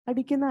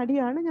അടിക്കുന്ന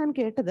അടിയാണ് ഞാൻ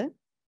കേട്ടത്.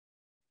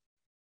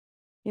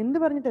 എന്ത്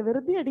പറഞ്ഞിട്ട്?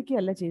 വെറുതെ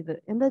അടിക്കുകയല്ല ചെയ്തത്.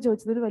 എന്താ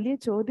ചോദിച്ചത്? ഒരു വലിയ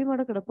ചോദ്യം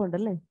അവിടെ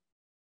കിടപ്പുണ്ടല്ലേ?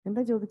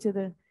 എന്താ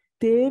ചോദിച്ചത്?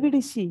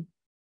 തേവിടിശി,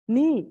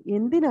 നീ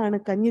എന്തിനാണ്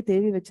കഞ്ഞി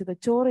തേവി വെച്ചത്?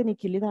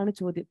 ചോറെനിക്കില്ല. ഇതാണ്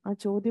ചോദ്യം. ആ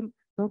ചോദ്യം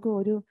നോക്കൂ,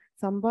 ഒരു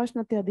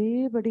സംഭാഷണത്തെ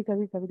അതേപടി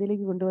കവി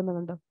കവിതയിലേക്ക് കൊണ്ടുവന്ന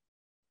കണ്ടോ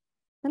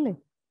അല്ലേ?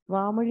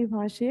 വാമൊഴി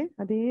ഭാഷയെ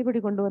അതേപടി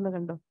കൊണ്ടുവന്ന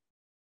കണ്ടോ?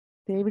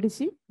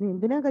 തേവിടിശി, നീ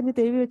എന്തിനാ കഞ്ഞി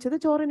തേവി വെച്ചത്?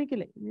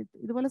 ചോറെനിക്കില്ലേ.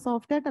 ഇതുപോലെ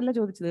സോഫ്റ്റ് ആയിട്ടല്ല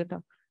ചോദിച്ചത് കേട്ടോ.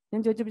 ഞാൻ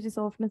ചോദിച്ചപ്പോൾ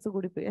സോഫ്റ്റ്നെസ്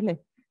കൂടിപ്പോയി അല്ലേ?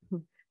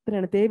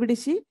 ഇത്രയാണ്.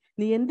 തേവിടിശി,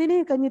 നീ എന്തിനെ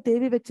കഞ്ഞി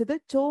തേവി വെച്ചത്?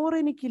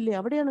 ചോറെനിക്കില്ലേ.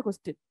 അവിടെയാണ്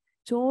ക്വസ്റ്റ്യൻ.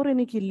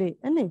 ചോറെനിക്കില്ലേ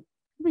അല്ലേ?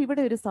 അപ്പൊ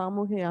ഇവിടെ ഒരു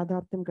സാമൂഹ്യ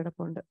യാഥാർത്ഥ്യം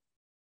കിടപ്പുണ്ട്.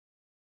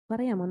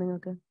 പറയാമോ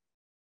നിങ്ങൾക്ക്?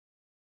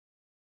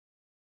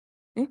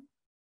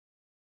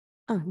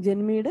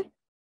 ജന്മിയുടെ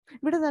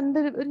ഇവിടെ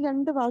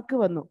രണ്ട് വാക്ക്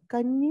വന്നു.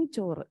 കഞ്ഞി,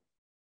 ചോറ്.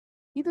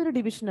 ഇതൊരു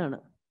ഡിവിഷനാണ്.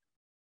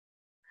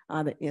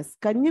 അതെ, യെസ്.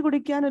 കഞ്ഞി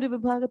കുടിക്കാൻ ഒരു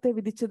വിഭാഗത്തെ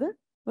വിധിച്ചത്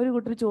ഒരു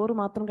കൂട്ടർ ചോറ്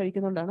മാത്രം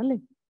കഴിക്കുന്നുണ്ടാണല്ലേ?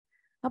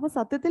 അപ്പൊ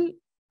സത്യത്തിൽ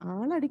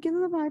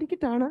ആളടിക്കുന്നത്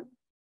ഭാര്യക്കിട്ടാണ്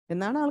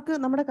എന്നാണ്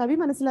നമ്മുടെ കവി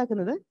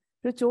മനസ്സിലാക്കുന്നത്.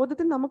 ഒരു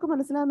ചോദ്യത്തിൽ നമുക്ക്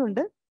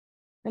മനസ്സിലാകുന്നുണ്ട്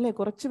അല്ലെ?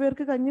 കുറച്ചു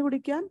പേർക്ക് കഞ്ഞി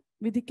കുടിക്കാൻ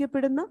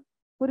വിധിക്കപ്പെടുന്ന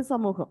ഒരു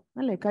സമൂഹം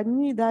അല്ലെ?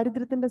 കഞ്ഞി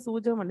ദാരിദ്ര്യത്തിന്റെ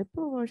സൂചകമാണ്.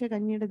 ഇപ്പൊ പക്ഷെ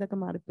കഞ്ഞിയുടെ ഇതൊക്കെ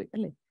മാറിപ്പോയി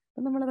അല്ലെ?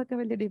 അപ്പൊ നമ്മളതൊക്കെ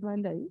വലിയ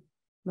ഡിമാൻഡായി.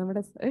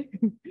 നമ്മുടെ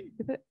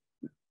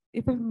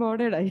ഇപ്പൊ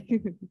മോഡേണായി.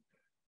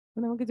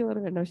 നമുക്ക് ചോറ്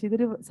വേണ്ട. പക്ഷെ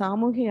ഇതൊരു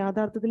സാമൂഹ്യ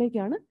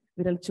യാഥാർത്ഥ്യത്തിലേക്കാണ്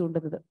വിരൽ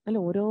ചൂണ്ടുന്നത് അല്ലെ?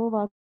 ഓരോ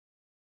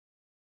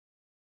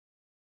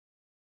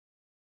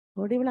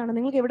ഓഡിയബിളാണ്.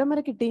 നിങ്ങൾക്ക് എവിടം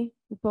വരെ കിട്ടി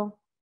ഇപ്പോ?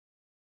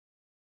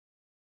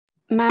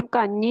 മാം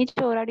കഞ്ഞി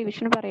ചോറ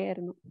ഡിവിഷൻ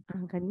പറയായിരുന്നു.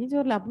 കഞ്ഞി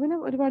ചോറില്ല, അപ്പൊ പിന്നെ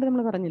ഒരുപാട്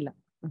നമ്മൾ പറഞ്ഞില്ല.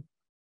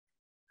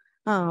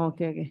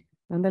 ഓക്കെ ഓക്കെ,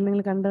 എന്തായാലും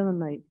നിങ്ങൾ കണ്ടത്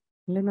നന്നായി,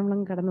 അല്ലെങ്കിൽ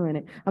നമ്മളങ്ങ് കടന്നു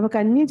പോയനെ. അപ്പൊ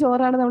കഞ്ഞി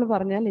ചോറാണ് നമ്മൾ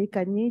പറഞ്ഞാൽ ഈ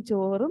കഞ്ഞി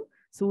ചോറും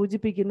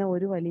സൂചിപ്പിക്കുന്ന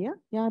ഒരു വലിയ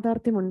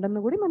യാഥാർത്ഥ്യം ഉണ്ടെന്ന്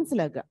കൂടി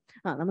മനസ്സിലാക്കുക.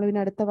 നമ്മൾ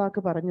പിന്നെ അടുത്ത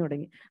വാക്ക് പറഞ്ഞു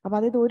തുടങ്ങി. അപ്പൊ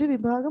അതായത് ഒരു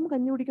വിഭാഗം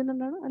കഞ്ഞി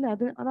കുടിക്കുന്നുണ്ടാണ്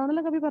അല്ലെ,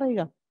 അതാണല്ലോ കവി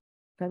പറയുക.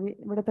 കവി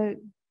ഇവിടുത്തെ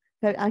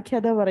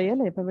ആഖ്യാത പറയുക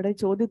അല്ലെ. ഇപ്പൊ ഇവിടെ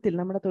ചോദ്യത്തിൽ,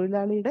 നമ്മുടെ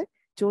തൊഴിലാളിയുടെ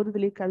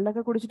ചോദ്യത്തിൽ ഈ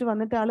കള്ളൊക്കെ കുടിച്ചിട്ട്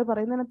വന്നിട്ട് ആള്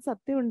പറയുന്നതിനകത്ത്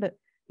സത്യമുണ്ട്.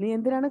 നീ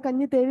എന്തിനാണ്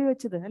കഞ്ഞി തേവി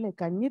വെച്ചത് അല്ലെ,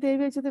 കഞ്ഞി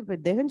തേവി വെച്ചത് ഇപ്പൊ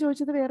ഇദ്ദേഹം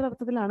ചോദിച്ചത് വേറെ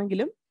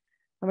അർത്ഥത്തിലാണെങ്കിലും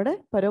അവിടെ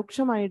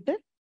പരോക്ഷമായിട്ട്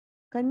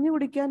കഞ്ഞി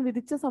കുടിക്കാൻ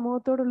വിധിച്ച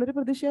സമൂഹത്തോടുള്ളൊരു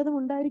പ്രതിഷേധം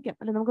ഉണ്ടായിരിക്കാം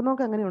അല്ലെ. നമുക്ക്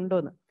നോക്കാം അങ്ങനെ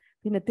ഉണ്ടോന്ന്.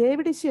 പിന്നെ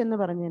തേവിടിശ എന്ന്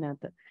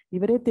പറഞ്ഞതിനകത്ത്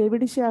ഇവരെ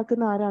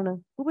തേവിടിശയാക്കുന്ന ആരാണ്?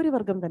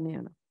 ഉപരിവർഗം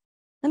തന്നെയാണ്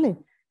അല്ലേ.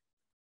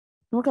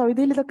 നമുക്ക്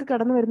കവിതയിൽ ഇതൊക്കെ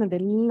കടന്നു വരുന്നുണ്ട്,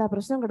 എല്ലാ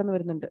പ്രശ്നവും കടന്നു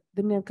വരുന്നുണ്ട്.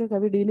 ഇതിനെയൊക്കെ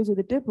കവി ഡീല്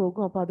ചെയ്തിട്ടേ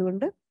പോകും. അപ്പൊ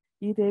അതുകൊണ്ട്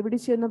ഈ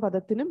തേവിടിശ എന്ന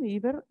പദത്തിനും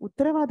ഇവർ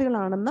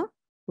ഉത്തരവാദികളാണെന്ന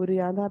ഒരു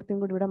യാഥാർത്ഥ്യം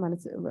കൂടി ഇവിടെ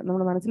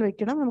നമ്മൾ മനസ്സിൽ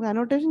വെക്കണം. നമുക്ക്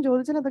അനോട്ടേഷൻ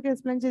ചോദിച്ചാൽ അതൊക്കെ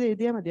എക്സ്പ്ലെയിൻ ചെയ്ത്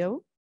എഴുതിയാൽ മതിയാവും.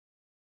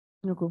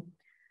 നോക്കൂ,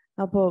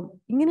 അപ്പോ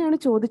ഇങ്ങനെയാണ്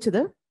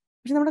ചോദിച്ചത്.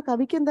 പക്ഷെ നമ്മുടെ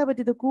കവിക്ക് എന്താ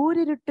പറ്റിയത്?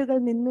 കൂരിരുട്ടുകൾ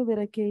നിന്ന്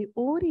വിറക്കെ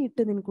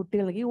ഓരിയിട്ട് നിൻ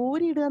കുട്ടികൾ. ഈ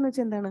ഓരിയിടുക എന്ന്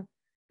വെച്ചാൽ എന്താണ്?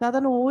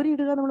 സാധാരണ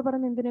ഓരിയിടുക നമ്മൾ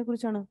പറയുന്നത് എന്തിനെ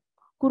കുറിച്ചാണ്?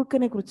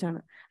 കുറുക്കനെ കുറിച്ചാണ്.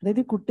 അതായത്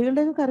ഈ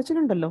കുട്ടികളുടെ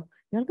കരച്ചിലുണ്ടല്ലോ,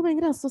 ഇയാൾക്ക്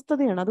ഭയങ്കര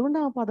അസ്വസ്ഥതയാണ്,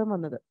 അതുകൊണ്ടാണ് ആ പദം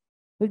വന്നത്.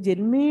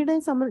 ജന്മിയെ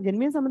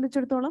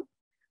സംബന്ധിച്ചിടത്തോളം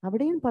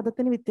അവിടെയും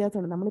പദത്തിന്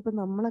വ്യത്യാസമാണ്.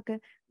 നമ്മളൊക്കെ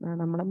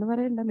നമ്മളെന്ന്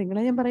പറയണ്ട,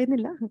 നിങ്ങളെ ഞാൻ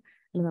പറയുന്നില്ല,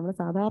 അല്ല നമ്മൾ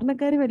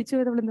സാധാരണക്കാർ മരിച്ചു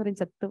പോയതെന്ന് പറയും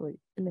ചത്തുപോയി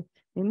അല്ലെ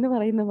എന്ന്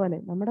പറയുന്ന പോലെ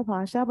നമ്മുടെ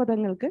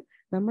ഭാഷാപദങ്ങൾക്ക്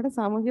നമ്മുടെ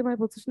സാമൂഹികമായ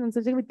പൊസിഷൻ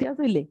അനുസരിച്ച്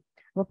വ്യത്യാസമില്ലേ.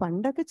 അപ്പൊ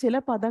പണ്ടൊക്കെ ചില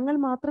പദങ്ങൾ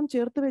മാത്രം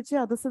ചേർത്ത് വെച്ച്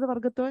അധസ്ഥിത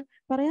വർഗത്തെ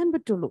പറയാൻ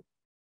പറ്റുള്ളൂ.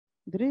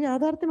 ഇതൊരു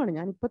യാഥാർത്ഥ്യമാണ്.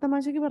 ഞാൻ ഇപ്പൊ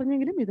തമാശക്ക്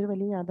പറഞ്ഞെങ്കിലും ഇതൊരു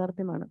വലിയ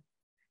യാഥാർത്ഥ്യമാണ്.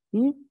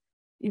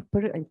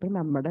 ഇപ്പോഴും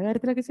നമ്മുടെ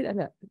കാര്യത്തിലൊക്കെ ശരി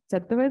അല്ല,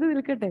 ചത്തുപോയത്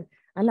നിൽക്കട്ടെ,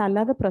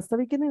 അല്ലാതെ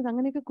പ്രസവിക്കുന്ന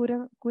അങ്ങനെയൊക്കെ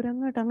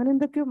കുരങ്ങാട്ട് അങ്ങനെ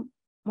എന്തൊക്കെയോ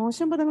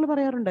മോശം പദങ്ങൾ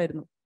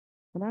പറയാറുണ്ടായിരുന്നു.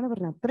 അതാണ്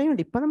പറഞ്ഞത്, അത്രയും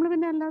ഉണ്ട്. ഇപ്പൊ നമ്മൾ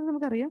പിന്നെ അല്ലാതെ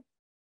നമുക്കറിയാം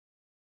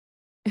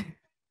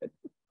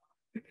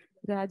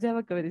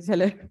രാജാവൊക്കെ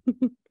വരിച്ചല്ലേ.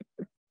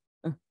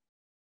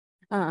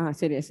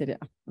 ശരിയാ.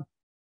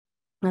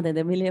 അതെ,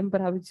 വിലയം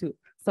പ്രാപിച്ചു,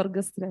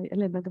 സ്വർഗസ്ഥരായി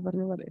അല്ലെ എന്നൊക്കെ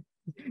പറയും.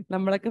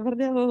 നമ്മളൊക്കെ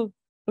പറഞ്ഞ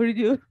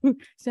ഒഴിഞ്ഞു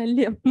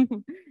ശല്യം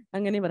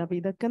അങ്ങനെ പറയാം. അപ്പൊ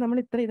ഇതൊക്കെ നമ്മൾ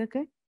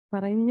ഇതൊക്കെ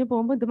പറഞ്ഞു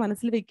പോകുമ്പോൾ ഇത്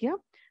മനസ്സിൽ വെക്കുക.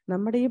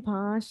 നമ്മുടെ ഈ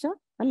ഭാഷ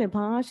അല്ലെ,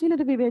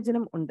 ഭാഷയിലൊരു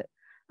വിവേചനം ഉണ്ട്.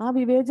 ആ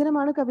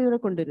വിവേചനമാണ് കവിയുടെ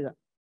കൊണ്ടുവരിക.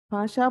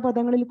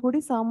 ഭാഷാപദങ്ങളിൽ കൂടി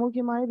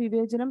സാമൂഹ്യമായ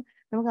വിവേചനം.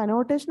 നമുക്ക്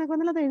അനോട്ടേഷനൊക്കെ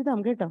വന്നാൽ അത് എഴുതാം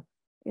കേട്ടോ.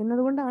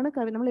 എന്നതുകൊണ്ടാണ്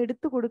കവി നമ്മൾ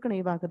എടുത്തു കൊടുക്കണം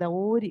ഈ വാക്ക്.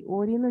 ഓരി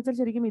എന്ന് വെച്ചാൽ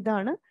ശരിക്കും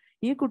ഇതാണ്.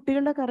 ഈ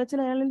കുട്ടികളുടെ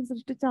കരച്ചിൽ അയാളിൽ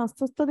സൃഷ്ടിച്ച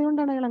അസ്വസ്ഥത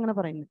കൊണ്ടാണ് അയാൾ അങ്ങനെ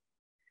പറയുന്നത്.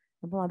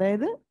 അപ്പൊ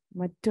അതായത്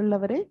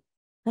മറ്റുള്ളവരെ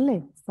അല്ലേ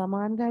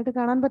സമാനരായിട്ട്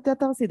കാണാൻ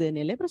പറ്റാത്ത അവസ്ഥ. ഇത്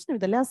തന്നെയല്ലേ പ്രശ്നം,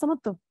 ഇതല്ലേ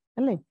അസമത്വം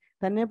അല്ലേ.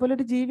 തന്നെ പോലെ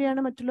ഒരു ജീവിയാണ്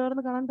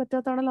മറ്റുള്ളവരെന്ന് കാണാൻ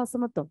പറ്റാത്തതാണല്ലോ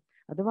അസമത്വം.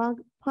 അത്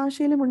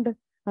ഭാഷയിലുമുണ്ട്.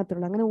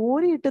 അത്രയുള്ളൂ. അങ്ങനെ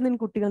ഓരിയിട്ട് നിൻ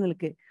കുട്ടികൾ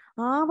നിൽക്കെ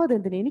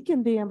ആവതെന്തിന്, എനിക്ക്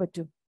എന്ത് ചെയ്യാൻ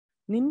പറ്റും?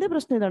 നിന്റെ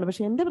പ്രശ്നം ഇതാണ്.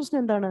 പക്ഷെ എന്റെ പ്രശ്നം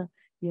എന്താണ്?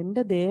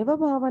 എന്റെ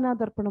ദേവഭാവനാ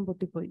ദർപ്പണം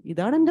പൊട്ടിപ്പോയി.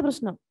 ഇതാണ് എന്റെ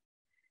പ്രശ്നം.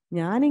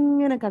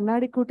 ഞാനിങ്ങനെ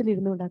കണ്ണാടിക്കൂട്ടിൽ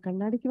ഇരുന്നുകൊണ്ട്, ആ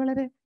കണ്ണാടിക്ക്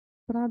വളരെ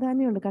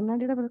പ്രാധാന്യമുണ്ട്.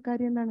 കണ്ണാടിയുടെ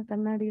കാര്യം എന്താണ്?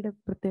 കണ്ണാടിയുടെ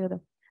പ്രത്യേകത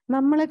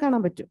നമ്മളെ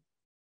കാണാൻ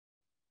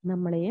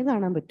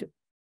പറ്റും,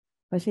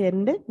 പക്ഷെ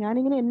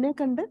ഞാനിങ്ങനെ എന്നെ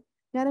കണ്ട്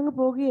ഞാനങ്ങ്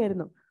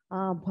പോകുകയായിരുന്നു. ആ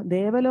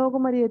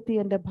ദേവലോകം വരെ എത്തി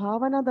എന്റെ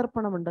ഭാവനാ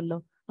ദർപ്പണം ഉണ്ടല്ലോ,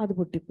 അത്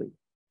പൊട്ടിപ്പോയി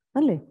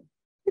അല്ലേ.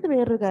 ഇത്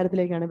വേറൊരു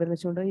കാര്യത്തിലേക്കാണ്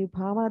വരുന്നത്. ഈ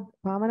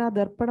ഭാവനാ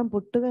ദർപ്പണം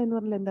പൊട്ടുക എന്ന്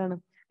പറഞ്ഞാൽ എന്താണ്?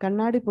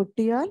 കണ്ണാടി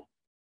പൊട്ടിയാൽ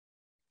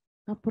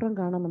അപ്പുറം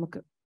കാണാം നമുക്ക്,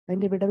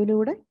 അതിന്റെ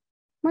വിടവിലൂടെ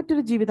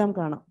മറ്റൊരു ജീവിതം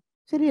കാണാം.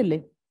 ശരിയല്ലേ?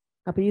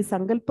 അപ്പൊ ഈ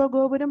സങ്കല്പ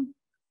ഗോപുരം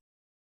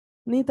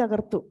നീ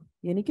തകർത്തു.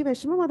 എനിക്ക്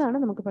വിഷമം അതാണ്.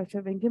 നമുക്ക് പക്ഷെ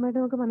വ്യംഗ്യമായിട്ട്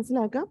നമുക്ക്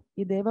മനസ്സിലാക്കാം,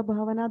 ഈ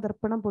ദേവഭാവനാ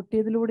ദർപ്പണം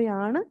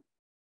പൊട്ടിയതിലൂടെയാണ്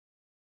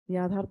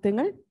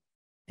യാഥാർത്ഥ്യങ്ങൾ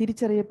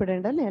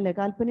തിരിച്ചറിയപ്പെടേണ്ട അല്ലേ.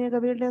 കാൽപ്പനിക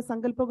കവികളുടെ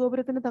സങ്കല്പ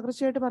ഗോപുരത്തിന്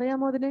തകർച്ചയായിട്ട്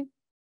പറയാമോ അതിനെ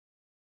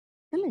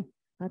അല്ലേ?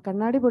 ആ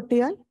കണ്ണാടി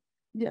പൊട്ടിയാൽ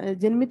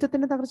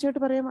ജന്മിത്വത്തിന്റെ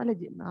തകർച്ചയായിട്ട് പറയാമോ? അല്ലെ,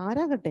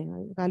 ആരാകട്ടെ,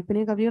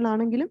 കാൽപ്പനിക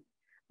കവികളാണെങ്കിലും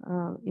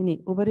ഇനി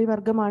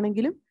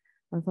ഉപരിവർഗമാണെങ്കിലും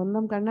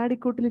സ്വന്തം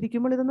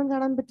കണ്ണാടിക്കൂട്ടിലിരിക്കുമ്പോൾ ഇതൊന്നും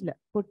കാണാൻ പറ്റില്ല.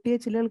 പൊട്ടിയ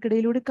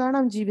ചിലകൾക്കിടയിലൂടെ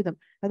കാണാം ജീവിതം.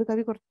 അത്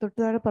കവി തൊട്ട്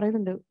താഴെ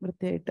പറയുന്നുണ്ട്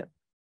വൃത്തിയായിട്ട്.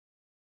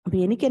 അപ്പൊ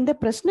എനിക്ക് എന്റെ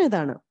പ്രശ്നം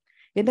ഇതാണ്,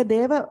 എന്റെ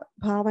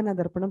ദേവഭാവന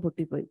ദർപ്പണം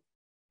പൊട്ടിപ്പോയി,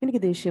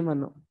 എനിക്ക് ദേഷ്യം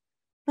വന്നു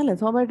അല്ല.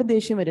 സ്വാഭാവികമായിട്ടും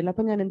ദേഷ്യം വരില്ല.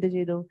 അപ്പൊ ഞാൻ എന്ത്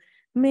ചെയ്തു?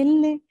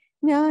 മെല്ലെ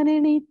ഞാൻ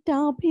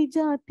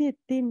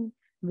എണീറ്റാഭിജാത്യത്തിൻ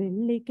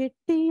വെള്ളി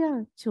കെട്ടിയ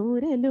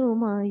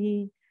ചൂരലുമായി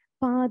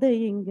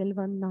പാതയെങ്കിൽ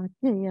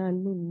വന്നാജ്ഞയാൽ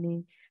നിന്നെ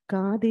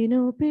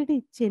കാതിനു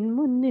പിടിച്ചെൻ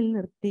മുന്നിൽ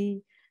നിർത്തി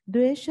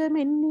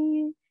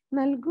ദ്വേഷമെന്നിയെ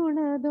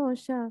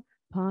നൽഗുണദോഷ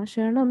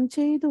ഭാഷണം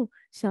ചെയ്തു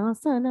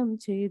ശാസനം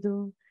ചെയ്തു.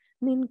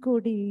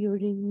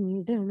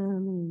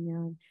 നിൻകൊടിയൊഴിഞ്ഞിടണമേ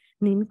ഞാൻ,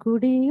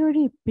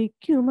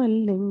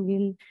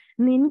 നിൻകൊടിയൊഴിപ്പിക്കുമല്ലെങ്കിൽ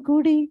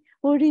നിൻകൊടി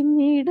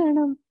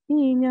ഒഴിഞ്ഞിടണം ഈ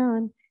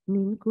ഞാൻ,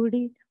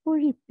 നിൻകൊടി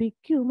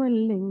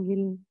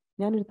ഒഴിപ്പിക്കുമല്ലെങ്കിൽ.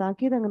 ഞാനൊരു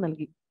താക്കീത് അങ്ങ്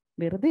നൽകി,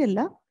 വെറുതെ അല്ല.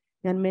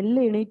 ഞാൻ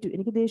മെല്ലെ എണീറ്റു.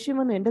 എനിക്ക് ദേഷ്യം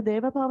വന്നു. എന്റെ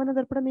ദേവഭാവന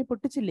ദർപ്പണം നീ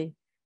പൊട്ടിച്ചില്ലേ.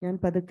 ഞാൻ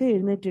പതുക്കെ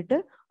എഴുന്നേറ്റിട്ട്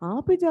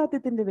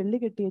ആഭിജാത്യത്തിന്റെ വെള്ളി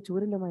കെട്ടിയ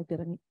ചൂരലുമായിട്ട്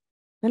ഇറങ്ങി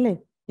അല്ലേ.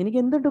 എനിക്ക്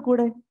എന്തുണ്ട്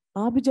കൂടെ?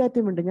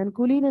 ആഭിജാത്യമുണ്ട്. ഞാൻ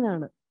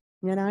കുലീനനാണ്,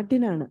 ഞാൻ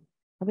ആട്ടിനാണ്.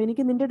 അപ്പൊ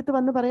എനിക്ക് നിന്റെ അടുത്ത്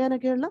വന്ന്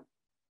പറയാനൊക്കെയുള്ള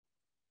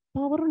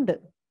പവറുണ്ട്.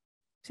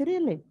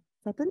 ശരിയല്ലേ?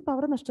 സത്യത്തിൽ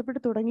പവർ നഷ്ടപ്പെട്ട്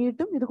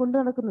തുടങ്ങിയിട്ടും ഇത് കൊണ്ട്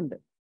നടക്കുന്നുണ്ട്.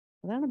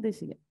 അതാണ്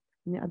ഉദ്ദേശിക്കുക.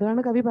 അതാണ്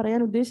കവി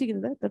പറയാൻ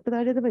ഉദ്ദേശിക്കുന്നത്. തൊട്ട്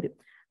താഴെ അത് വരും.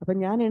 അപ്പൊ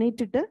ഞാൻ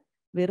എണീറ്റിട്ട്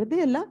വെറുതെ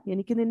അല്ല,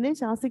 എനിക്ക് നിന്നെ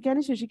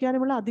ശാസിക്കാനും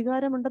ശിക്ഷിക്കാനുമുള്ള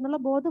അധികാരമുണ്ടെന്നുള്ള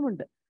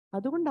ബോധമുണ്ട്.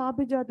 അതുകൊണ്ട്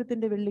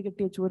ആഭിജാത്യത്തിന്റെ വെള്ളി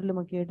കെട്ടിയ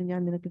ചൂരലുമൊക്കെ ആയിട്ട്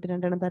ഞാൻ നിനക്കിട്ട്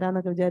 2 എണ്ണം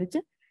തരാന്നൊക്കെ വിചാരിച്ച്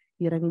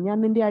ഇറങ്ങി. ഞാൻ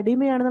നിന്റെ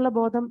അടിമയാണെന്നുള്ള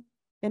ബോധം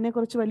എന്നെ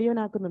കുറച്ച്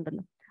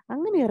വലിയവനാക്കുന്നുണ്ടല്ലോ.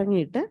 അങ്ങനെ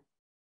ഇറങ്ങിയിട്ട്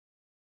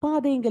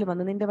പാതയെങ്കിലും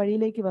വന്നു, നിന്റെ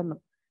വഴിയിലേക്ക് വന്നു.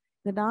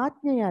 എന്നിട്ട്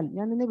ആജ്ഞയാൽ,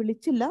 ഞാൻ നിന്നെ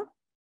വിളിച്ചില്ല,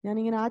 ഞാൻ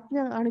ഇങ്ങനെ ആജ്ഞ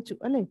കാണിച്ചു,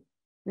 അല്ലേ,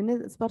 നിന്നെ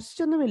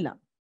സ്പർശിച്ചൊന്നുമില്ല,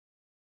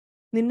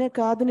 നിന്നെ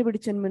കാതിന്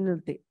പിടിച്ച്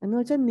നിർത്തി. എന്ന്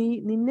വെച്ചാൽ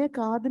നിന്നെ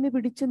കാതിന്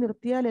പിടിച്ച്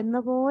നിർത്തിയാൽ എന്ന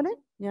പോലെ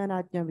ഞാൻ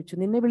ആജ്ഞാപിച്ചു.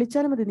 നിന്നെ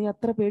വിളിച്ചാൽ മതി, നീ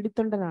അത്ര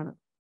പേടിത്തൊണ്ടനാണ്,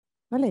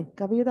 അല്ലേ.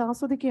 കവി ഇത്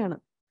ആസ്വദിക്കുകയാണ്.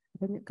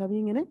 അപ്പൊ കവി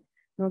ഇങ്ങനെ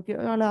നോക്കി,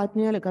 ആള്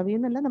ആജ്ഞയാൽ, കവി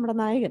എന്നല്ല നമ്മുടെ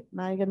നായകൻ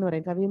എന്ന്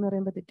പറയും, കവി എന്ന്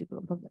പറയുമ്പോൾ തെറ്റിക്കും.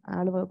 അപ്പൊ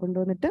ആള്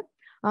കൊണ്ടുവന്നിട്ട്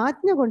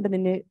ആജ്ഞ കൊണ്ട്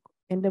നിന്നെ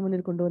എന്റെ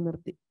മുന്നിൽ കൊണ്ടുവന്ന്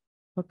നിർത്തി.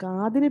 അപ്പൊ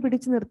കാതിന്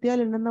പിടിച്ച് നിർത്തിയാൽ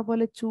എണ്ണുന്ന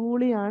പോലെ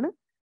ചൂളിയാണ്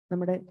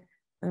നമ്മുടെ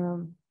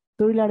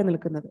തൊഴിലാളി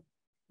നിൽക്കുന്നത്.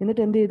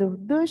 എന്നിട്ട് എന്ത് ചെയ്തു?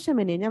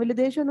 ദ്വേഷമെന്നെ, ഞാൻ വലിയ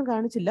ദേഷ്യമൊന്നും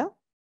കാണിച്ചില്ല,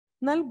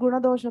 എന്നാൽ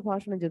ഗുണദോഷ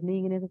ഭാഷണം ചെയ്തു. നീ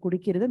ഇങ്ങനെയൊക്കെ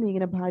കുടിക്കരുത്, നീ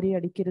ഇങ്ങനെ ഭാര്യയെ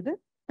അടിക്കരുത്,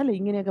 അല്ലെ,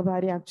 ഇങ്ങനെയൊക്കെ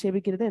ഭാര്യയെ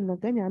ആക്ഷേപിക്കരുത്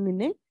എന്നൊക്കെ ഞാൻ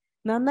നിന്നെ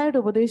നന്നായിട്ട്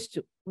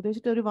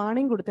ഉപദേശിച്ചിട്ട് ഒരു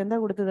വാണിംഗ് കൊടുത്തു. എന്താ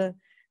കൊടുത്തത്?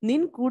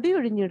 നിൻ കുടി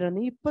ഒഴിഞ്ഞിടണം,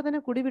 നീ ഇപ്പൊ തന്നെ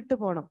കുടി വിട്ട്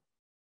പോകണം.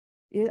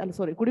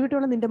 കുടി വിട്ട്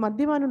പോകണം, നിന്റെ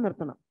മദ്യപാനം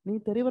നിർത്തണം. നീ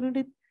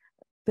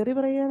തെറി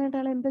പറയാനായിട്ട്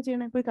ആളെ എന്താ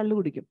ചെയ്യണേ? പോയി കള്ളു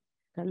കുടിക്കും.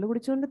 കള്ളു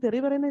കുടിച്ചുകൊണ്ട് തെറി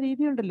പറയുന്ന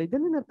രീതി ഉണ്ടല്ലോ,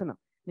 ഇതൊന്നും നിർത്തണം.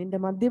 നിന്റെ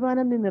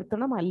മദ്യപാനം നീ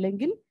നിർത്തണം,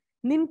 അല്ലെങ്കിൽ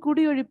നിൻ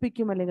കുടി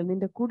ഒഴിപ്പിക്കും, അല്ലെങ്കിൽ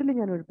നിന്റെ കുടിൽ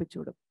ഞാൻ ഒഴിപ്പിച്ചു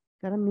വിടും.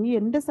 കാരണം നീ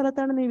എന്റെ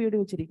സ്ഥലത്താണ് നീ വീട്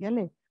വെച്ചിരിക്കുക,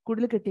 അല്ലേ,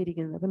 കുടിൽ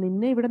കെട്ടിയിരിക്കുന്നത്. അപ്പൊ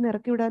നിന്നെ ഇവിടെ നിന്ന്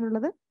ഇറക്കി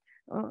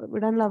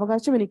വിടാനുള്ള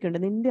അവകാശം എനിക്കുണ്ട്.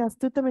 നിന്റെ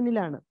അസ്തിത്വം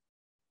എന്നിലാണ്,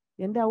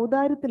 എന്റെ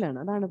ഔദാര്യത്തിലാണ്,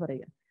 അതാണ്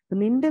പറയുക.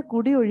 നിന്റെ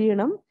കുടി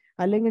ഒഴിയണം,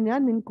 അല്ലെങ്കിൽ ഞാൻ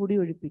നിൻ കുടി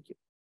ഒഴിപ്പിക്കും.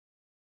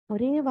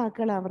 ഒരേ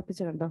വാക്കുകൾ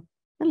ആവർത്തിച്ച് കണ്ടോ,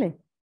 അല്ലേ?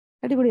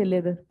 അടിപൊളിയല്ലേ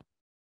ഇത്?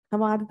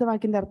 അപ്പൊ ആദ്യത്തെ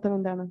വാക്കിന്റെ അർത്ഥം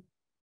എന്താണ്?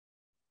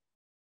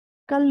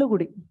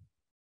 കള്ളുകുടി,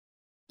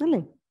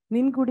 അല്ലേ.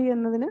 നിൻകുടി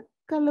എന്നതിന്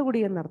കള്ളുകുടി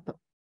എന്നർത്ഥം.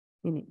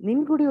 ഇനി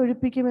നിൻകുടി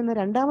ഒഴിപ്പിക്കും എന്ന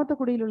രണ്ടാമത്തെ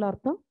കുടിയിലുള്ള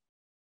അർത്ഥം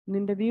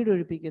നിന്റെ വീട്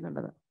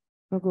ഒഴിപ്പിക്കുന്നുണ്ടത്.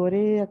 നമുക്ക്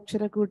ഒരേ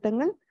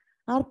അക്ഷരക്കൂട്ടങ്ങൾ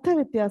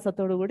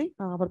അർത്ഥവ്യത്യാസത്തോടു കൂടി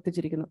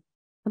ആവർത്തിച്ചിരിക്കുന്നു.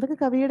 അതൊക്കെ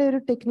കവിയുടെ ഒരു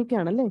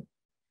ടെക്നിക്കാണല്ലേ.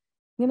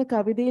 ഇങ്ങനെ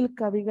കവിതയിൽ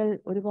കവികൾ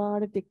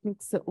ഒരുപാട്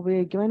ടെക്നിക്സ്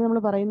ഉപയോഗിക്കും. അതിന് നമ്മൾ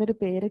പറയുന്നൊരു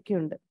പേരൊക്കെ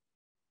ഉണ്ട്,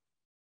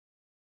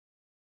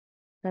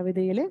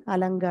 കവിതയിലെ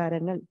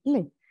അലങ്കാരങ്ങൾ,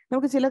 അല്ലേ.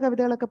 നമുക്ക് ചില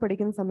കവിതകളൊക്കെ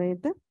പഠിക്കുന്ന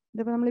സമയത്ത്,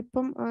 ഇതിപ്പോ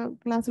നമ്മളിപ്പം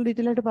ക്ലാസ്സിൽ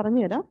ഡീറ്റെയിൽ ആയിട്ട്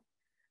പറഞ്ഞു തരാം.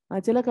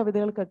 ചില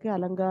കവിതകൾക്കൊക്കെ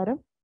അലങ്കാരം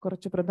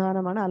കുറച്ച്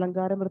പ്രധാനമാണ്,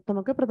 അലങ്കാര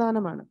വൃത്തമൊക്കെ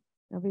പ്രധാനമാണ്.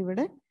 അപ്പൊ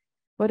ഇവിടെ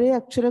ഒരേ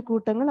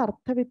അക്ഷരക്കൂട്ടങ്ങൾ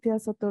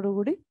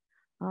അർത്ഥവ്യത്യാസത്തോടുകൂടി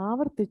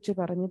ആവർത്തിച്ച്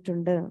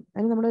പറഞ്ഞിട്ടുണ്ട്.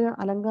 അതിന് നമ്മൾ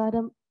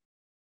അലങ്കാരം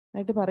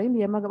ആയിട്ട് പറയും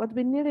യമകം. അത്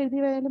പിന്നീട് എഴുതി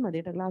പോയാലും മതി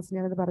കേട്ടോ, ക്ലാസ്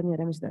ഞാനത് പറഞ്ഞു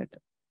തരാം വിശദമായിട്ട്.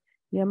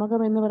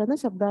 യമകം എന്ന് പറയുന്ന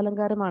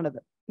ശബ്ദാലങ്കാരമാണത്.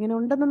 ഇങ്ങനെ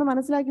ഉണ്ടെന്നൊന്ന്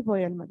മനസ്സിലാക്കി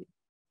പോയാൽ മതി.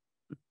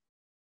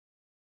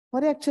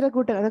 ഒരേ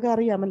അക്ഷരക്കൂട്ടം അതൊക്കെ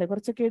അറിയാമല്ലേ,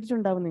 കുറച്ച്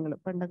കേട്ടിട്ടുണ്ടാവും, നിങ്ങൾ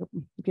പണ്ടൊക്കെ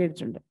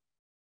കേട്ടിട്ടുണ്ട്.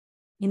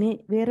 ഇനി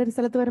വേറൊരു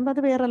സ്ഥലത്ത് വരുമ്പോൾ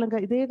അത് വേറെ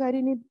അലങ്കാരം, ഇതേ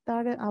കാര്യം ഇനി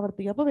താഴെ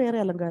ആവർത്തിക്കുക, അപ്പൊ വേറെ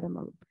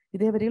അലങ്കാരമാകും,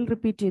 ഇതേ വരിയിൽ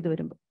റിപ്പീറ്റ് ചെയ്ത്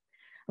വരുമ്പോൾ.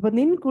 അപ്പൊ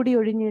നിൻ കുടി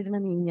ഒഴിഞ്ഞിടണ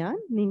നീ ഞാൻ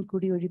നിൻ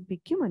കുടി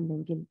ഒഴിപ്പിക്കും,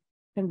 അല്ലെങ്കിൽ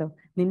കണ്ടോ,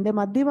 നിന്റെ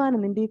മദ്യപാനം,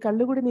 നിന്റെ ഈ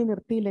കള്ളുകൂടി നീ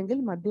നിർത്തിയില്ലെങ്കിൽ,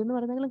 മദ്യം എന്ന്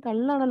പറഞ്ഞെങ്കിലും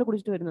കള്ളാണല്ലോ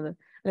കുടിച്ചിട്ട് വരുന്നത്,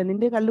 അല്ല,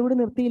 നിന്റെ കള്ളുകൂടി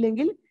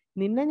നിർത്തിയില്ലെങ്കിൽ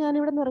നിന്നെ ഞാൻ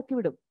ഇവിടെ നിന്ന് ഇറക്കി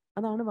വിടും.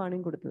 അതാണ്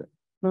വാണിംഗ് കൊടുത്തത്.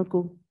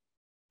 നോക്കൂ,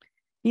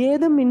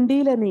 ഏതും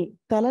മിണ്ടിയില നീ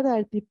തല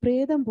താഴ്ത്തി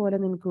പ്രേതം പോലെ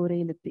നിൻ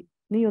കൂരയിലെത്തി.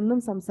 നീ ഒന്നും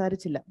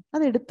സംസാരിച്ചില്ല.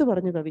 അത് എടുത്തു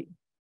പറഞ്ഞു കവി,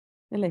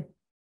 അല്ലേ.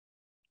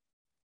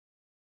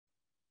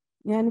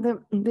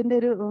 ഇതിന്റെ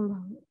ഒരു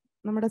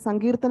നമ്മുടെ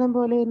സങ്കീർത്തനം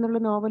പോലെ എന്നുള്ള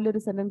നോവലിൽ ഒരു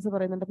സെന്റൻസ്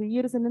പറയുന്നുണ്ട്. അപ്പൊ ഈ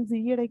ഒരു സെന്റൻസ്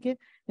ഈ ഇടയ്ക്ക്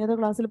ഏതോ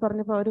ക്ലാസ്സിൽ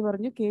പറഞ്ഞപ്പോൾ അവർ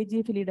പറഞ്ഞു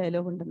KGF ഈ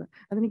ഡയലോഗ് ഉണ്ടെന്ന്.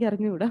 അതെനിക്ക്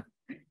അറിഞ്ഞുകൂടാ,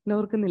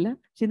 ഓർക്കുന്നില്ല.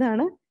 പക്ഷെ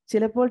ഇതാണ്,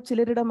 ചിലപ്പോൾ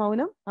ചിലരുടെ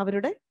മൗനം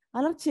അവരുടെ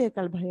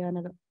അലർച്ചയേക്കാൾ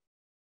ഭയാനകം.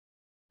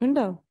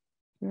 ഉണ്ടോ?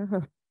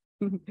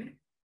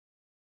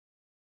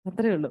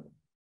 അത്രേ ഉള്ളൂ,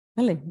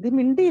 അല്ലേ. ഇത്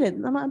മിണ്ടിയില്ല,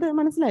 അത്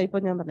മനസ്സിലായി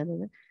ഇപ്പൊ ഞാൻ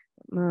പറഞ്ഞത്.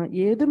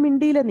 ഏതും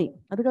മിണ്ടിയില്ല നീ,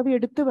 അത് കവി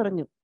എടുത്തു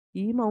പറഞ്ഞു.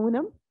 ഈ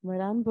മൗനം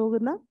വരാൻ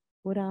പോകുന്ന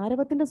ഒരു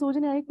ആരവത്തിന്റെ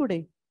സൂചന ആയിക്കൂടെ?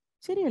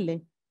 ശരിയല്ലേ?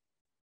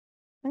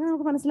 അങ്ങനെ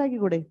നമുക്ക്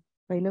മനസ്സിലാക്കിക്കൂടെ?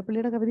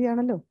 വൈലോപ്പിള്ളിയുടെ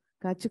കവിതയാണല്ലോ,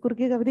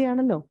 കാച്ചിക്കുറുക്കിയ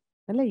കവിതയാണല്ലോ,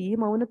 അല്ലെ. ഈ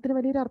മൗനത്തിന്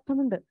വലിയൊരു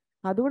അർത്ഥമുണ്ട്.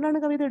 അതുകൊണ്ടാണ്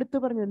കവിത എടുത്തു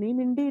പറഞ്ഞത്. നീ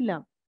മിണ്ടിയില്ല.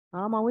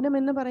 ആ മൗനം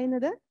എന്ന്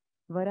പറയുന്നത്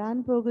വരാൻ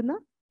പോകുന്ന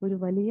ഒരു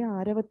വലിയ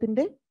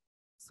ആരവത്തിന്റെ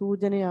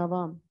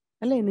സൂചനയാവാം,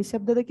 അല്ലെ.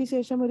 നിശബ്ദതയ്ക്ക്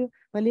ശേഷം ഒരു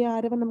വലിയ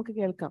ആരവം നമുക്ക്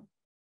കേൾക്കാം.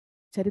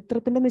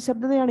 ചരിത്രത്തിന്റെ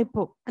നിശബ്ദതയാണ്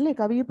ഇപ്പോ, അല്ലെ.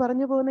 കവി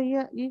പറഞ്ഞു പോകുന്ന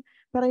ഈ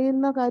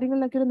പറയുന്ന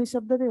കാര്യങ്ങളിലൊക്കെ ഒരു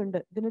നിശബ്ദതയുണ്ട്.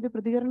 ഇതിനൊരു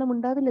പ്രതികരണം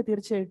ഉണ്ടാവില്ലേ?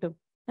 തീർച്ചയായിട്ടും,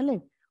 അല്ലെ.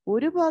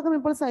 ഒരു ഭാഗം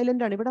ഇപ്പോൾ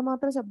സൈലന്റ് ആണ്, ഇവിടെ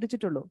മാത്രമേ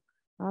ശബ്ദിച്ചിട്ടുള്ളൂ.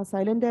 ആ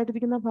സൈലന്റ്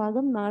ആയിട്ടിരിക്കുന്ന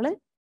ഭാഗം നാളെ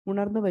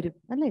ഉണർന്നു വരും,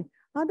 അല്ലെ.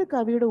 അത്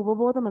കവിയുടെ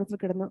ഉപബോധ മനസ്സിൽ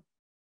കിടന്ന്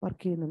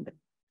വർക്ക് ചെയ്യുന്നുണ്ട്.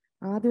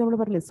 ആദ്യം നമ്മൾ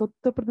പറഞ്ഞില്ലേ,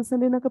 സ്വത്വ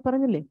പ്രതിസന്ധി എന്നൊക്കെ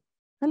പറഞ്ഞില്ലേ,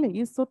 അല്ലെ.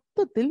 ഈ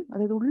സ്വത്വത്തിൽ,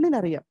 അതായത്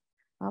ഉള്ളിലറിയാം,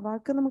 ആ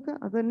വാക്ക് നമുക്ക്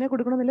അത് തന്നെ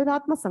കൊടുക്കണമെന്നില്ല, ഒരു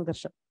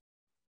ആത്മസംഘർഷം.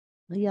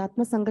 ഈ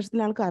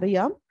ആത്മസംഘർഷത്തിൽ ആൾക്ക്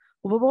അറിയാം,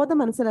 ഉപബോധ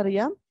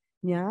മനസ്സിലറിയാം,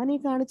 ഞാൻ ഈ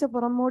കാണിച്ച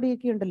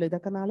പുറമോടിയൊക്കെ ഉണ്ടല്ലോ,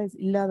 ഇതൊക്കെ നാളെ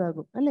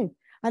ഇല്ലാതാകും, അല്ലെ.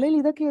 അല്ലെങ്കിൽ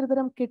ഇതൊക്കെ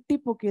ഒരുതരം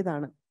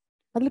കെട്ടിപ്പൊക്കിയതാണ്,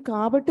 അതിൽ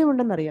കാപട്യം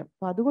ഉണ്ടെന്നറിയാം.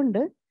 അപ്പൊ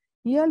അതുകൊണ്ട്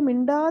ഇയാൾ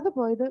മിണ്ടാതെ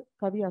പോയത്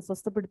കവി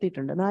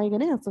അസ്വസ്ഥപ്പെടുത്തിയിട്ടുണ്ട്,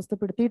 നായകനെ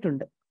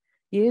അസ്വസ്ഥപ്പെടുത്തിയിട്ടുണ്ട്.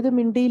 ഏത്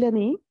മിണ്ടിയില്ല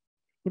നീ,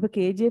 ഇപ്പൊ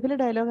KGF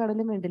ഡയലോഗ്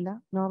ആണെങ്കിലും വേണ്ടില്ല,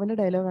 നോവലിലെ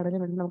ഡയലോഗ്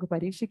ആണെങ്കിലും വേണ്ടില്ല, നമുക്ക്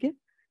പരീക്ഷയ്ക്ക്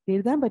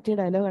എഴുതാൻ പറ്റിയ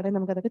ഡയലോഗാണെങ്കിൽ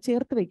നമുക്ക് അതൊക്കെ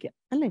ചേർത്ത് വെക്കാം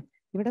അല്ലേ?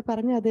 ഇവിടെ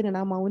പറഞ്ഞ അതിനാണ്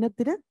ആ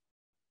മൗനത്തിന്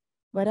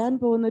വരാൻ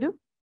പോകുന്നൊരു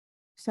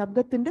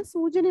ശബ്ദത്തിന്റെ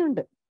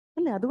സൂചനയുണ്ട്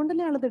അല്ലെ?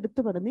 അതുകൊണ്ടല്ലേ ആളത്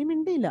എടുത്തു പറഞ്ഞു. നീ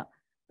മിണ്ടിയില്ല,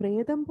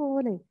 പ്രേതം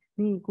പോലെ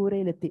നീ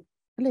കൂരയിലെത്തി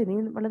അല്ലെ? നീ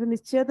വളരെ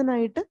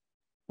നിശ്ചേതനായിട്ട്,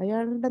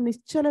 അയാളുടെ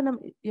നിശ്ചലനം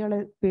ഇയാളെ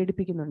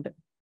പേടിപ്പിക്കുന്നുണ്ട്.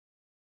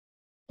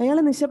 അയാൾ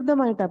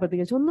നിശബ്ദമായിട്ടാ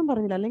പ്രതികരിച്ചു, ഒന്നും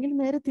പറഞ്ഞില്ല. അല്ലെങ്കിൽ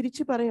നേരെ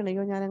തിരിച്ചു പറയണം,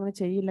 അയ്യോ ഞാൻ അങ്ങനെ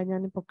ചെയ്യില്ല,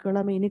 ഞാൻ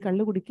പൊക്കോളാം, ഇനി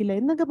കള്ളു കുടിക്കില്ല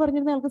എന്നൊക്കെ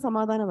പറഞ്ഞിരുന്ന ആൾക്ക്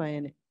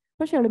സമാധാനമായേനെ.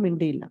 പക്ഷെ അയാൾ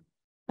മിണ്ടിയില്ല.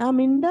 ആ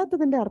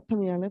മിണ്ടാത്തതിന്റെ അർത്ഥം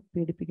ഇയാളെ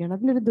പേടിപ്പിക്കുകയാണ്.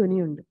 അതിനൊരു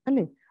ധ്വനിയുണ്ട്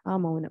അല്ലെ, ആ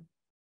മൗനം.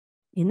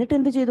 എന്നിട്ട്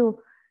എന്ത് ചെയ്തു?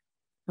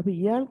 അപ്പൊ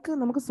ഇയാൾക്ക്,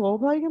 നമുക്ക്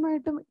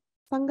സ്വാഭാവികമായിട്ടും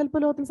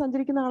സങ്കല്പലോകത്തിൽ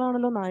സഞ്ചരിക്കുന്ന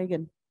ആളാണല്ലോ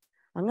നായകൻ.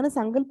 അങ്ങനെ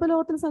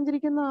സങ്കല്പലോകത്തിൽ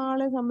സഞ്ചരിക്കുന്ന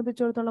ആളെ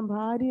സംബന്ധിച്ചിടത്തോളം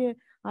ഭാര്യയെ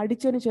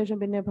അടിച്ചതിന് ശേഷം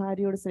പിന്നെ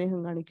ഭാര്യയോട് സ്നേഹം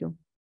കാണിക്കും?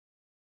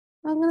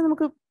 അങ്ങനെ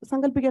നമുക്ക്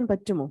സങ്കല്പിക്കാൻ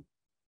പറ്റുമോ?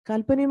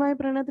 കാൽപ്പനികമായ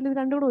പ്രണയത്തിൽ ഇത്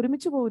രണ്ടും കൂടെ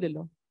ഒരുമിച്ച്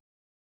പോകില്ലല്ലോ.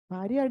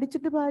 ഭാര്യയെ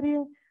അടിച്ചിട്ട്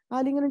ഭാര്യയെ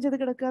ആലിംഗനം ചെയ്ത്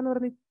കിടക്കുക എന്ന്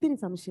പറഞ്ഞ് ഇത്തിരി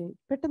സംശയം.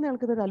 പെട്ടെന്ന്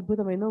ആൾക്ക് ഇതൊരു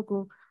അത്ഭുതമായി. നോക്കൂ,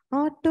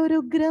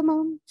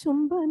 ആട്ടൊരുഗ്രമം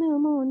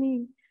ചുംബനമോ നീ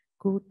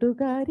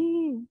കൂട്ടുകാരി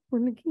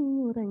പുൽകി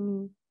ഉറങ്ങി.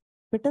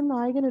 പെട്ടെന്ന്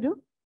നായകനൊരു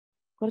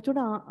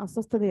കുറച്ചുകൂടെ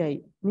അസ്വസ്ഥതയായി.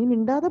 നീ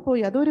മിണ്ടാതെ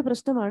പോയി, അതൊരു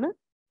പ്രശ്നമാണ്.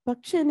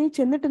 പക്ഷെ നീ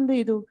ചെന്നിട്ട് എന്ത്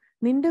ചെയ്തു?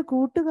 നിന്റെ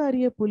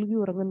കൂട്ടുകാരിയെ പുൽകി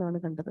ഉറങ്ങുന്നതാണ്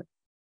കണ്ടത്.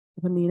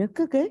 അപ്പൊ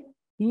നിനക്കൊക്കെ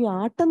ഈ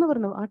ആട്ടെന്ന്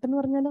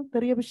പറഞ്ഞാലോ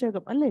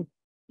തെറിയഭിഷേകം അല്ലേ?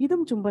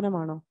 ഇതും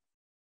ചുംബനമാണോ?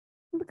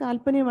 ഇത്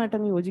കാൽപ്പനികമായിട്ട്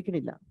അങ്ങ്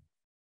യോജിക്കണില്ല,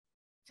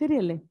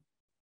 ശരിയല്ലേ?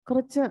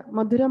 കുറച്ച്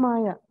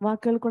മധുരമായ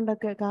വാക്കുകൾ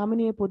കൊണ്ടൊക്കെ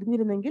കാമിനിയെ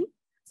പൊതിഞ്ഞിരുന്നെങ്കിൽ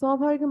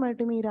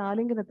സ്വാഭാവികമായിട്ടും ഈ ഒരു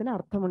ആലിംഗനത്തിന്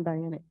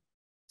അർത്ഥമുണ്ടായേനെ,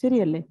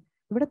 ശരിയല്ലേ?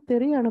 ഇവിടെ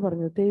തെറിയാണ്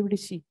പറഞ്ഞത്,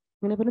 തേവിടിശി,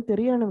 ഇങ്ങനെ പറഞ്ഞ്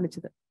തെറിയാണ്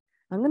വിളിച്ചത്.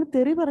 അങ്ങനെ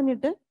തെറി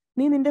പറഞ്ഞിട്ട്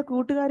നീ നിന്റെ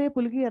കൂട്ടുകാരെ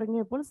പുലുകി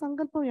ഇറങ്ങിയപ്പോൾ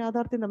സങ്കല്പം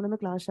യാഥാർത്ഥ്യം തമ്മിലൊന്ന്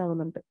ക്ലാഷ്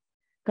ആവുന്നുണ്ട്.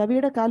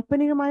 കവിയുടെ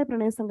കാൽപ്പനികമായ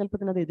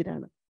പ്രണയസങ്കല്പത്തിന് അത്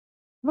എതിരാണ്.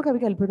 അപ്പൊ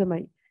കവിക്ക്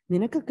അത്ഭുതമായി.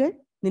 നിനക്കൊക്കെ,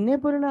 നിന്നെ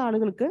പോലുള്ള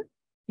ആളുകൾക്ക്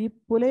ഈ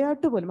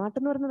പുലയാട്ട് പോലും,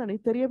 ആട്ടെന്ന് പറയുന്നതാണ്, ഈ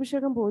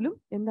തെറിയഭിഷേകം പോലും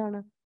എന്താണ്,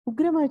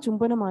 ഉഗ്രമായ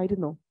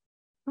ചുംബനമായിരുന്നോ?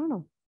 ആണോ?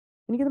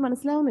 എനിക്കത്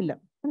മനസ്സിലാവുന്നില്ല.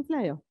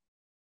 മനസ്സിലായോ?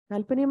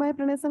 കാൽപ്പനികമായ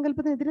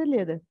പ്രണയസങ്കല്പത്തിന് എതിരല്ലേ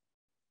അത്?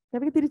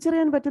 കവിക്ക്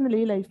തിരിച്ചറിയാൻ പറ്റുന്നില്ല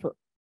ഈ ലൈഫ്.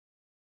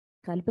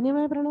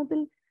 കാൽപ്പനികമായ പ്രണയത്തിൽ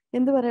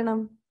എന്ത് പറയണം?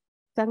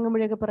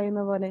 ചങ്ങമ്പുഴയൊക്കെ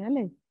പറയുന്ന പോലെ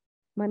അല്ലെ,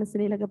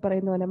 മനസ്സിലൊക്കെ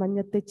പറയുന്ന പോലെ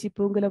മഞ്ഞത്തെച്ചി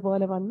പൂങ്കുല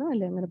പോലെ വന്ന്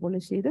അല്ലെ അങ്ങനെ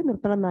പോളിഷ് ചെയ്ത്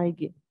നിർത്തണം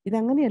നായിക്ക്.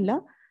 ഇതങ്ങനെയല്ല.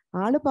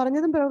 ആള്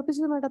പറഞ്ഞതും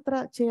പ്രവർത്തിച്ചതുമായിട്ട് അത്ര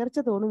ചേർച്ച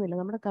തോന്നുന്നില്ല.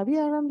 നമ്മുടെ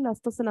കവിയാണല്ലോ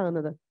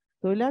അസ്വസ്ഥനാകുന്നത്.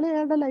 തൊഴിലാളി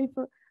അയാളുടെ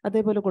ലൈഫ്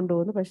അതേപോലെ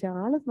കൊണ്ടുപോകുന്നു. പക്ഷെ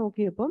ആള്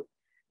നോക്കിയപ്പം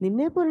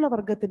നിന്നെ പോലുള്ള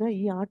വർഗത്തിന്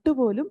ഈ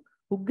ആട്ടുപോലും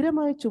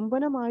ഉഗ്രമായ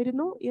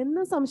ചുംബനമായിരുന്നു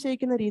എന്ന്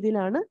സംശയിക്കുന്ന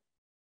രീതിയിലാണ്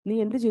നീ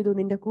എന്ത് ചെയ്തു?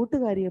 നിന്റെ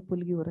കൂട്ടുകാരിയെ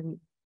പുൽകി ഉറങ്ങി.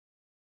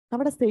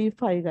 അവിടെ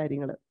സേഫായി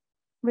കാര്യങ്ങള്,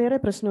 വേറെ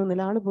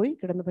പ്രശ്നമൊന്നുമില്ല. ആള് പോയി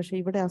കിടന്നു. പക്ഷെ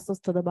ഇവിടെ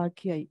അസ്വസ്ഥത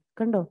ബാക്കിയായി.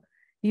 കണ്ടോ?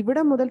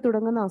 ഇവിടെ മുതൽ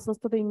തുടങ്ങുന്ന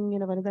അസ്വസ്ഥത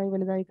ഇങ്ങനെ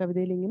വലുതായി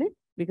കവിതയിൽ ഇങ്ങനെ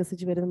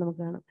വികസിച്ച് വരുന്നത്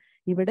നമുക്ക് കാണാം.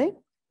 ഇവിടെ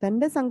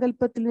തന്റെ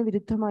സങ്കല്പത്തിന്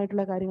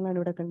വിരുദ്ധമായിട്ടുള്ള കാര്യങ്ങളാണ്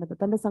ഇവിടെ കണ്ടത്.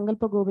 തന്റെ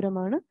സങ്കല്പ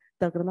ഗോപുരമാണ്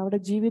തകർന്നത്. അവിടെ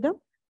ജീവിതം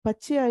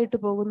പച്ചയായിട്ട്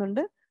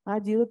പോകുന്നുണ്ട്. ആ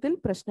ജീവിതത്തിൽ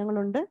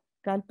പ്രശ്നങ്ങളുണ്ട്.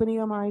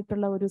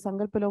 കാൽപ്പനികമായിട്ടുള്ള ഒരു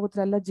സങ്കല്പ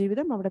ലോകത്തിലല്ല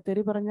ജീവിതം. അവിടെ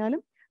തെറി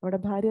പറഞ്ഞാലും അവിടെ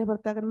ഭാര്യ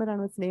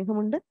ഭർത്താക്കന്മാരാണ്,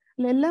 സ്നേഹമുണ്ട്,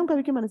 എല്ലാം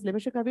കവിക്ക് മനസ്സിലായി.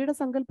 പക്ഷെ കവിയുടെ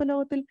സങ്കല്പ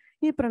ലോകത്തിൽ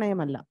ഈ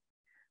പ്രണയമല്ല.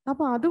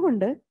 അപ്പൊ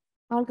അതുകൊണ്ട്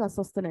ആൾക്ക്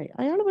അസ്വസ്ഥനായി.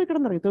 അയാൾ പോയി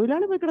കിടന്നുറങ്ങി,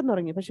 തൊഴിലാളി പോയി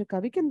കിടന്നുറങ്ങി. പക്ഷെ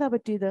കവിക്ക് എന്താ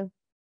പറ്റിയത്?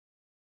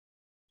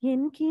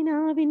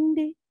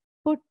 എൻകിനാവിന്റെ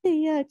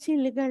പൊട്ടിയ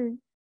ചില്ലുകൾ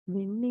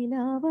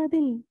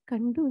വെണ്ണിലാവതിൽ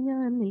കണ്ടു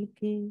ഞാൻ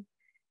നിൽക്കേ,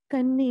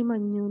 കന്നി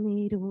മഞ്ഞു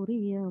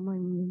നീരൂറിയ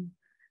മഞ്ഞും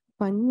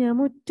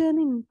പഞ്ഞമുറ്റ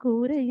നിൻ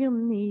കൂരയും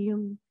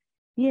നീയും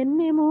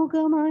എന്നെ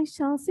മൂകമായി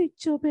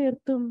ശാസിച്ചു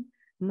പേർത്തും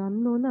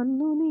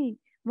നന്നു നീ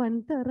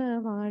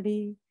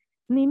വൻതറവാടി,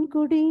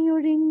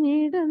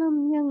 നിൻകുടിയൊഴിഞ്ഞിടണം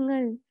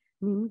ഞങ്ങൾ,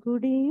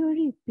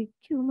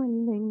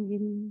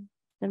 നിൻകുടിയൊഴിപ്പിക്കുമല്ലെങ്കിൽ.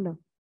 കണ്ടോ?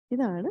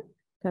 ഇതാണ്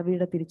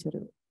കവിയുടെ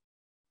തിരിച്ചറിവ്.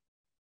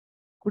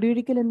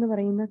 കുടിയൊഴിക്കൽ എന്ന്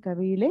പറയുന്ന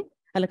കവിതയിലെ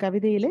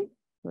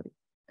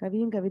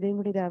കവിയും കവിതയും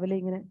കൂടി രാവിലെ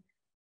ഇങ്ങനെ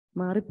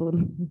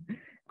മാറിപ്പോകുന്നു.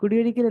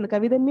 കുടിയൊഴിക്കൽ എന്ന്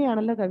കവി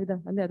തന്നെയാണല്ലോ കവിത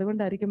അല്ലെ,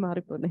 അതുകൊണ്ടായിരിക്കും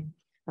മാറിപ്പോകുന്നത്.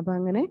 അപ്പൊ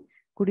അങ്ങനെ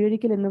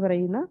കുടിയൊഴിക്കൽ എന്ന്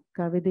പറയുന്ന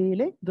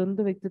കവിതയിലെ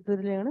ദ്വന്ദ്വ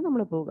വ്യക്തിത്വത്തിലാണ്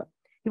നമ്മൾ പോവുക.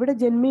 ഇവിടെ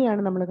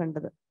ജന്മിയാണ് നമ്മൾ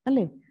കണ്ടത്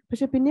അല്ലേ?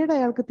 പക്ഷെ പിന്നീട്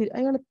അയാൾ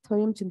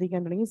സ്വയം ചിന്തിക്കാൻ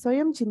തുടങ്ങി.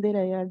 സ്വയം ചിന്തയിൽ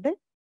അയാളുടെ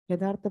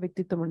യഥാർത്ഥ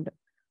വ്യക്തിത്വമുണ്ട്.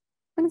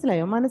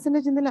 മനസ്സിലായോ? മനസ്സിന്റെ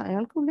ചിന്തയിൽ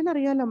അയാൾക്ക് ഉള്ളിൽ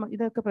അറിയാലോ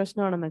ഇതൊക്കെ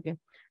പ്രശ്നമാണെന്നൊക്കെ.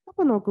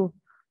 അപ്പൊ നോക്കൂ,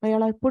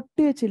 അയാൾ ആ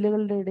പൊട്ടിയ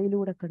ചില്ലുകളുടെ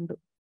ഇടയിലൂടെ കണ്ടു.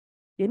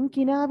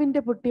 കിനാവിന്റെ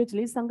പൊട്ടിയ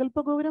ചില്ല്, ഈ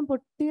സങ്കല്പഗോപുരം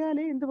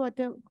പൊട്ടിയാലേ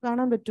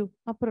കാണാൻ പറ്റൂ,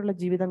 അപ്പുറമുള്ള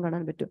ജീവിതം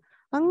കാണാൻ പറ്റൂ.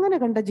 അങ്ങനെ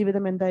കണ്ട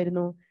ജീവിതം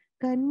എന്തായിരുന്നു?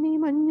 കന്നി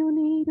മഞ്ഞു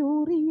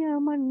നീരൂറിയ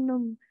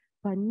മണ്ണും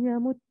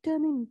പഞ്ഞമുറ്റ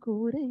നിൻ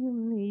കൂരയും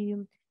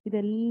നീയും.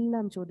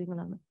 ഇതെല്ലാം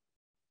ചോദ്യങ്ങളാണ്.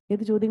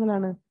 ഏത്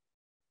ചോദ്യങ്ങളാണ്?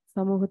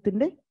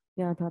 സമൂഹത്തിന്റെ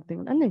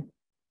യാഥാർത്ഥ്യങ്ങൾ അല്ലേ?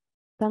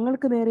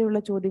 തങ്ങൾക്ക് നേരെയുള്ള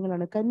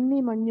ചോദ്യങ്ങളാണ്. കന്നി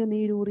മഞ്ഞു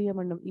നീരൂറിയ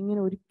മണ്ണും.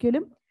 ഇങ്ങനെ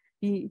ഒരിക്കലും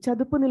ഈ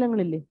ചതുപ്പ്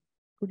നിലങ്ങളില്ലേ,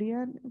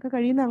 കുടിയാൻ ഒക്കെ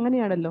കഴിയുന്ന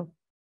അങ്ങനെയാണല്ലോ,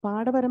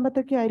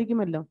 പാടപരമ്പത്തൊക്കെ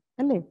ആയിരിക്കുമല്ലോ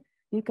അല്ലേ?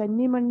 ഈ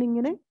കന്നി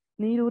മണ്ണിങ്ങനെ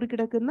നീരൂറി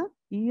കിടക്കുന്ന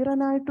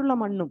ഈറനായിട്ടുള്ള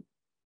മണ്ണും,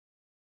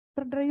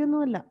 അത്ര ഡ്രൈ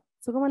ഒന്നുമല്ല,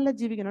 സുഖമല്ല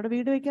ജീവിക്കാൻ. അവിടെ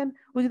വീട് വയ്ക്കാൻ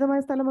ഉചിതമായ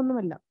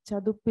സ്ഥലമൊന്നുമല്ല,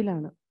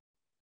 ചതുപ്പിലാണ്.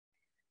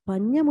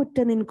 പഞ്ഞമുറ്റ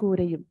നിൻ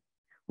കൂരയും,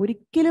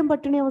 ഒരിക്കലും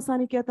പട്ടിണി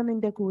അവസാനിക്കാത്ത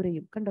നിന്റെ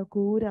കൂരയും. കണ്ടോ?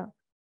 കൂര,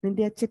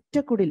 നിന്റെ ആ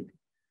ചെറ്റക്കുടിൽ,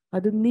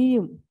 അത്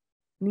നീയും.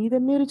 നീ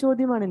തന്നെ ഒരു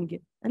ചോദ്യമാണ് എനിക്ക്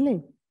അല്ലേ?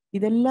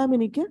 ഇതെല്ലാം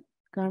എനിക്ക്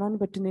കാണാൻ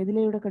പറ്റുന്നു.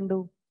 ഇതിലൂടെ കണ്ടു,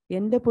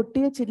 എന്റെ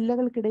പൊട്ടിയ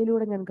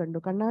ചില്ലകൾക്കിടയിലൂടെ ഞാൻ കണ്ടു.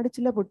 കണ്ണാടി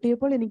ചില്ല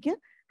പൊട്ടിയപ്പോൾ എനിക്ക്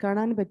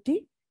കാണാൻ പറ്റി.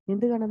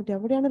 എന്ത് കാണാൻ പറ്റി?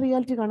 അവിടെയാണ്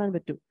റിയാലിറ്റി കാണാൻ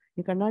പറ്റൂ.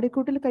 ഈ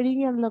കണ്ണാടിക്കൂട്ടിൽ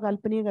കഴിയുകയാണല്ലോ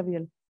കാൽപ്പനിക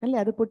കവികൾ, അല്ലെ?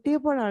 അത്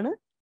പൊട്ടിയപ്പോഴാണ്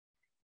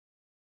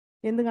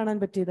എന്ത് കാണാൻ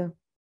പറ്റിയത്?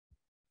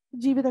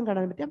 ജീവിതം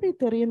കാണാൻ പറ്റി. അപ്പൊ ഈ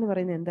തെറി എന്ന്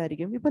പറയുന്നത്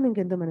എന്തായിരിക്കും? ഇപ്പൊ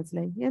നിങ്ങൾക്ക് എന്ത്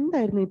മനസ്സിലായി?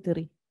 എന്തായിരുന്നു ഈ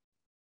തെറി?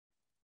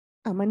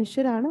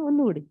 മനുഷ്യരാണ്.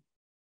 ഒന്നുകൂടി,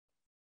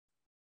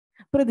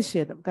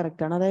 പ്രതിഷേധം.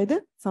 കറക്റ്റാണ്. അതായത്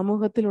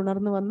സമൂഹത്തിൽ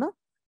ഉണർന്നു വന്ന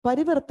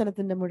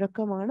പരിവർത്തനത്തിന്റെ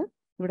മുഴക്കമാണ്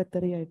ഇവിടെ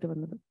തെറിയായിട്ട്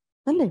വന്നത്,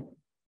 അല്ലേ?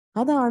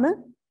 അതാണ്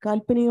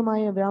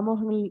കാൽപ്പനികമായ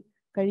വ്യാമോഹങ്ങളിൽ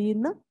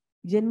കഴിയുന്ന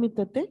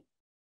ജന്മിത്വത്തെ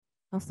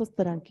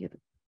അസ്വസ്ഥരാക്കിയത്.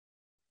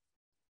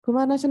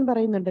 കുമാരനാശൻ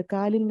പറയുന്നുണ്ട്,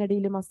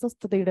 കാലിനടിയിലും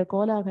അസ്വസ്ഥതയുടെ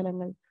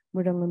കോലാഹലങ്ങൾ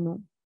മുഴങ്ങുന്നു.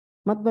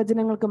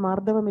 മദ്വചനങ്ങൾക്ക്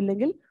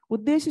മാർദ്ദവമില്ലെങ്കിൽ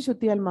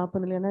ഉദ്ദേശശുദ്ധിയാൽ മാപ്പ്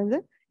നൽകി. അതായത്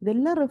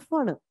ഇതെല്ലാം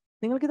റഫാണ്,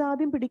 നിങ്ങൾക്കിത്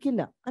ആദ്യം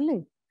പിടിക്കില്ല, അല്ലേ?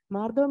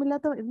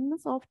 മാർദ്ദവമില്ലാത്ത ഇന്ന്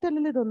സോഫ്റ്റ്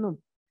അല്ലല്ലോ ഇതൊന്നും.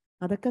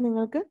 അതൊക്കെ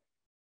നിങ്ങൾക്ക്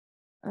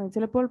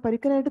ചിലപ്പോൾ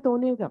പരിക്കനായിട്ട്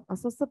തോന്നിയേക്കാം,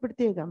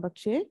 അസ്വസ്ഥപ്പെടുത്തിയേക്കാം.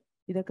 പക്ഷേ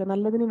ഇതൊക്കെ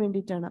നല്ലതിന്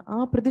വേണ്ടിയിട്ടാണ്. ആ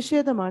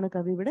പ്രതിഷേധമാണ്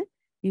കവി ഇവിടെ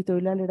ഈ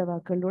തൊഴിലാളിയുടെ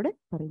വാക്കുകളിലൂടെ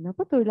പറയുന്നത്.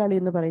 അപ്പൊ തൊഴിലാളി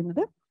എന്ന്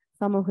പറയുന്നത്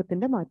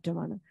സമൂഹത്തിന്റെ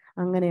മാറ്റമാണ്.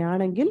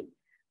 അങ്ങനെയാണെങ്കിൽ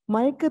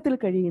മയക്കത്തിൽ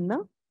കഴിയുന്ന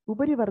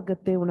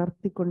ഉപരിവർഗത്തെ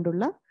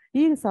ഉണർത്തിക്കൊണ്ടുള്ള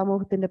ഈ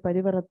സമൂഹത്തിന്റെ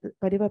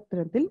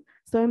പരിവർത്തനത്തിൽ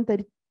സ്വയം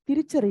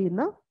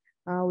തിരിച്ചറിയുന്ന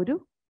ആ ഒരു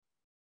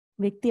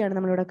വ്യക്തിയാണ്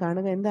നമ്മളിവിടെ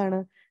കാണുക. എന്താണ്?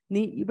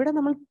 നീ ഇവിടെ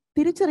നമ്മൾ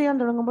തിരിച്ചറിയാൻ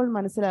തുടങ്ങുമ്പോൾ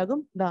മനസ്സിലാകും,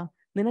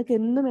 നിനക്ക്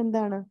എന്നും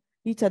എന്താണ്?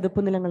 ഈ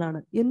ചതുപ്പ് നിലങ്ങളാണ്.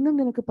 എന്നും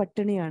നിനക്ക്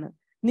പട്ടിണിയാണ്.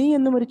 നീ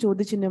എന്നും ഒരു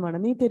ചോദ്യചിഹ്നമാണ്.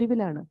 നീ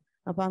തെരുവിലാണ്.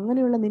 അപ്പൊ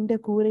അങ്ങനെയുള്ള നിന്റെ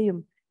കൂരയും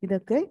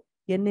ഇതൊക്കെ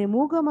എന്നെ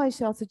മൂകമായി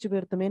ശാസിച്ചു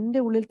വീർത്തും. എന്റെ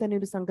ഉള്ളിൽ തന്നെ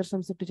ഒരു സംഘർഷം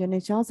സൃഷ്ടിച്ചു, എന്നെ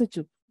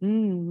ശാസിച്ചു.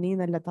 നീ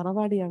നല്ല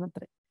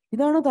തറവാടിയാണത്രേ.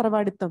 ഇതാണോ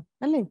തറവാടിത്തം?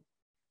 അല്ലേ?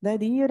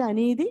 അതായത് ഈ ഒരു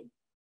അനീതി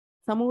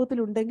സമൂഹത്തിൽ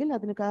ഉണ്ടെങ്കിൽ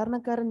അതിന്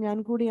കാരണക്കാരൻ ഞാൻ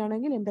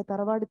കൂടിയാണെങ്കിൽ എന്റെ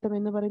തറവാടിത്തം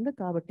എന്ന് പറയുന്നത്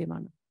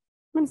കാപട്യമാണ്.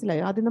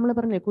 മനസ്സിലായോ? ആദ്യം നമ്മൾ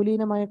പറഞ്ഞില്ലേ,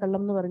 കുലീനമായ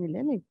കള്ളം എന്ന് പറഞ്ഞില്ലേ,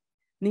 അല്ലേ?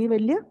 നീ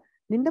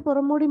നിന്റെ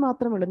പുറംമൂടി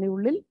മാത്രമേ, നീ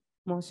ഉള്ളിൽ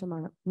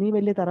മോശമാണ്. നീ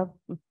വലിയ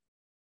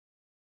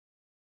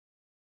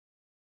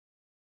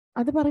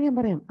അത്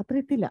പറയാം അത്ര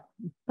എത്തില്ല.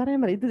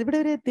 പറയാം ഇത് ഇവിടെ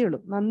വരെ എത്തിയുള്ളൂ.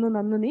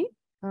 നന്നു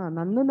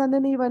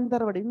നീ വൻ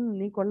തറവാടി,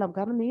 നീ കൊള്ളാം.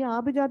 കാരണം നീ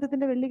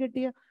ആഭിജാത്യത്തിന്റെ വെള്ളി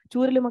കെട്ടിയ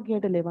ചൂരലുമൊക്കെ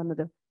ആയിട്ടല്ലേ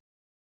വന്നത്.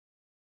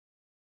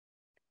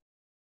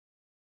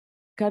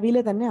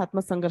 കവിയിലെ തന്നെ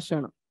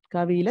ആത്മസംഘർഷമാണ്,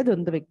 കവിയിലെ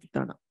ദ്വന്ദ്വ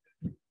വ്യക്തിത്വമാണ്.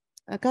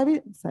 കവി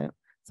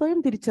സ്വയം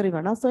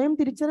തിരിച്ചറിവാണ്. ആ സ്വയം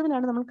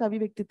തിരിച്ചറിവിലാണ് നമ്മൾ കവി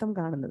വ്യക്തിത്വം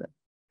കാണുന്നത്.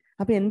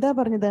 അപ്പൊ എന്താ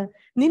പറഞ്ഞത്?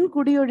 നിൻ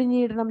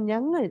കുടിയൊഴിഞ്ഞിടണം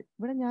ഞങ്ങൾ.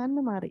 ഇവിടെ ഞാൻ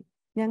മാറി,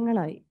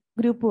 ഞങ്ങളായി,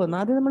 ഗ്രൂപ്പ് വന്നു.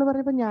 ആദ്യം നമ്മൾ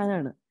പറഞ്ഞപ്പോ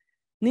ഞാനാണ്.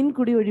 നിൻ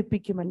കുടി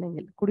ഒഴിപ്പിക്കും.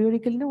 അല്ലെങ്കിൽ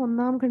കുടിയൊഴിക്കലിന്റെ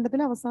 1-ാം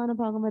ഖണ്ഡത്തിലെ അവസാന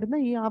ഭാഗം വരുന്ന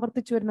ഈ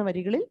ആവർത്തിച്ചു വരുന്ന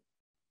വരികളിൽ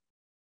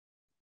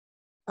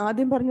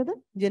ആദ്യം പറഞ്ഞത്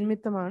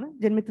ജന്മിത്വമാണ്,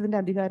 ജന്മിത്വത്തിന്റെ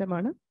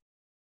അധികാരമാണ്.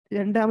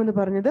 രണ്ടാമത്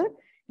പറഞ്ഞത്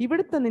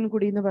ഇവിടുത്തെ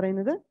നിൻകുടി എന്ന്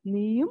പറയുന്നത്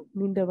നീയും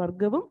നിന്റെ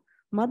വർഗവും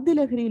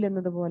മദ്യലഹരിയിൽ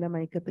എന്നതുപോലെ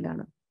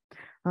മയക്കത്തിലാണ്.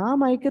 ആ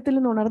മയക്കത്തിൽ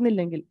നിന്ന്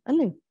ഉണർന്നില്ലെങ്കിൽ,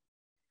 അല്ലേ,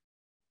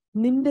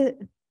 നിന്റെ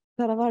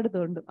തറവാട്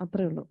തോണ്ടും.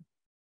 അത്രേ ഉള്ളൂ.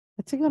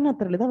 അച്ഛക്ക് പറഞ്ഞാൽ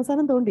അത്രേ ഉള്ളൂ. ഇത്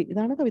അവസാനം തോണ്ടി.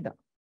 ഇതാണ് കവിത.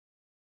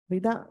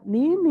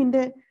 നീയും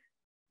നിന്റെ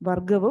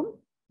വർഗവും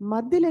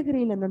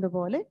മദ്യലഹരിയിൽ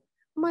എന്നതുപോലെ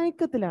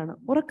മയക്കത്തിലാണ്,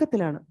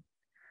 ഉറക്കത്തിലാണ്.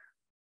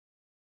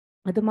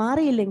 അത്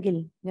മാറിയില്ലെങ്കിൽ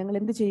ഞങ്ങൾ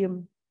എന്ത് ചെയ്യും?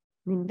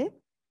 നിന്റെ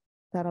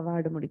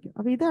തറവാട് മുടിക്കും.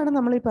 അപ്പൊ ഇതാണ്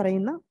നമ്മൾ ഈ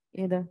പറയുന്ന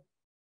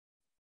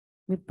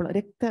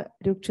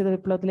രക്തരൂക്ഷിത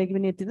വിപ്ലവത്തിലേക്ക്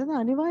പിന്നെ എത്തുന്നത്.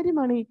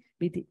 അനിവാര്യമാണ് ഈ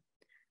വിധി.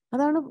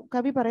 അതാണ്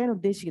കവി പറയാൻ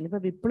ഉദ്ദേശിക്കുന്നത്.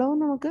 ഇപ്പൊ വിപ്ലവം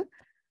നമുക്ക്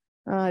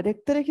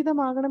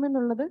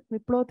രക്തരഹിതമാകണമെന്നുള്ളത്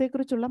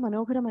വിപ്ലവത്തെക്കുറിച്ചുള്ള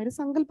മനോഹരമായൊരു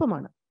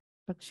സങ്കല്പമാണ്.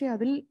 പക്ഷെ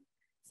അതിൽ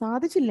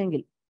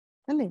സാധിച്ചില്ലെങ്കിൽ,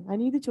 അല്ലെ,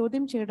 അനീതി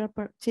ചോദ്യം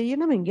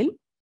ചെയ്യണമെങ്കിൽ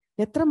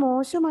എത്ര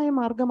മോശമായ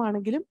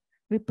മാർഗമാണെങ്കിലും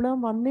വിപ്ലവം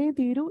വന്നേ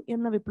തീരൂ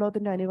എന്ന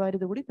വിപ്ലവത്തിന്റെ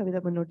അനിവാര്യത കൂടി കവിത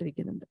മുന്നോട്ട്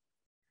വയ്ക്കുന്നുണ്ട്.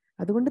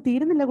 അതുകൊണ്ട്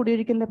തീരുന്നില്ല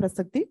കുടിയൊഴിക്കലിന്റെ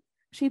പ്രസക്തി.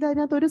 പക്ഷെ ഇത്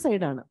അതിനകത്ത് ഒരു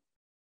സൈഡാണ്.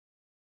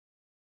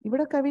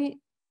 ഇവിടെ കവി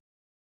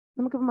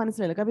നമുക്ക്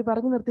മനസ്സിലായില്ല, കവി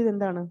പറഞ്ഞു നിർത്തിയത്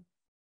എന്താണ്?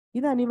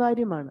 ഇത്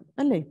അനിവാര്യമാണ്,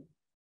 അല്ലേ?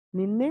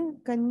 നിന്നെ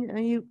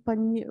ഈ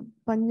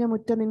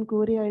പഞ്ഞമുറ്റ നിൻ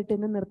കൂരയായിട്ട്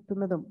എന്നെ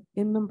നിർത്തുന്നതും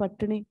എന്നും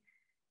പട്ടിണി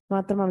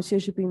മാത്രം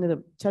അവശേഷിപ്പിക്കുന്നതും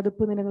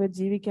ചതുപ്പ് നിലങ്ങളിൽ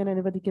ജീവിക്കാൻ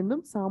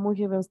അനുവദിക്കുന്നതും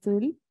സാമൂഹ്യ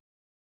വ്യവസ്ഥയിൽ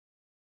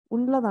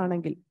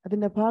ഉള്ളതാണെങ്കിൽ,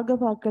 അതിന്റെ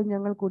ഭാഗഭാക്കൾ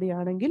ഞങ്ങൾ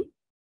കൂടിയാണെങ്കിൽ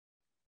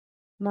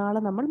നാളെ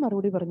നമ്മൾ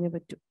മറുപടി പറഞ്ഞേ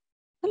പറ്റൂ,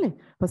 അല്ലേ?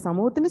 അപ്പൊ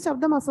സമൂഹത്തിന്റെ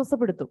ശബ്ദം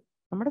അസ്വസ്ഥപ്പെടുത്തും,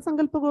 നമ്മുടെ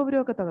സങ്കല്പ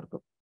ഗോപുരമൊക്കെ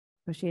തകർക്കും.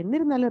 പക്ഷെ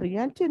എന്നിരുന്നാലും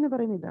റിയാലിറ്റി എന്ന്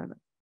പറയുന്നത് ഇതാണ്.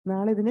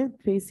 നാളെ ഇതിനെ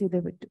ഫേസ് ചെയ്തേ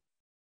പറ്റൂ.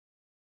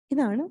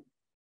 ഇതാണ്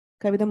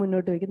കവിത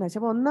മുന്നോട്ട് വയ്ക്കുന്നത്.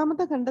 അപ്പൊ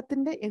 1-ാമത്തെ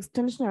ഖണ്ഡത്തിന്റെ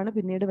എക്സ്റ്റൻഷനാണ്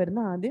പിന്നീട് വരുന്ന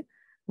ആദ്യ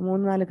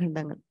 3-4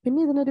 ഖണ്ഡങ്ങൾ. പിന്നെ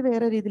ഇതിനൊരു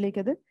വേറെ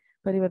രീതിയിലേക്ക് അത്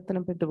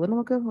പരിവർത്തനപ്പെട്ടു പോകും.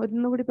 നമുക്ക്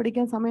ഒന്നുകൂടി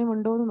പഠിക്കാൻ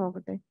സമയമുണ്ടോ എന്ന്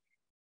നോക്കട്ടെ.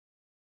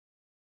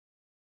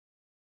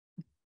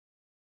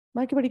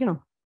 ബാക്കി പഠിക്കണോ?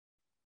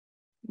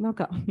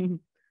 നോക്കാം.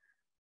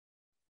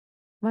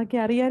 ബാക്കി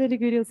അറിയാനൊരു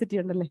ക്യൂരിയോസിറ്റി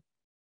ഉണ്ടല്ലേ?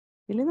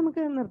 ഇല്ലെങ്കിൽ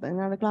നമുക്ക് നിർത്താം.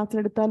 നാളെ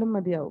ക്ലാസ്സിലെടുത്താലും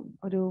മതിയാവും.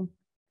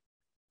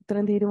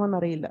 ഇത്രയും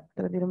തീരുമോന്നറിയില്ല.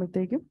 ഇത്ര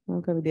തീരുമ്പോഴത്തേക്കും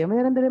നമുക്ക് കവിതയോ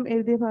വേറെ എന്തെങ്കിലും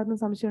എഴുതിയ ഭാഗത്ത്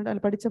സംശയം ഉണ്ടോ?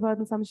 അല്ല, പഠിച്ച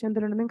ഭാഗത്ത് സംശയം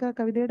എന്തെങ്കിലും ഉണ്ടോ? നിങ്ങൾക്ക് ആ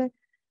കവിതയുടെ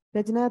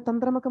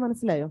രചനാതന്ത്രമൊക്കെ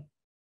മനസ്സിലായോ?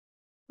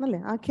 അല്ലേ?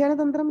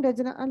 ആഖ്യാനതന്ത്രം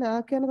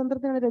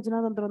ആഖ്യാനതന്ത്രത്തിനാണ്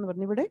രചനാതന്ത്രം എന്ന്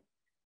പറഞ്ഞു. ഇവിടെ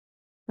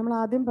നമ്മൾ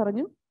ആദ്യം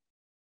പറഞ്ഞു,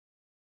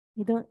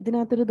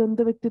 ഇതിനകത്തൊരു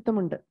ദ്വന്ദ്വ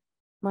വ്യക്തിത്വമുണ്ട്.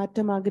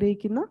 മാറ്റം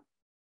ആഗ്രഹിക്കുന്ന,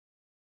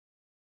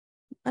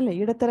 അല്ലെ,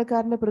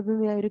 ഇടത്തരക്കാരന്റെ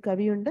പ്രതിനിധിയായ ഒരു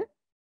കവിയുണ്ട്.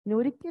 ഇനി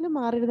ഒരിക്കലും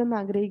മാറരുതെന്ന്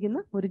ആഗ്രഹിക്കുന്ന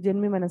ഒരു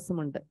ജന്മി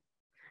മനസ്സുമുണ്ട്.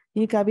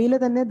 ഈ കവിയിലെ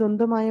തന്നെ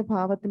ദ്വന്ദ്വമായ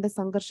ഭാവത്തിന്റെ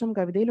സംഘർഷം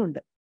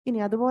കവിതയിലുണ്ട്. ഇനി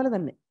അതുപോലെ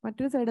തന്നെ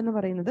മറ്റൊരു സൈഡ് എന്ന്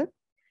പറയുന്നത്,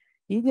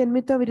 ഈ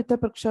ജന്മിത്വ വിരുദ്ധ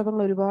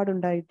പ്രക്ഷോഭങ്ങൾ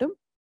ഒരുപാടുണ്ടായിട്ടും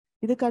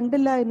ഇത്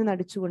കണ്ടില്ല എന്ന്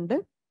നടിച്ചുകൊണ്ട്,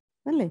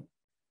 അല്ലേ,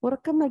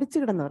 ഉറക്കം നടിച്ചു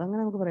കിടന്നവർ,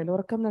 അങ്ങനെ നമുക്ക് പറയാലോ,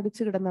 ഉറക്കം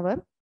നടിച്ചു കിടന്നവർ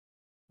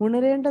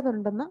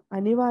ഉണരേണ്ടതുണ്ടെന്ന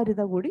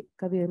അനിവാര്യത കൂടി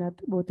കവി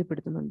അതിനകത്ത്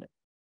ബോധ്യപ്പെടുത്തുന്നുണ്ട്.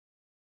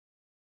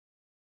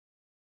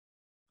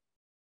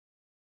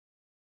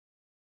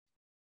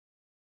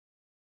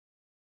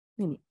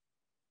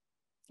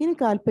 ഇനി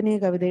കാൽപ്പനിക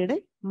കവിതയുടെ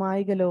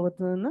മായിക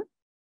ലോകത്ത് നിന്ന്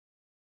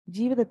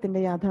ജീവിതത്തിന്റെ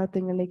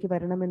യാഥാർത്ഥ്യങ്ങളിലേക്ക്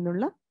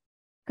വരണമെന്നുള്ള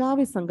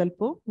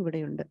കാവ്യസങ്കല്പവും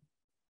ഇവിടെയുണ്ട്.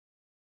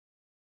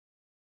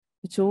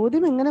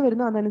 ചോദ്യം എങ്ങനെ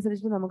വരുന്നോ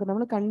അതനുസരിച്ച്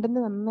നമ്മൾ കണ്ടന്റ്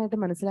നന്നായിട്ട്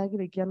മനസ്സിലാക്കി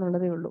വെക്കുക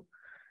എന്നുള്ളതേ ഉള്ളൂ.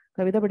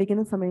 കവിത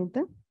പഠിക്കുന്ന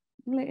സമയത്ത്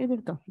നിങ്ങൾ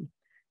എഴുതിയെടുത്തോ,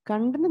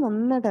 കണ്ടന്റ്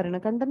നന്നായിട്ട്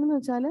അറിയണം. കണ്ടന്റ് എന്ന്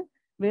വെച്ചാൽ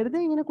വെറുതെ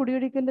ഇങ്ങനെ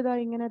കുടിയൊഴിക്കലിതാ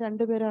ഇങ്ങനെ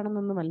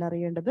രണ്ടുപേരാണെന്നൊന്നുമല്ല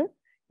അറിയേണ്ടത്.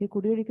 ഈ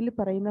കുടിയൊഴിക്കലിൽ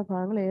പറയുന്ന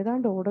ഭാഗങ്ങൾ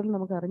ഏതാണ്ട് ഓർഡറിൽ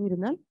നമുക്ക്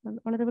അറിഞ്ഞിരുന്നാൽ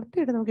വളരെ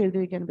വൃത്തിയായിട്ട് നമുക്ക് എഴുതി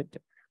വയ്ക്കാൻ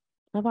പറ്റും.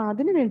 അപ്പൊ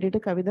അതിന് വേണ്ടിയിട്ട്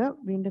കവിത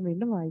വീണ്ടും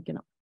വീണ്ടും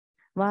വായിക്കണം.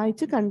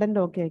 വായിച്ച് കണ്ടന്റ്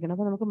ഓക്കെ ആയിരിക്കണം.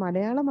 അപ്പൊ നമുക്ക്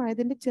മലയാളം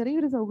ആയതിന്റെ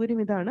ചെറിയൊരു സൗകര്യം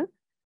ഇതാണ്,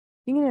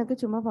 ഇങ്ങനെയൊക്കെ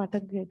ചുമ്മാ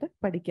പാട്ടൊക്കെ കേട്ട്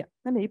പഠിക്കാം,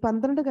 അല്ലെ. ഈ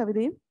 12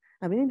 കവിതയും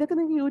അവന് ഇതൊക്കെ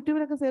നിങ്ങൾക്ക്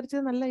യൂട്യൂബിലൊക്കെ സെർച്ച്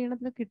ചെയ്ത് നല്ല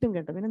ഈണത്തിന് കിട്ടും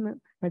കേട്ടോ. പിന്നെ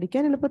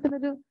പഠിക്കാൻ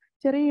എളുപ്പത്തിനൊരു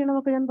ചെറിയ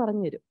ഈണമൊക്കെ ഞാൻ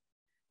പറഞ്ഞു തരും.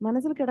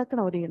 മനസ്സിൽ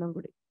കിടക്കണം ഒരു ഈണം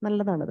കൂടി,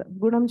 നല്ലതാണത്,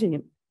 ഗുണം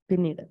ചെയ്യും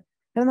പിന്നീട്.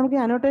 കാരണം നമുക്ക്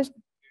ഈ അനോട്ടേഷൻ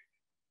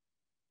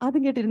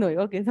ആദ്യം കേട്ടിരുന്നോ?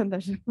 ഓക്കെ,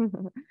 സന്തോഷം.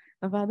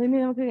 അപ്പൊ അതിന്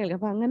നമുക്ക് കേൾക്കാം.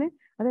 അപ്പൊ അങ്ങനെ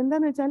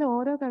അതെന്താന്ന് വെച്ചാൽ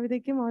ഓരോ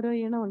കവിതയ്ക്കും ഓരോ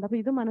ഈണമുണ്ട്. അപ്പൊ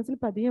ഇത് മനസ്സിൽ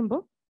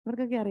പതിയുമ്പോൾ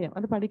അവർക്കൊക്കെ അറിയാം,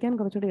 അത് പഠിക്കാൻ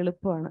കുറച്ചുകൂടി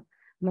എളുപ്പമാണ്.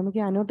 നമുക്ക്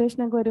ഈ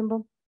അനോട്ടേഷനൊക്കെ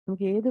വരുമ്പോൾ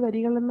നമുക്ക് ഏത്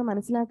വരികളിൽ നിന്ന്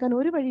മനസ്സിലാക്കാൻ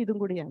ഒരു വഴി ഇതും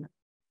കൂടിയാണ്,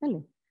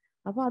 അല്ലേ.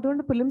 അപ്പൊ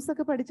അതുകൊണ്ട് ഫിലിംസ്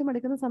ഒക്കെ പഠിച്ച്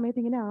മടുക്കുന്ന സമയത്ത്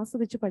ഇങ്ങനെ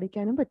ആസ്വദിച്ച്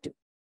പഠിക്കാനും പറ്റും.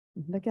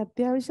 ഇതൊക്കെ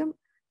അത്യാവശ്യം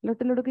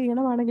ലൊട്ടിലൊടുക്ക്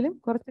ഈണമാണെങ്കിലും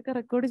കുറച്ചൊക്കെ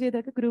റെക്കോർഡ്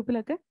ചെയ്തൊക്കെ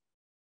ഗ്രൂപ്പിലൊക്കെ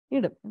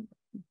ഇടും.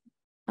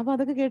 അപ്പൊ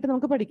അതൊക്കെ കേട്ട്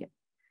നമുക്ക് പഠിക്കാം.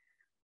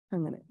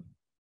 അങ്ങനെ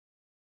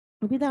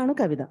അപ്പൊ ഇതാണ്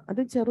കവിത. അത്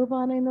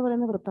ചെറുപാന എന്ന്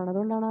പറയുന്ന വൃത്തമാണ്.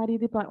 അതുകൊണ്ടാണ് ആ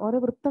രീതി ഓരോ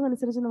വൃത്തം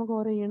അനുസരിച്ച് നമുക്ക്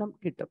ഓരോ ഈണം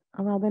കിട്ടും.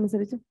 അപ്പൊ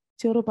അതനുസരിച്ച്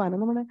ചെറുപാന,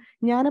 നമ്മുടെ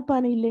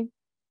ജ്ഞാനപ്പാനയില്ലേ,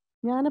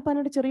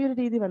 ജ്ഞാനപ്പാനയുടെ ചെറിയൊരു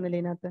രീതി വന്നില്ലേ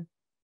ഇതിനകത്ത്,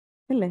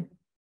 അല്ലേ.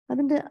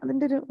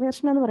 അതിന്റെ ഒരു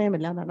വേർഷൻ എന്ന് പറയാൻ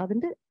പറ്റില്ല, അതാണ്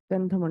അതിന്റെ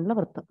ബന്ധമുള്ള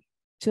വൃത്തം.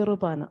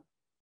 ചെറുപാന,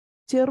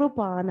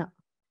 ചെറുപാന,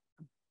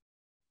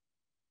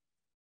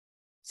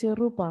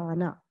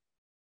 ചെറുപാന.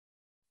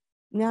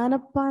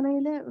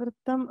 ജ്ഞാനപ്പാനയിലെ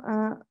വൃത്തം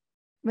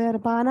വേറെ,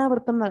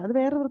 പാനാവൃത്തം, അത്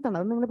വേറെ വൃത്തമാണ്,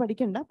 അത് നിങ്ങൾ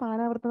പഠിക്കണ്ട.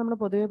 പാനാവൃത്തം നമ്മൾ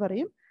പൊതുവെ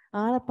പറയും.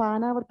 ആ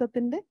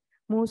പാനാവൃത്തത്തിന്റെ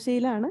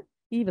മൂശയിലാണ്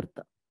ഈ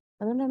വൃത്തം.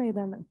 അതുകൊണ്ടാണ്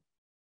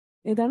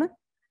ഏതാണ്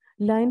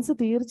ലൈൻസ്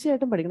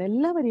തീർച്ചയായിട്ടും പഠിക്കണം.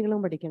 എല്ലാ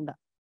വരികളും പഠിക്കണ്ട.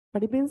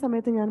 പഠിപ്പിക്കുന്ന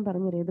സമയത്ത് ഞാൻ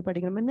പറഞ്ഞുതരാം ഇത്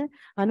പഠിക്കണം. പിന്നെ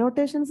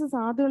അനോട്ടേഷൻസ്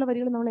സാധ്യതയുള്ള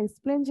വരികൾ നമ്മൾ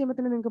എക്സ്പ്ലെയിൻ ചെയ്യുമ്പോൾ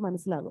തന്നെ നിങ്ങൾക്ക്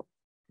മനസ്സിലാകും.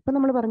 ഇപ്പൊ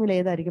നമ്മൾ പറഞ്ഞില്ല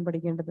ഏതായിരിക്കും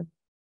പഠിക്കേണ്ടത്.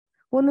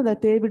 ഒന്ന്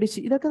തേ പിടിച്ച്,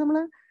 ഇതൊക്കെ നമ്മൾ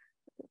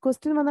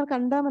ക്വസ്റ്റ്യൻ വന്നാൽ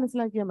കണ്ടാൽ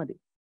മനസ്സിലാക്കിയാൽ മതി.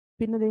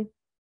 പിന്നെ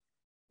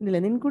ഇതില്ലേ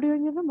നിൻകുടി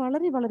ഒഴിഞ്ഞതും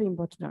വളരെ വളരെ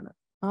ഇമ്പോർട്ടൻ്റ് ആണ്.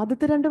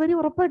 ആദ്യത്തെ 2 വരി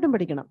ഉറപ്പായിട്ടും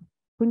പഠിക്കണം.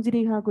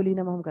 പുഞ്ചിരിഹ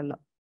കുലീനമാം കള്ളം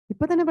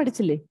ഇപ്പൊ തന്നെ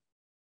പഠിച്ചില്ലേ?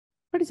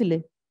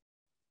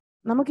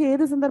 നമുക്ക്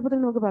ഏത് സന്ദർഭത്തിൽ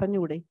നമുക്ക്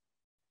പറഞ്ഞുകൂടെ?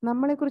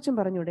 നമ്മളെക്കുറിച്ചും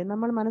പറഞ്ഞൂടെ?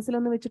 നമ്മൾ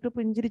മനസ്സിലൊന്ന് വെച്ചിട്ട്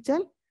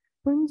പുഞ്ചിരിച്ചാൽ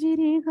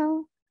പുഞ്ചിരിഹ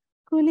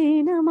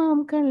കുലീനമാം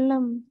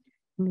കള്ളം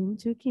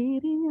നെഞ്ചു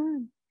കീറി ഞാൻ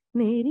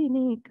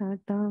നേരിനെ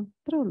കാട്ടാം,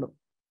 അത്രേ ഉള്ളൂ.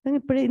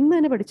 ഇപ്പോഴേ ഇന്ന്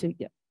തന്നെ പഠിച്ചു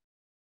വയ്ക്കാം.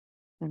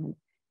 അങ്ങനെ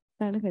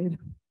അതാണ് കവിത.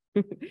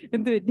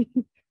 എന്ത് പറ്റി?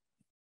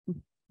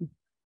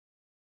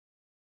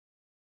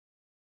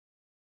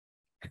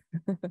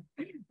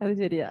 അത്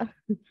ശരിയാ,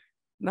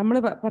 നമ്മള്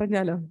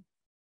പറഞ്ഞാലോ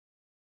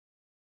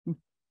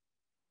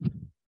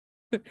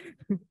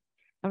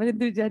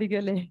അവരെന്ത് വിചാരിക്കും,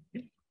 അല്ലേ?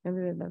 അത്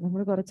വേണ്ട,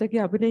 നമ്മൾ കുറച്ചൊക്കെ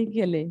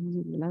അഭിനയിക്കുകയല്ലേ,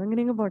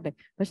 അതെങ്ങനെയെങ്കിലും പോട്ടെ.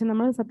 പക്ഷെ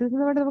നമ്മൾ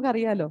സത്യസന്ധമായിട്ട് നമുക്ക്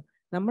അറിയാലോ,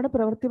 നമ്മുടെ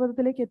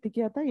പ്രവൃത്തിപഥത്തിലേക്ക്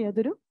എത്തിക്കാത്ത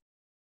ഏതൊരു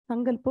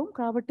സങ്കല്പവും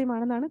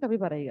കാപട്യമാണെന്നാണ് കവി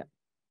പറയുക.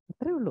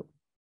 അത്രേ ഉള്ളൂ.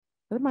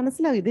 അത്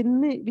മനസ്സിലാകും.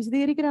 ഇതിന്ന്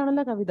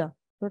വിശദീകരിക്കലാണല്ലോ കവിത,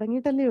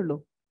 തുടങ്ങിയിട്ടല്ലേ ഉള്ളൂ.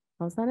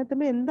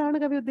 അവസാനത്തുമ്പോൾ എന്താണ്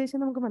കവി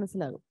ഉദ്ദേശിച്ചത് നമുക്ക്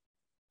മനസ്സിലാകും.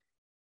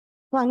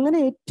 അപ്പൊ അങ്ങനെ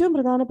ഏറ്റവും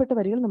പ്രധാനപ്പെട്ട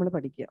വരികൾ നമ്മൾ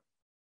പഠിക്കുക.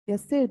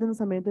 എസ് എഴുതുന്ന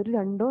സമയത്ത് ഒരു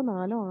 2,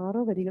 4,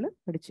 6 വരികൾ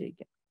പഠിച്ചു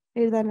വയ്ക്കാം.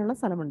 എഴുതാനുള്ള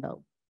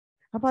സ്ഥലമുണ്ടാവും.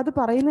 അപ്പൊ അത്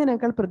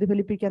പറയുന്നതിനേക്കാൾ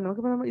പ്രതിഫലിപ്പിക്കാൻ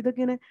നമുക്ക്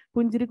ഇതൊക്കെ ഇങ്ങനെ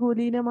പുഞ്ചിരി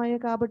കുലീനമായ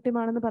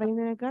കാപട്യമാണെന്ന്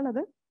പറയുന്നതിനേക്കാൾ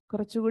അത്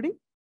കുറച്ചുകൂടി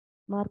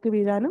മാർക്ക്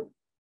വീഴാനും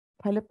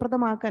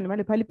ഫലപ്രദമാക്കാനും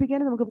അല്ലെ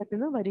ഫലിപ്പിക്കാനും നമുക്ക്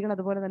പറ്റുന്ന വരികൾ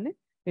അതുപോലെ തന്നെ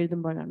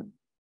എഴുതുമ്പോഴാണ്.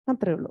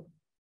 അത്രേ ഉള്ളൂ.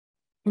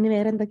 ഇനി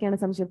വേറെ എന്തൊക്കെയാണ്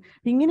സംശയം?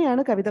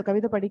 ഇങ്ങനെയാണ്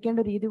കവിത പഠിക്കേണ്ട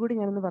രീതി കൂടി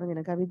ഞാനൊന്ന്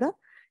പറഞ്ഞുതരാം. കവിത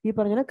ഈ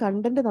പറഞ്ഞ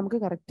കണ്ടന്റ് നമുക്ക്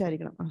കറക്റ്റ്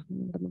ആയിരിക്കണം.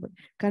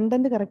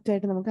 കണ്ടന്റ് കറക്റ്റ്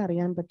ആയിട്ട് നമുക്ക്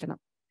അറിയാൻ പറ്റണം.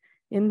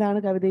 എന്താണ്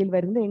കവിതയിൽ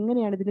വരുന്നത്,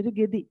 എങ്ങനെയാണ് ഇതിനൊരു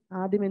ഗതി,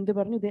 ആദ്യം എന്ത്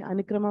പറഞ്ഞു, ഇത്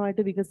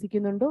അനുക്രമമായിട്ട്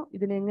വികസിക്കുന്നുണ്ടോ,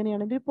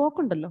 ഇതിനെങ്ങനെയാണ് ഒരു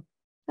പോക്കുണ്ടല്ലോ,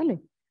 അല്ലേ.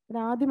 ഒരു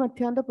ആദ്യ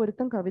മധ്യാന്ത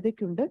പൊരുത്തം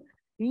കവിതയ്ക്കുണ്ട്.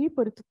 ഈ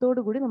പൊരുത്തത്തോടു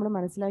കൂടി നമ്മൾ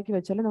മനസ്സിലാക്കി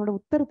വെച്ചാൽ നമ്മുടെ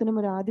ഉത്തരത്തിനും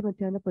ഒരു ആദ്യ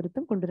മധ്യാന്ത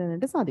പൊരുത്തം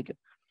കൊണ്ടുവരാനായിട്ട് സാധിക്കും.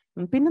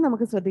 പിന്നെ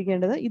നമുക്ക്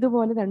ശ്രദ്ധിക്കേണ്ടത്,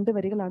 ഇതുപോലെ 2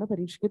 വരികളാണ്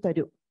പരീക്ഷയ്ക്ക്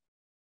തരൂ.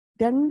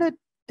 2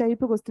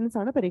 ടൈപ്പ് ക്വസ്റ്റ്യൻസ്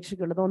ആണ്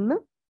പരീക്ഷയ്ക്കുള്ളത്. ഒന്ന്,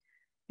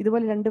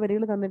 ഇതുപോലെ 2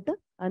 വരികൾ തന്നിട്ട്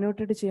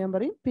അനോട്ടേറ്റ് ചെയ്യാൻ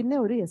പറയും. പിന്നെ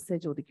ഒരു എസ്സേ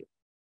ചോദിക്കും.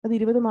 അത്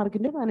 20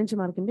 മാർക്കിന്റെ 15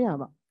 മാർക്കിന്റെ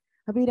ആവാം.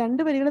 അപ്പൊ ഈ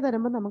 2 വരികൾ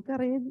തരുമ്പോൾ നമുക്ക്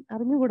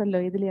അറിഞ്ഞുകൂടല്ലോ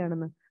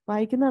ഏതിലെയാണെന്ന്.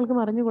 വായിക്കുന്ന ആൾക്കും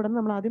അറിഞ്ഞുകൂടെന്ന്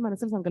നമ്മൾ ആദ്യം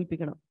മനസ്സിൽ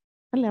സങ്കല്പിക്കണം,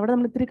 അല്ലെ. അവിടെ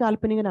നമ്മൾ ഇത്തിരി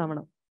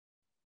കാൽപ്പനികനാവണം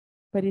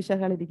പരീക്ഷ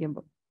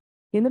ഹാളിരിക്കുമ്പോൾ.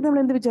 എന്നിട്ട്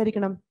നമ്മൾ എന്ത്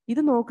വിചാരിക്കണം?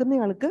 ഇത്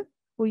നോക്കുന്നയാൾക്ക്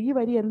ഈ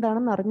വരി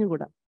എന്താണെന്ന്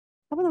അറിഞ്ഞുകൂടാ.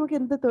 അപ്പൊ നമുക്ക്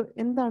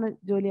എന്താണ്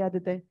ജോലി?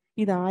 ആദ്യത്തെ,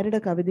 ഇതാരുടെ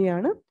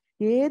കവിതയാണ്,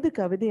 ഏത്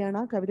കവിതയാണ്,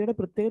 ആ കവിതയുടെ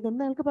പ്രത്യേകത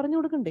എന്ന് അയാൾക്ക് പറഞ്ഞു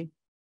കൊടുക്കണ്ടേ?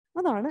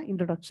 അതാണ്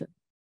ഇൻട്രൊഡക്ഷൻ.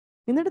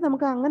 എന്നിട്ട്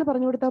നമുക്ക് അങ്ങനെ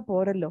പറഞ്ഞു കൊടുത്താൽ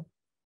പോരല്ലോ.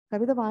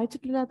 കവിത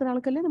വായിച്ചിട്ടില്ലാത്ത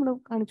ആൾക്കല്ലേ നമ്മൾ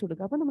കാണിച്ചു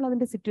കൊടുക്കുക. അപ്പൊ നമ്മൾ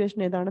അതിന്റെ സിറ്റുവേഷൻ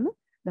ഏതാണെന്ന്,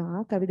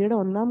 ആ കവിതയുടെ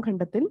 1-ാം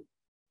ഖണ്ഡത്തിൽ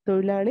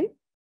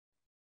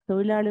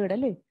തൊഴിലാളിയുടെ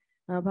അല്ലേ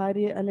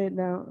ഭാര്യ അല്ലെ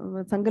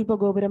സങ്കല്പ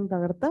ഗോപുരം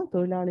തകർത്ത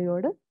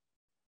തൊഴിലാളിയോട്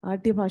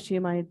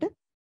ആട്യഭാഷയുമായിട്ട്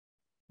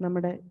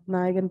നമ്മുടെ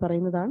നായകൻ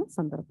പറയുന്നതാണ്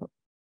സന്ദർഭം.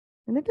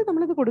 എന്നിട്ട്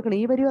നമ്മളിത് കൊടുക്കണം.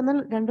 ഈ വരി വന്നാൽ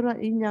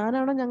ഈ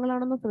ഞാനാണോ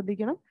ഞങ്ങളാണോ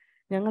ശ്രദ്ധിക്കണം.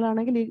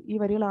 ഞങ്ങളാണെങ്കിൽ ഈ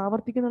വരികൾ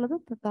ആവർത്തിക്കുന്നുള്ളത്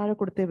താഴെ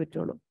കൊടുത്തേ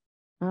പറ്റുള്ളൂ.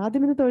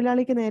 ആദ്യം ഇത്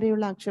തൊഴിലാളിക്ക്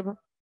നേരെയുള്ള ആക്ഷേപം.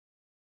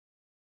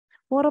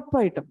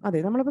 ഉറപ്പായിട്ടും അതെ,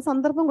 നമ്മളിപ്പോ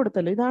സന്ദർഭം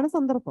കൊടുത്തല്ലോ, ഇതാണ്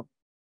സന്ദർഭം.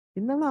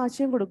 ഇന്ന് നമ്മൾ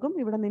ആശയം കൊടുക്കും,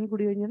 ഇവിടെ നിൻ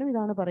കുടിയൊഴിഞ്ഞിടം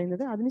ഇതാണ്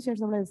പറയുന്നത്.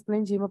 അതിനുശേഷം നമ്മൾ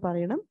എക്സ്പ്ലെയിൻ ചെയ്യുമ്പോൾ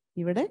പറയണം,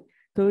 ഇവിടെ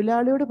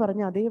തൊഴിലാളിയോട്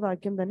പറഞ്ഞ അതേ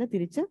വാക്യം തന്നെ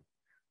തിരിച്ച്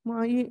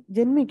ഈ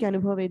ജന്മിക്ക്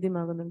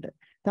അനുഭവവേദ്യമാകുന്നുണ്ട്.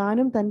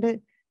 താനും തൻ്റെ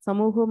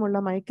സമൂഹവുമുള്ള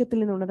മയക്കത്തിൽ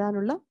നിന്ന്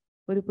ഉണരാനുള്ള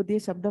ഒരു പുതിയ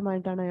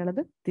ശബ്ദമായിട്ടാണ്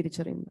അയാളത്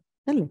തിരിച്ചറിയുന്നത്,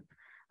 അല്ലേ?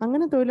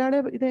 അങ്ങനെ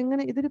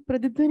തൊഴിലാളിയെ ഇതൊരു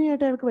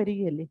പ്രതിധ്വനിയായിട്ട് അയാൾക്ക്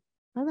വരികയല്ലേ,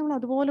 അത് നമ്മൾ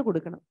അതുപോലെ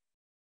കൊടുക്കണം.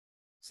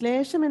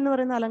 ശ്ലേഷം എന്ന്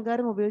പറയുന്ന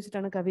അലങ്കാരം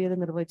ഉപയോഗിച്ചിട്ടാണ് കവി അത്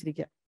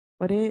നിർവഹിച്ചിരിക്കുക.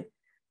 ഒരേ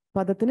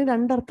പദത്തിന്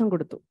 2 അർത്ഥം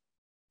കൊടുത്തു.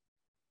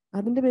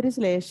 അതിന്റെ പേര്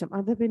ശ്ലേഷം.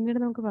 അത് പിന്നീട്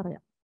നമുക്ക്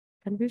പറയാം,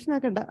 കൺഫ്യൂഷൻ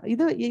ആക്കണ്ട.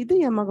 ഇത്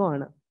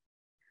യമകമാണ്,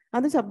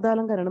 അത്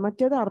ശബ്ദാലങ്കാരമാണ്,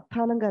 മറ്റേത്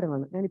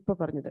അർത്ഥാലങ്കാരമാണ് ഞാൻ ഇപ്പൊ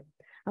പറഞ്ഞത്.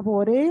 അപ്പൊ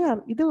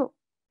ഇത്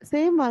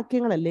സെയിം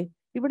വാക്യങ്ങളല്ലേ,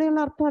 ഇവിടെയുള്ള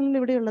അർത്ഥമല്ലല്ലോ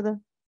ഇവിടെയുള്ളത്.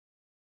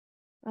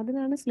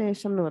 അതിനാണ്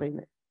ശ്ലേഷം എന്ന്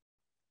പറയുന്നത്.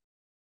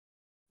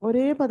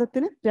 ഒരേ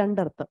പദത്തിന് 2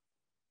 അർത്ഥം.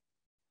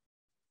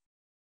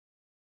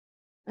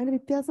 അതിന്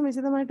വ്യത്യാസം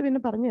വിശദമായിട്ട്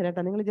പിന്നെ പറഞ്ഞുതരാം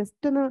കേട്ടോ. നിങ്ങൾ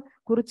ജസ്റ്റ് ഒന്ന്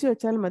കുറിച്ച്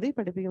വെച്ചാൽ മതി,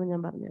 പഠിപ്പിക്കുമ്പോൾ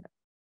ഞാൻ പറഞ്ഞുതരാം.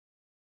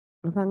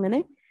 അപ്പൊ അങ്ങനെ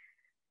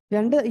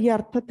ഈ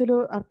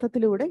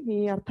അർത്ഥത്തിലൂടെ ഈ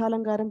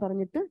അർത്ഥാലങ്കാരം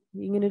പറഞ്ഞിട്ട്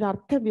ഇങ്ങനെ ഒരു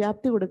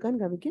അർത്ഥവ്യാപ്തി കൊടുക്കാൻ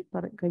കവിക്ക്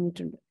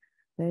കഴിഞ്ഞിട്ടുണ്ട്.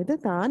 അതായത്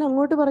താൻ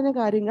അങ്ങോട്ട് പറഞ്ഞ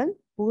കാര്യങ്ങൾ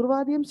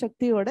പൂർവാധികം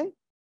ശക്തിയോടെ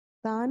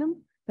താനും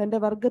തൻ്റെ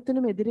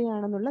വർഗത്തിനും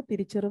എതിരെയാണെന്നുള്ള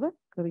തിരിച്ചറിവ്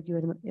കവിക്ക്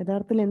വരുന്നു.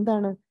 യഥാർത്ഥത്തിൽ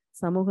എന്താണ്?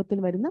 സമൂഹത്തിൽ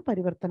വരുന്ന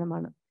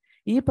പരിവർത്തനമാണ്.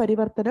 ഈ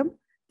പരിവർത്തനം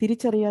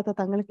തിരിച്ചറിയാത്ത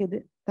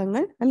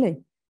തങ്ങൾ അല്ലേ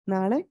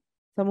നാളെ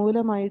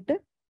സമൂലമായിട്ട്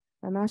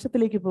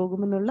നാശത്തിലേക്ക്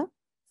പോകുമെന്നുള്ള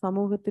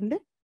സമൂഹത്തിന്റെ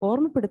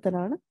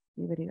ഓർമ്മപ്പെടുത്തലാണ്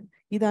ഈ വരികൾ.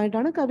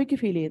 ഇതായിട്ടാണ് കവിക്ക്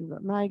ഫീൽ ചെയ്യുന്നത്,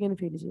 നായകന്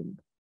ഫീൽ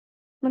ചെയ്യുന്നത്.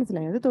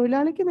 മനസ്സിലായോ? അത്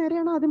തൊഴിലാളിക്ക്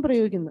നേരെയാണ് ആദ്യം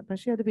പ്രയോഗിക്കുന്നത്,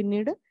 പക്ഷെ അത്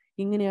പിന്നീട്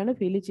ഇങ്ങനെയാണ്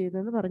ഫീൽ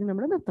ചെയ്യുന്നതെന്ന് പറഞ്ഞ്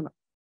നമ്മൾ നിർത്തണം.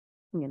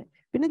 ഇങ്ങനെ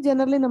പിന്നെ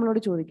ജനറലി നമ്മളോട്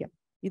ചോദിക്കാം,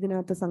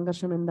 ഇതിനകത്ത്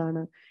സംഘർഷം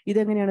എന്താണ്?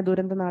 ഇതെങ്ങനെയാണ്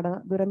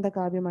ദുരന്ത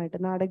കാവ്യമായിട്ട്,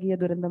 നാടകീയ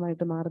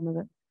ദുരന്തമായിട്ട്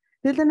മാറുന്നത്?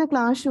 ഇതിൽ തന്നെ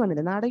ക്ലാഷ്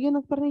വന്നില്ല. നാടകീയം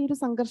എന്നൊക്കെ പറഞ്ഞാൽ ഈ ഒരു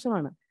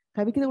സംഘർഷമാണ്.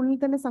 കവിക്ക് ഉള്ളിൽ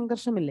തന്നെ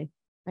സംഘർഷമില്ലേ?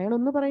 അയാൾ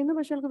ഒന്ന് പറയുന്നു,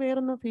 പക്ഷെ അയാൾക്ക്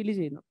വേറൊന്ന് ഫീൽ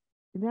ചെയ്യുന്നു.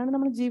 ഇതിനാണ്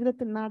നമ്മൾ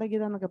ജീവിതത്തിൽ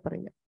നാടകീയത എന്നൊക്കെ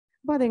പറയുക.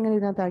 അപ്പൊ അതെങ്ങനെ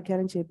ഇതിനകത്ത്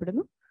ആഖ്യാനം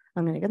ചെയ്യപ്പെടുന്നു,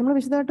 അങ്ങനെയൊക്കെ നമ്മൾ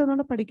വിശദമായിട്ട്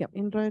ഒന്നുകൂടെ പഠിക്കാം.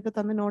 ഇൻട്രോ ഒക്കെ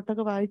തന്ന്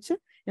നോട്ടൊക്കെ വായിച്ച്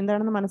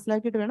എന്താണെന്ന്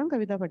മനസ്സിലാക്കിയിട്ട് വേണം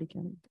കവിത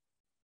പഠിക്കാനായിട്ട്.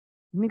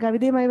 ഇനി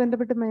കവിതയുമായി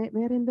ബന്ധപ്പെട്ട്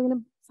വേറെ എന്തെങ്കിലും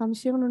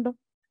സംശയങ്ങളുണ്ടോ?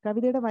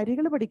 കവിതയുടെ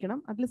വരികൾ പഠിക്കണം,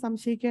 അതിൽ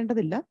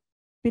സംശയിക്കേണ്ടതില്ല.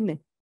 പിന്നെ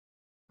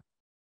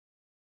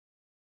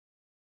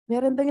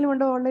വേറെ എന്തെങ്കിലും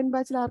ഉണ്ടോ? ഓൺലൈൻ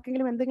ബാച്ചിൽ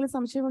ആർക്കെങ്കിലും എന്തെങ്കിലും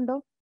സംശയമുണ്ടോ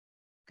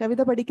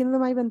കവിത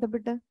പഠിക്കുന്നതുമായി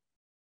ബന്ധപ്പെട്ട്?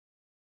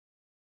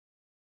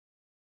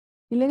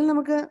 ഇല്ലെങ്കിൽ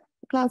നമുക്ക്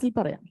ക്ലാസ്സിൽ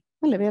പറയാം,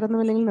 അല്ലേ? വേറെ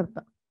ഒന്നും ഇല്ലെങ്കിൽ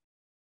നിർത്താം.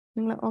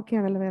 നിങ്ങൾ ഓക്കെ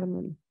ആണല്ലോ? വേറെ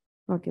ഒന്നുമില്ല?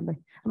 Okay, by.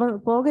 അപ്പൊ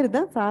പോകരുത്.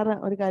 സാറ്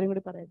ഒരു കാര്യം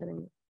കൂടി പറയട്ടെ.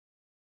 നിങ്ങൾ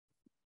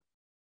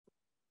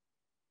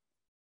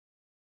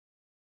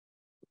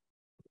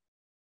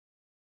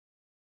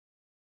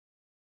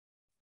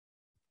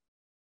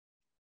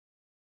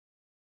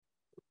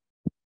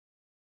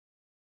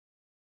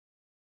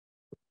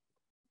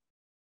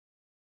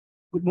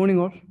ഗുഡ്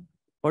മോർണിംഗ് ഓൾ.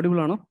 ഓഡിബിൾ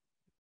ആണോ?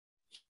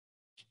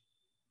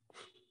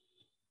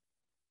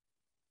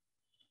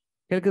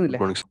 കേൾക്കുന്നില്ലേ?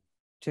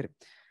 ശരി,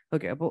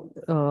 ഓക്കെ. അപ്പോൾ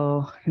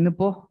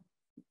ഇന്നിപ്പോ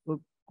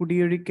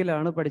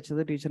കുടിയൊഴിക്കലാണ്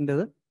പഠിച്ചത്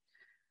ടീച്ചറിൻ്റെത്.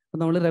 അപ്പോൾ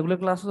നമ്മൾ റെഗുലർ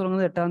ക്ലാസ്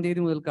തുടങ്ങുന്നത് 8-ാം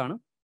തീയതി മുതൽക്കാണ്.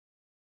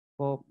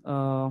 അപ്പോൾ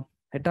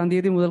 8-ാം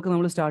തീയതി മുതൽക്ക്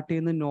നമ്മൾ സ്റ്റാർട്ട്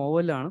ചെയ്യുന്ന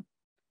നോവലാണ്.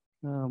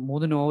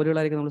 3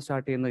 നോവലുകളായിരിക്കും നമ്മൾ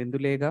സ്റ്റാർട്ട് ചെയ്യുന്നത്.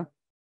 ഇന്ദുലേഖ,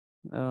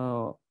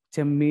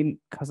 ചെമ്മീൻ,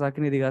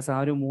 ഖസാക്കിന് ഇതിഹാസ,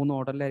 ആ ഒരു 3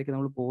 ഓർഡറിലായിരിക്കും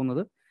നമ്മൾ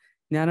പോകുന്നത്.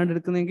 ഞാനാണ്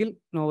എടുക്കുന്നതെങ്കിൽ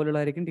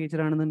നോവലുകളായിരിക്കും,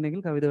 ടീച്ചറാണെന്നുണ്ടെങ്കിൽ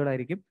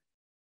കവിതകളായിരിക്കും.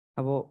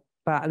 അപ്പോൾ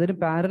അതിന്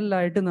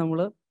പാരലായിട്ട് നമ്മൾ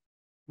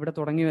ഇവിടെ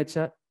തുടങ്ങി വെച്ച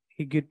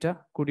ഹിഗ്യുറ്റ,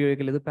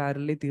 കുടിയൊഴിക്കൽ, ഇത്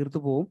പാരലി തീർത്തു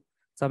പോവും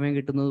സമയം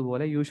കിട്ടുന്നത്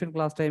പോലെ. യൂഷ്വൽ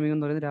ക്ലാസ് ടൈമിംഗ്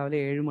എന്ന് പറയുന്നത് രാവിലെ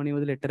 7 മണി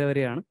മുതൽ 8:30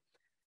 വരെയാണ്.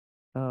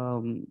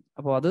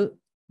 അപ്പോൾ അത്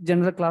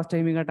ജനറൽ ക്ലാസ്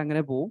ടൈമിംഗ് ആയിട്ട്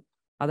അങ്ങനെ പോവും.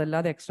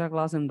 അതല്ലാതെ എക്സ്ട്രാ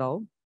ക്ലാസ്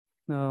ഉണ്ടാവും.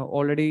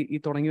 ഓൾറെഡി ഈ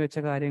തുടങ്ങി വെച്ച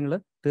കാര്യങ്ങൾ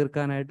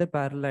തീർക്കാനായിട്ട്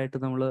പാരലായിട്ട്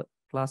നമ്മൾ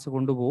ക്ലാസ്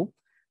കൊണ്ടുപോകും.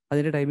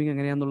 അതിൻ്റെ ടൈമിംഗ്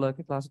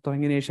എങ്ങനെയാണെന്നുള്ളതൊക്കെ ക്ലാസ്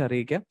തുടങ്ങിയതിന് ശേഷം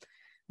അറിയിക്കാം.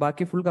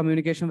 ബാക്കി ഫുൾ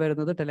കമ്മ്യൂണിക്കേഷൻ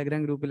വരുന്നത്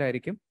ടെലഗ്രാം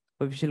ഗ്രൂപ്പിലായിരിക്കും.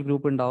 ഒഫീഷ്യൽ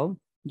ഗ്രൂപ്പ് ഉണ്ടാവും.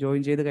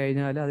 ജോയിൻ ചെയ്ത്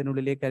കഴിഞ്ഞാൽ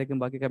അതിനുള്ളിലേക്കായിരിക്കും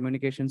ബാക്കി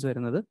കമ്മ്യൂണിക്കേഷൻസ്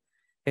വരുന്നത്.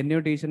 എന്നെയോ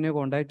ടീച്ചറിനെയോ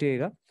കോൺടാക്ട്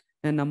ചെയ്യുക.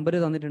 ഞാൻ നമ്പർ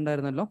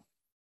തന്നിട്ടുണ്ടായിരുന്നല്ലോ,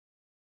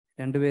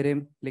 രണ്ടുപേരെയും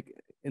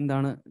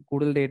എന്താണ്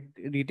കൂടുതൽ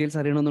ഡീറ്റെയിൽസ്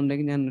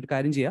അറിയണമെന്നുണ്ടെങ്കിൽ ഞാൻ ഒരു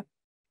കാര്യം ചെയ്യാം,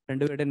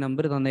 രണ്ടുപേരുടെയും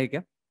നമ്പർ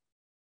തന്നേക്കാം.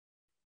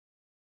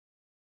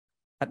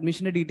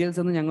 അഡ്മിഷൻ്റെ ഡീറ്റെയിൽസ്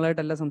ഒന്നും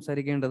ഞങ്ങളായിട്ടല്ല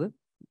സംസാരിക്കേണ്ടത്,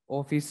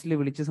 ഓഫീസിൽ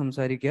വിളിച്ച്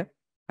സംസാരിക്കുക.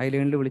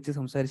 ഐലൈനിൽ വിളിച്ച്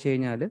സംസാരിച്ച്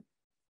കഴിഞ്ഞാൽ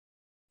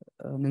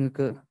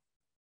നിങ്ങൾക്ക്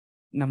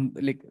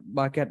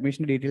ബാക്കി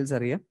അഡ്മിഷൻ്റെ ഡീറ്റെയിൽസ്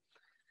അറിയാം.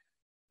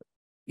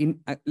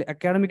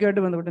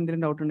 അക്കാഡമിക്കായിട്ട് ബന്ധപ്പെട്ട്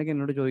എന്തെങ്കിലും ഡൗട്ട് ഉണ്ടെങ്കിൽ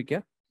എന്നോട്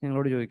ചോദിക്കാം,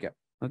 ഞങ്ങളോട് ചോദിക്കാം.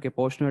 ഓക്കെ,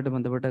 പോർഷനുമായിട്ട്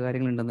ബന്ധപ്പെട്ട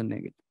കാര്യങ്ങൾ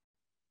ഉണ്ടെന്നുണ്ടെങ്കിൽ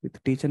വിത്ത്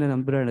ടീച്ചറിന്റെ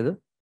നമ്പറാണിത്.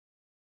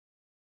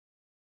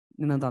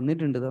 ഞാൻ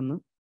തന്നിട്ടുണ്ട്, തന്ന്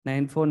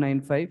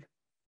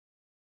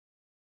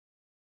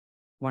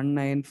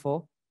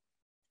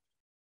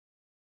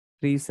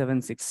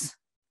 9495194376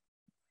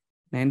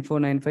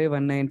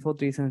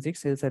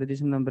 9495194376. ഇത്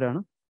സരിതീഷിന്റെ നമ്പറാണ്.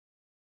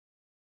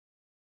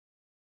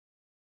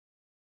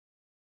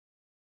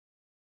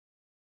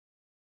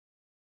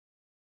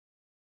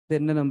 ഇത്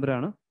എൻ്റെ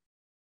നമ്പറാണ്.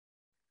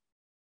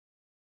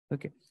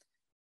 ഓക്കെ,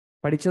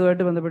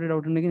 പഠിച്ചതുമായിട്ട് ബന്ധപ്പെട്ട്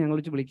ഡൗട്ട് ഉണ്ടെങ്കിൽ ഞങ്ങൾ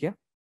വിളിച്ച് വിളിക്കുക.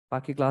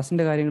 ബാക്കി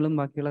ക്ലാസ്സിൻ്റെ കാര്യങ്ങളും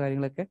ബാക്കിയുള്ള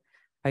കാര്യങ്ങളൊക്കെ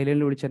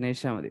ഹൈലൈനിൽ വിളിച്ച്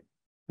അന്വേഷിച്ചാൽ മതി.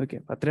 ഓക്കെ,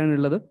 അത്രയാണ്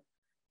ഉള്ളത്.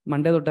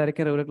 മൺഡേ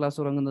തൊട്ടായിരിക്കും റെഗുലർ ക്ലാസ്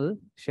തുടങ്ങുന്നത്.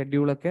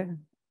 ഷെഡ്യൂളൊക്കെ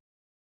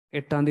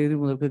 8-ാം തീയതി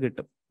മുതൽക്ക്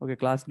കിട്ടും. ഓക്കെ,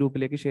 ക്ലാസ്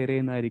ഗ്രൂപ്പിലേക്ക് ഷെയർ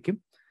ചെയ്യുന്നതായിരിക്കും.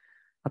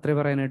 അത്രേ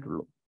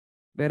പറയാനായിട്ടുള്ളൂ.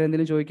 വേറെ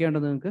എന്തെങ്കിലും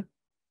ചോദിക്കാനുണ്ടോ നിങ്ങൾക്ക്?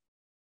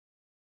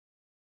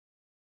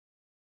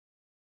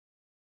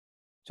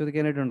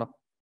 ചോദിക്കാനായിട്ടുണ്ടോ?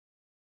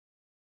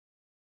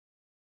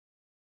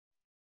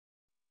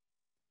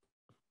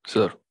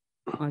 സർ,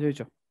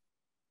 ചോദിച്ചോ.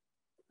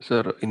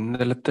 സർ,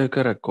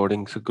 ഇന്നലത്തെയൊക്കെ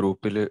റെക്കോർഡിങ്സ്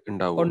ഗ്രൂപ്പിൽ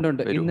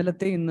ഉണ്ട്.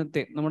 ഇന്നലത്തെ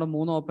ഇന്നത്തെ നമ്മുടെ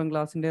 3 ഓപ്പൺ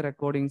ക്ലാസിന്റെ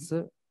റെക്കോർഡിങ്സ്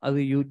അത്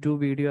യൂട്യൂബ്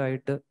വീഡിയോ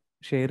ആയിട്ട്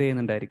ഷെയർ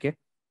ചെയ്യുന്നുണ്ടായിരിക്കേ.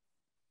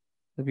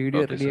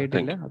 വീഡിയോ റെഡി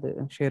ആയിട്ടില്ല, അത്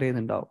ഷെയർ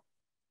ചെയ്യുന്നുണ്ടാവും.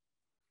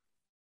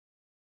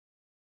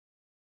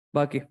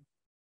 ബാക്കി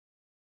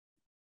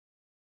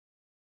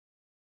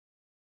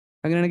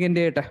അങ്ങനെയാണെങ്കിൽ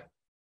എന്ത് ചെയ്യട്ടെ?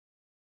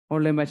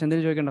 ഓൺലൈൻ ബാച്ച്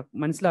എന്തെങ്കിലും ചോദിക്കണ്ടോ?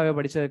 മനസ്സിലായോ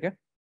പഠിച്ചതൊക്കെ?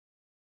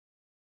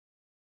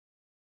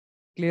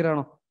 ക്ലിയർ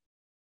ആണോ?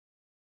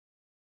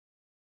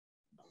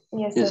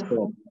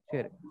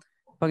 ശരി,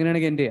 അപ്പൊ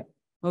അങ്ങനെയാണെങ്കിൽ എന്ത് ചെയ്യാം?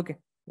 ഓക്കെ,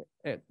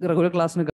 റെഗുലർ ക്ലാസ്സിന്